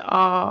is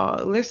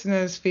our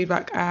listeners'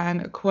 feedback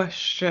and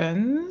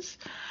questions.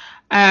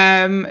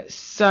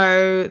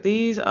 So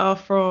these are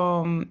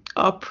from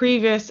our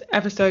previous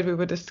episode. We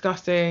were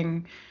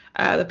discussing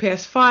the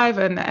PS5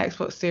 and the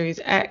Xbox Series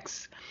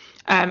X,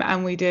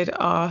 and we did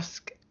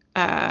ask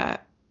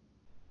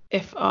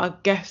if our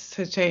guests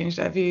had changed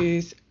their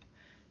views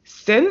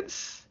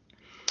since.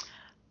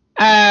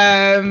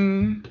 I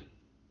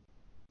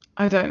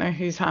don't know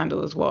whose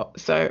handle is what,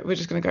 so we're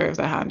just going to go with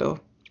their handle.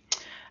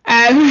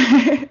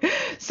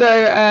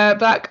 So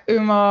Black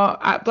Umar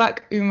at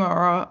Black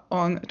Umara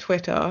on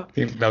Twitter. I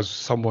think that was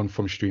someone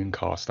from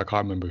Streamcast. I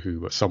can't remember who,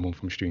 but someone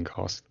from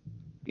Streamcast.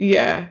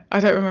 Yeah, I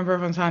don't remember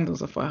everyone's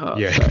handles off by heart.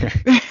 Yeah.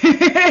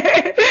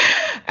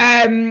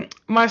 So.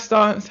 My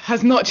stance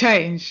has not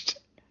changed.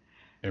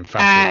 In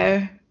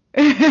fact.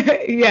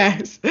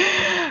 Yes.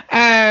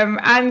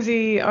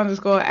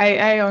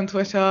 Anzi_AA on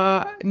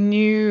Twitter.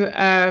 New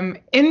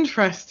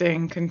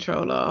interesting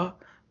controller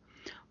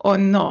or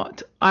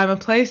not. I'm a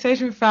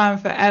PlayStation fan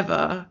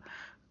forever.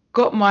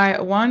 Got my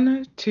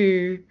 1,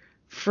 2,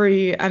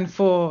 3, and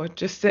 4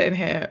 just sitting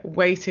here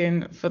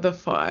waiting for the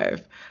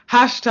 5.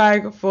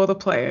 Hashtag for the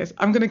players.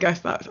 I'm gonna guess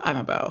that's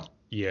Annabelle.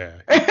 Yeah.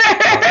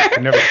 I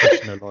never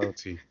question her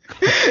loyalty.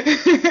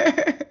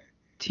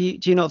 Do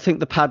you not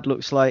think the pad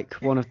looks like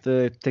one of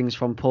the things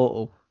from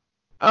Portal?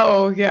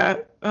 Oh yeah.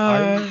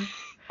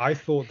 I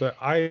thought that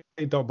I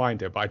don't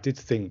mind it, but I did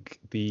think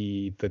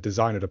the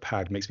design of the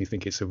pad makes me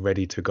think it's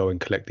ready to go and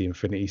collect the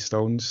Infinity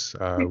Stones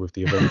with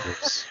the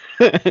Avengers.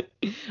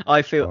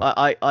 I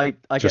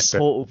get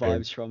Portal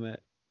vibes from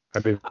it.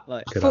 I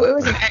thought it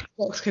was an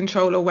Xbox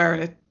controller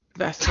wearing a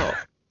vest top.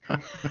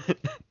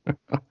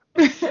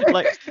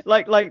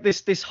 like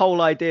this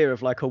whole idea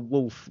of like a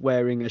wolf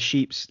wearing a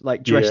sheep's,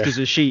 like dressed as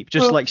a sheep,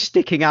 just like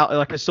sticking out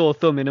like a sore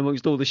thumb in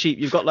amongst all the sheep.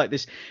 You've got like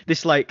this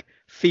like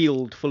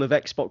field full of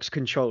Xbox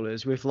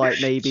controllers with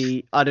like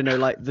maybe, I don't know,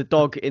 like the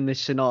dog in this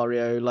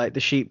scenario, like the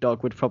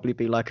sheepdog would probably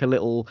be like a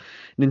little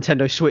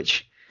Nintendo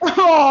Switch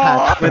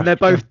pad when they're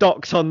both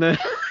docked on the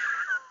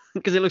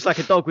because it looks like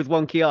a dog with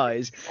wonky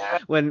eyes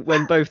when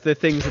both the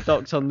things are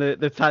docked on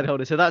the pad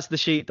holder. So that's the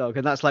sheepdog,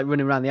 and that's like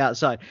running around the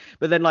outside.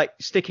 But then like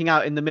sticking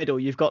out in the middle,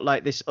 you've got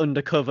like this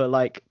undercover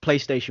like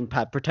PlayStation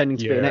pad pretending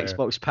to be an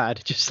Xbox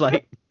pad, just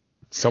like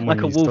someone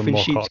like a needs wolf to in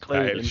mock sheep's up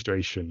clothing. that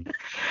illustration.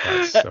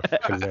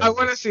 I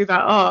want to see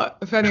that art.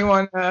 If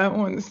anyone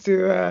wants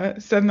to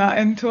send that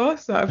in to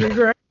us, that'd be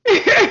great.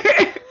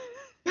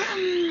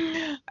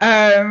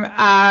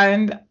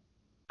 And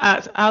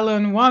at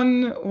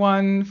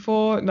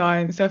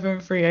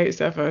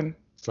Alan11497387.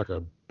 It's like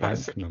a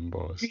bank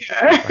number.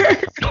 Yeah.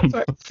 It's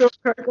like still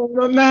going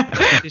on there.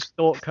 This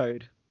thought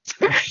code.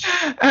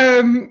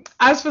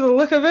 As for the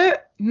look of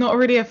it, not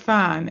really a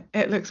fan.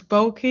 It looks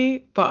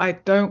bulky, but I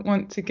don't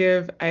want to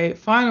give a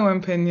final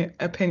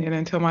opinion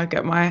until I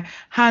get my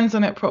hands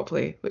on it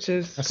properly, which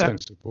is That's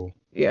sensible.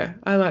 yeah,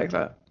 I like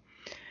that.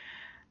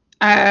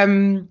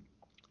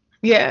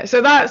 Yeah,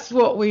 so that's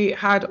what we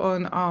had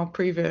on our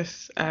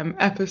previous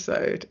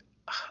episode.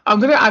 I'm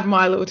gonna add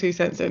my little 2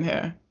 cents in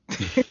here.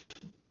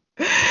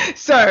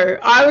 So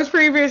I was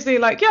previously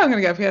like, yeah, I'm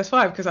gonna get a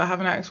PS5 because I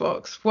have an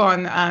Xbox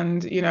One,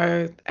 and you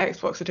know,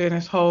 Xbox are doing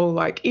this whole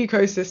like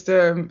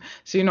ecosystem,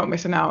 so you're not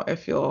missing out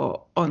if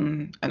you're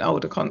on an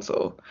older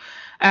console.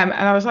 And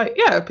I was like,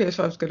 yeah,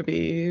 PS5 is gonna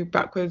be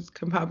backwards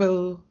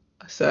compatible,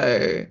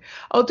 so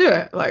I'll do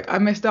it. Like I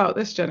missed out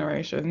this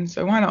generation,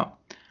 so why not?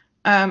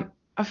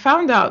 I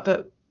found out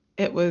that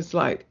it was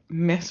like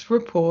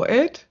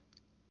misreported,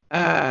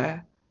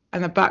 and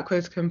the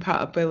backwards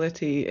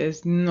compatibility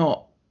is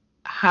not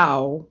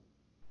how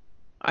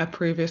I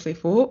previously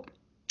thought.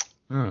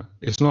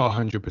 It's not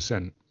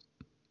 100%.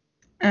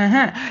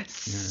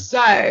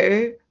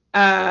 So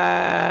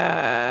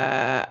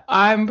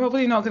I'm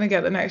probably not going to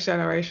get the next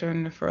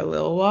generation for a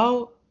little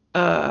while.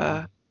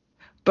 But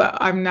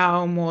I'm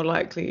now more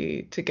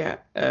likely to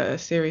get a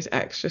Series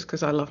X just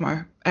because I love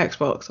my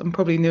Xbox. I'm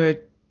probably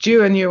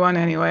due a new one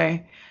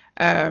anyway.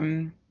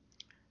 So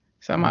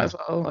I might as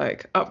well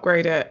like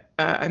upgrade it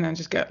and then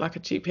just get like a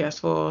cheap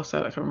PS4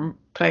 so I can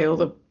play all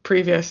the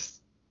previous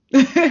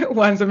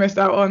ones I missed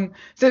out on.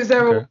 Since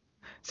they're all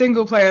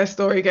single player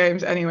story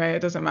games anyway,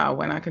 it doesn't matter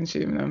when I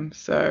consume them.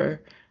 So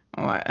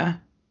I'm like,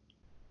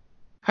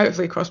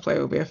 hopefully crossplay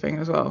will be a thing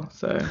as well.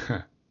 So.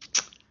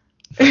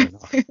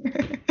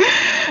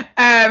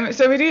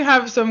 So we do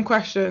have some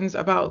questions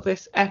about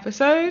this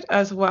episode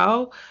as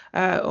well,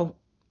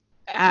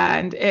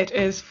 and it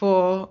is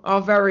for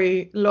our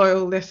very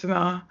loyal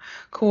listener,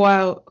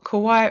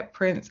 Kawaii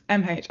Prince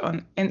MH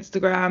on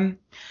Instagram.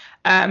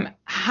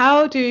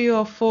 How do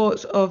your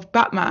thoughts of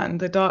Batman: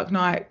 The Dark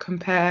Knight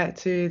compare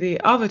to the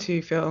other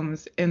 2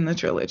 films in the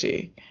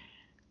trilogy?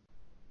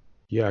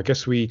 Yeah, I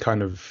guess we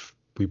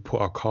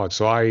put our cards.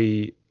 So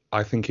I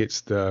think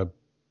it's the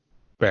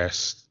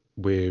best,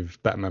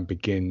 with Batman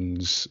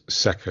Begins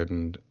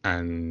second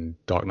and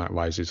Dark Knight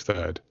Rises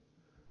third.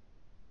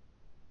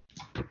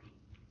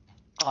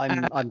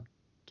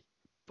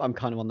 I'm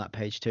kind of on that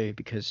page too,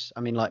 because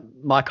I mean, like,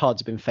 my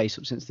cards have been face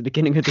up since the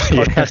beginning of this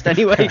podcast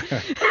anyway.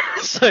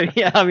 So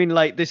yeah, I mean,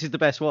 like, this is the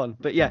best one.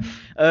 But yeah,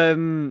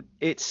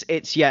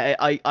 it's yeah,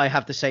 I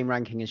have the same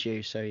ranking as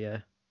you, so yeah.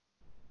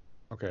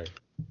 Okay.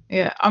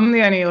 Yeah, I'm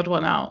the only odd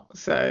one out.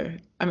 So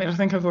I mean, I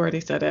think I've already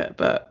said it,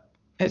 but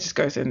it just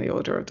goes in the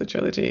order of the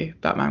trilogy: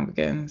 Batman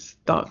Begins,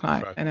 Dark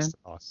Knight, and then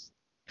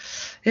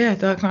yeah,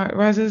 Dark Knight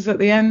Rises at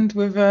the end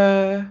with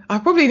I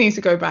probably need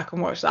to go back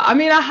and watch that. I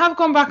mean, I have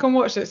gone back and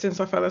watched it since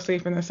I fell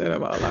asleep in the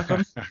cinema. Like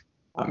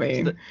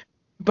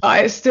but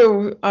I was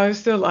still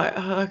like,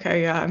 oh,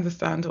 okay, yeah, I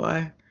understand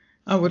why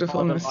I would have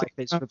fallen asleep.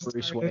 It's for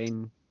Bruce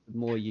Wayne. The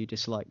more you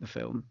dislike the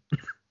film.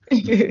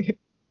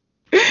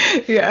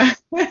 Yeah.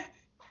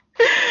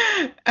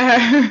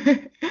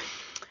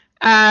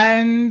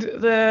 And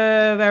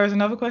there is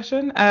another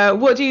question.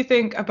 What do you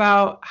think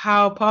about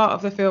how part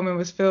of the filming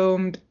was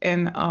filmed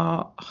in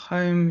our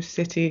home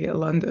city,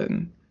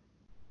 London?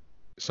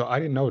 So I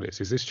didn't know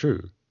this. Is this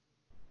true?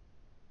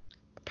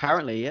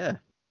 Apparently, yeah.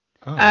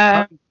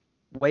 Oh.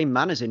 Wayne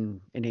Manor's in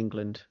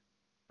England.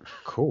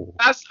 Cool.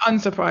 That's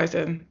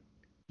unsurprising.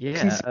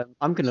 Yeah,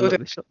 I'm going to look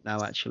this up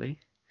now, actually.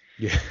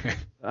 Yeah.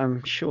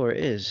 I'm sure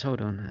it is.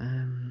 Hold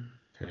on.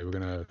 Okay, we're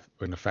gonna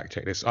fact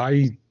check this.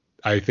 I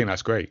think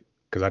that's great,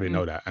 because I didn't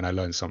know that, and I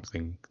learned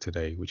something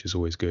today, which is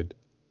always good.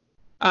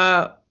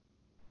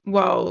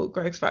 Well,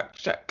 Greg's fact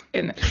check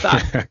in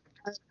that.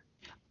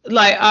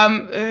 Like,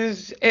 I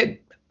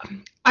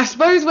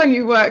suppose when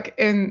you work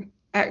in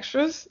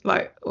extras,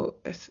 like,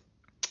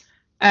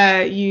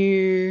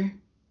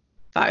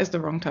 that is the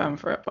wrong term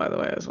for it, by the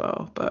way, as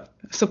well. But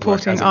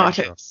supporting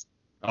artists.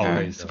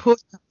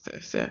 Supporting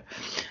artists, yeah.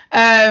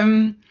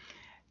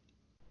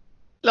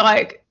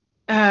 Like,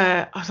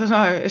 I don't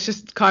know. It's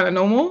just kind of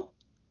normal.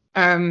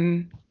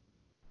 A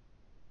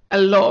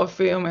lot of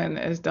filming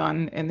is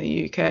done in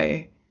the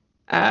UK.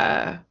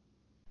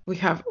 We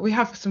have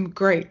some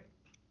great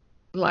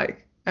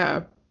like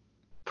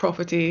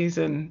properties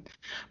and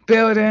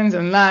buildings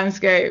and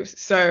landscapes.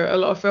 So a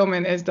lot of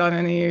filming is done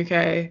in the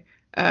UK.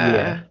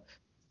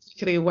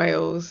 Particularly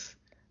Wales.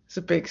 It's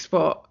a big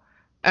spot.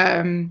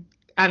 And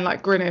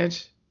like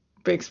Greenwich,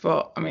 big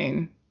spot. I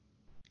mean,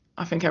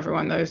 I think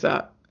everyone knows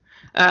that.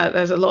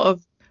 There's a lot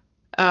of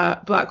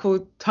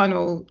Blackwall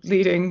Tunnel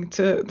leading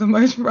to the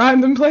most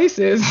random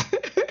places.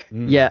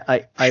 Yeah,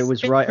 I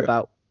was right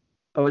about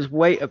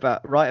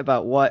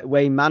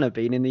Wayne Manor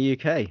being in the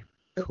UK.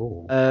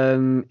 Cool.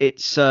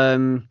 It's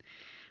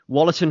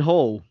Wallerton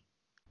Hall,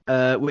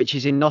 which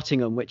is in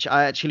Nottingham, which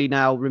I actually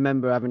now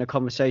remember having a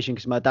conversation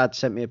because my dad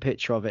sent me a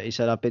picture of it. He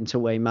said, I've been to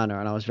Wayne Manor,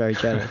 and I was very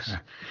jealous.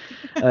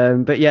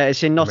 But yeah,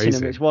 it's in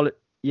Nottingham. Amazing.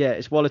 Yeah,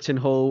 it's Wallerton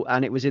Hall,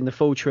 and it was in the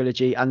full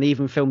trilogy, and they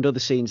even filmed other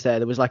scenes there.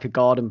 There was like a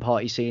garden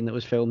party scene that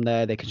was filmed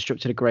there. They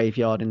constructed a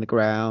graveyard in the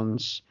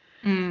grounds.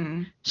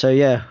 So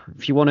yeah,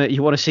 if you want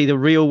to see the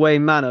real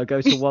Wayne Manor,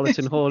 go to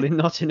Wallerton Hall in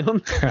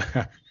Nottingham.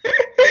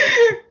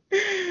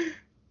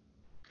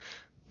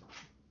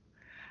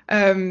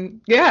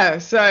 Yeah,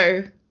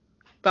 so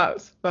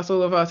that's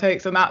all of our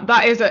takes on that.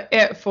 That is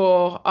it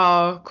for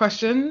our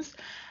questions.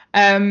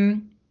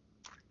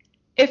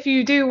 If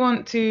you do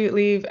want to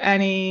leave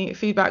any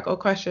feedback or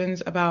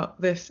questions about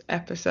this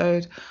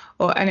episode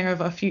or any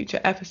of our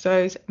future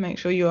episodes, make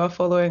sure you are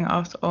following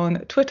us on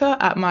Twitter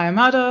at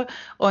 @MayaMada,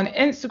 on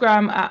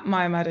Instagram at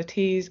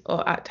MayaMadaTees,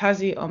 or at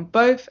Tazzy on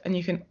both. And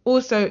you can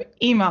also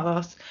email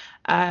us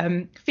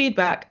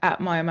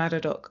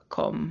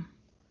feedback@mayamada.com.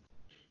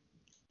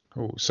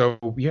 Cool. So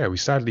yeah, we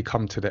sadly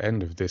come to the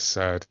end of this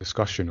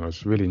discussion. I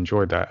was really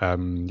enjoyed that.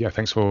 Yeah,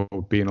 thanks for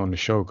being on the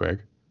show,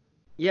 Greg.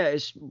 Yeah,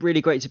 it's really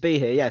great to be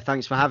here. Yeah,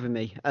 thanks for having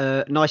me.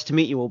 Nice to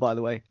meet you all, by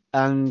the way.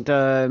 And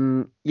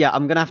yeah,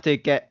 I'm gonna have to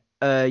get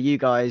you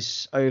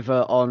guys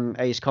over on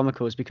Ace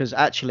Comicals, because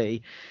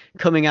actually,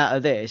 coming out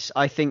of this,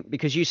 I think,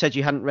 because you said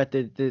you hadn't read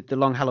the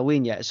Long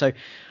Halloween yet, so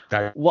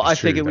what I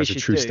figure we should do.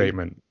 That's a true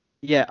statement.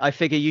 Yeah, I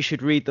figure you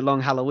should read the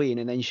Long Halloween,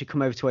 and then you should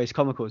come over to Ace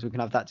Comicals. We can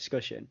have that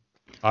discussion.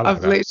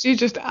 I've literally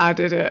just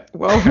added it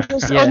while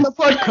we're on the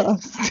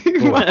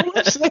podcast.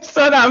 Watch this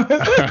on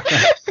Amazon.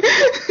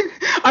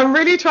 I'm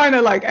really trying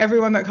to, like,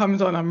 everyone that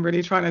comes on, I'm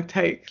really trying to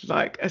take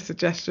like a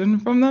suggestion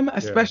from them,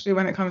 especially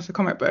when it comes to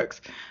comic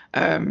books.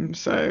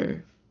 So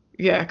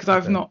yeah, because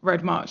I've not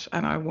read much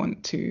and I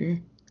want to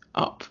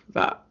up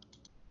that.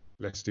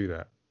 Let's do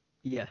that.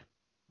 Yeah,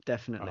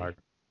 definitely. All right.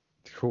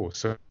 Cool.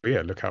 So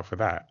yeah, look out for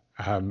that.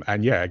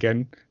 And yeah,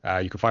 again,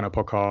 you can find our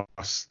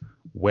podcast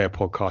where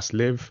podcasts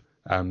live.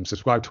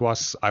 Subscribe to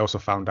us. I also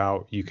found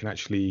out you can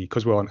actually,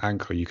 because we're on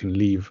Anchor, you can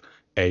leave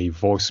a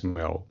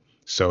voicemail.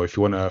 So if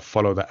you want to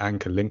follow the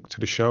Anchor link to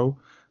the show,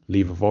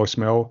 leave a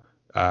voicemail.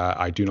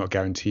 I do not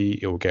guarantee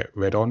it will get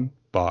read on,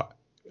 but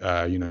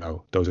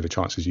those are the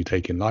chances you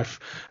take in life.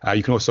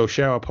 You can also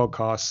share our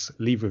podcasts,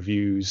 leave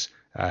reviews,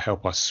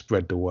 help us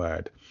spread the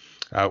word.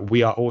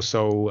 We are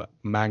also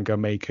manga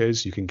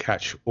makers. You can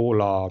catch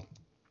all our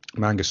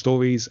manga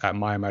stories at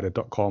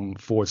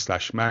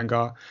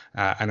mayamada.com/manga.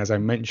 And as I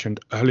mentioned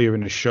earlier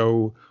in the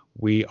show,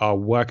 we are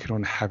working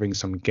on having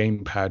some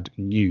gamepad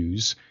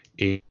news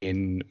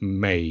in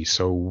May.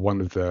 So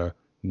one of the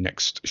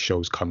next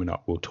shows coming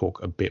up, we'll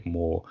talk a bit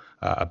more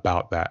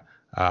about that.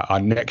 Our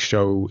next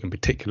show in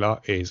particular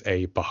is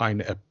a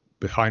behind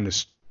the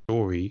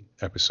story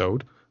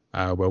episode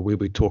where we'll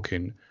be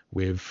talking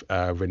with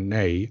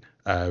Renee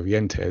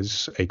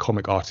Rientes, a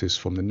comic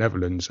artist from the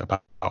Netherlands,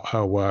 about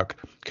her work,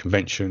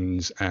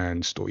 conventions,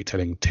 and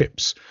storytelling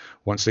tips.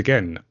 Once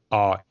again,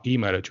 our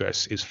email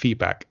address is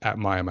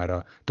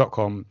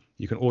feedback@mayamada.com.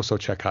 You can also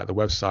check out the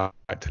website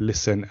to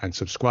listen and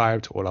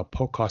subscribe to all our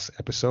podcast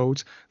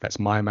episodes. That's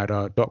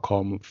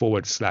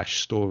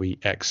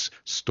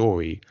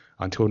mayamada.com/storyxstory.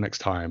 Until next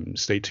time,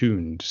 stay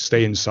tuned,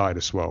 stay inside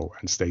as well,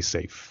 and stay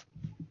safe.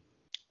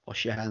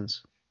 Wash your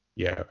hands.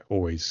 Yeah,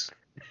 always.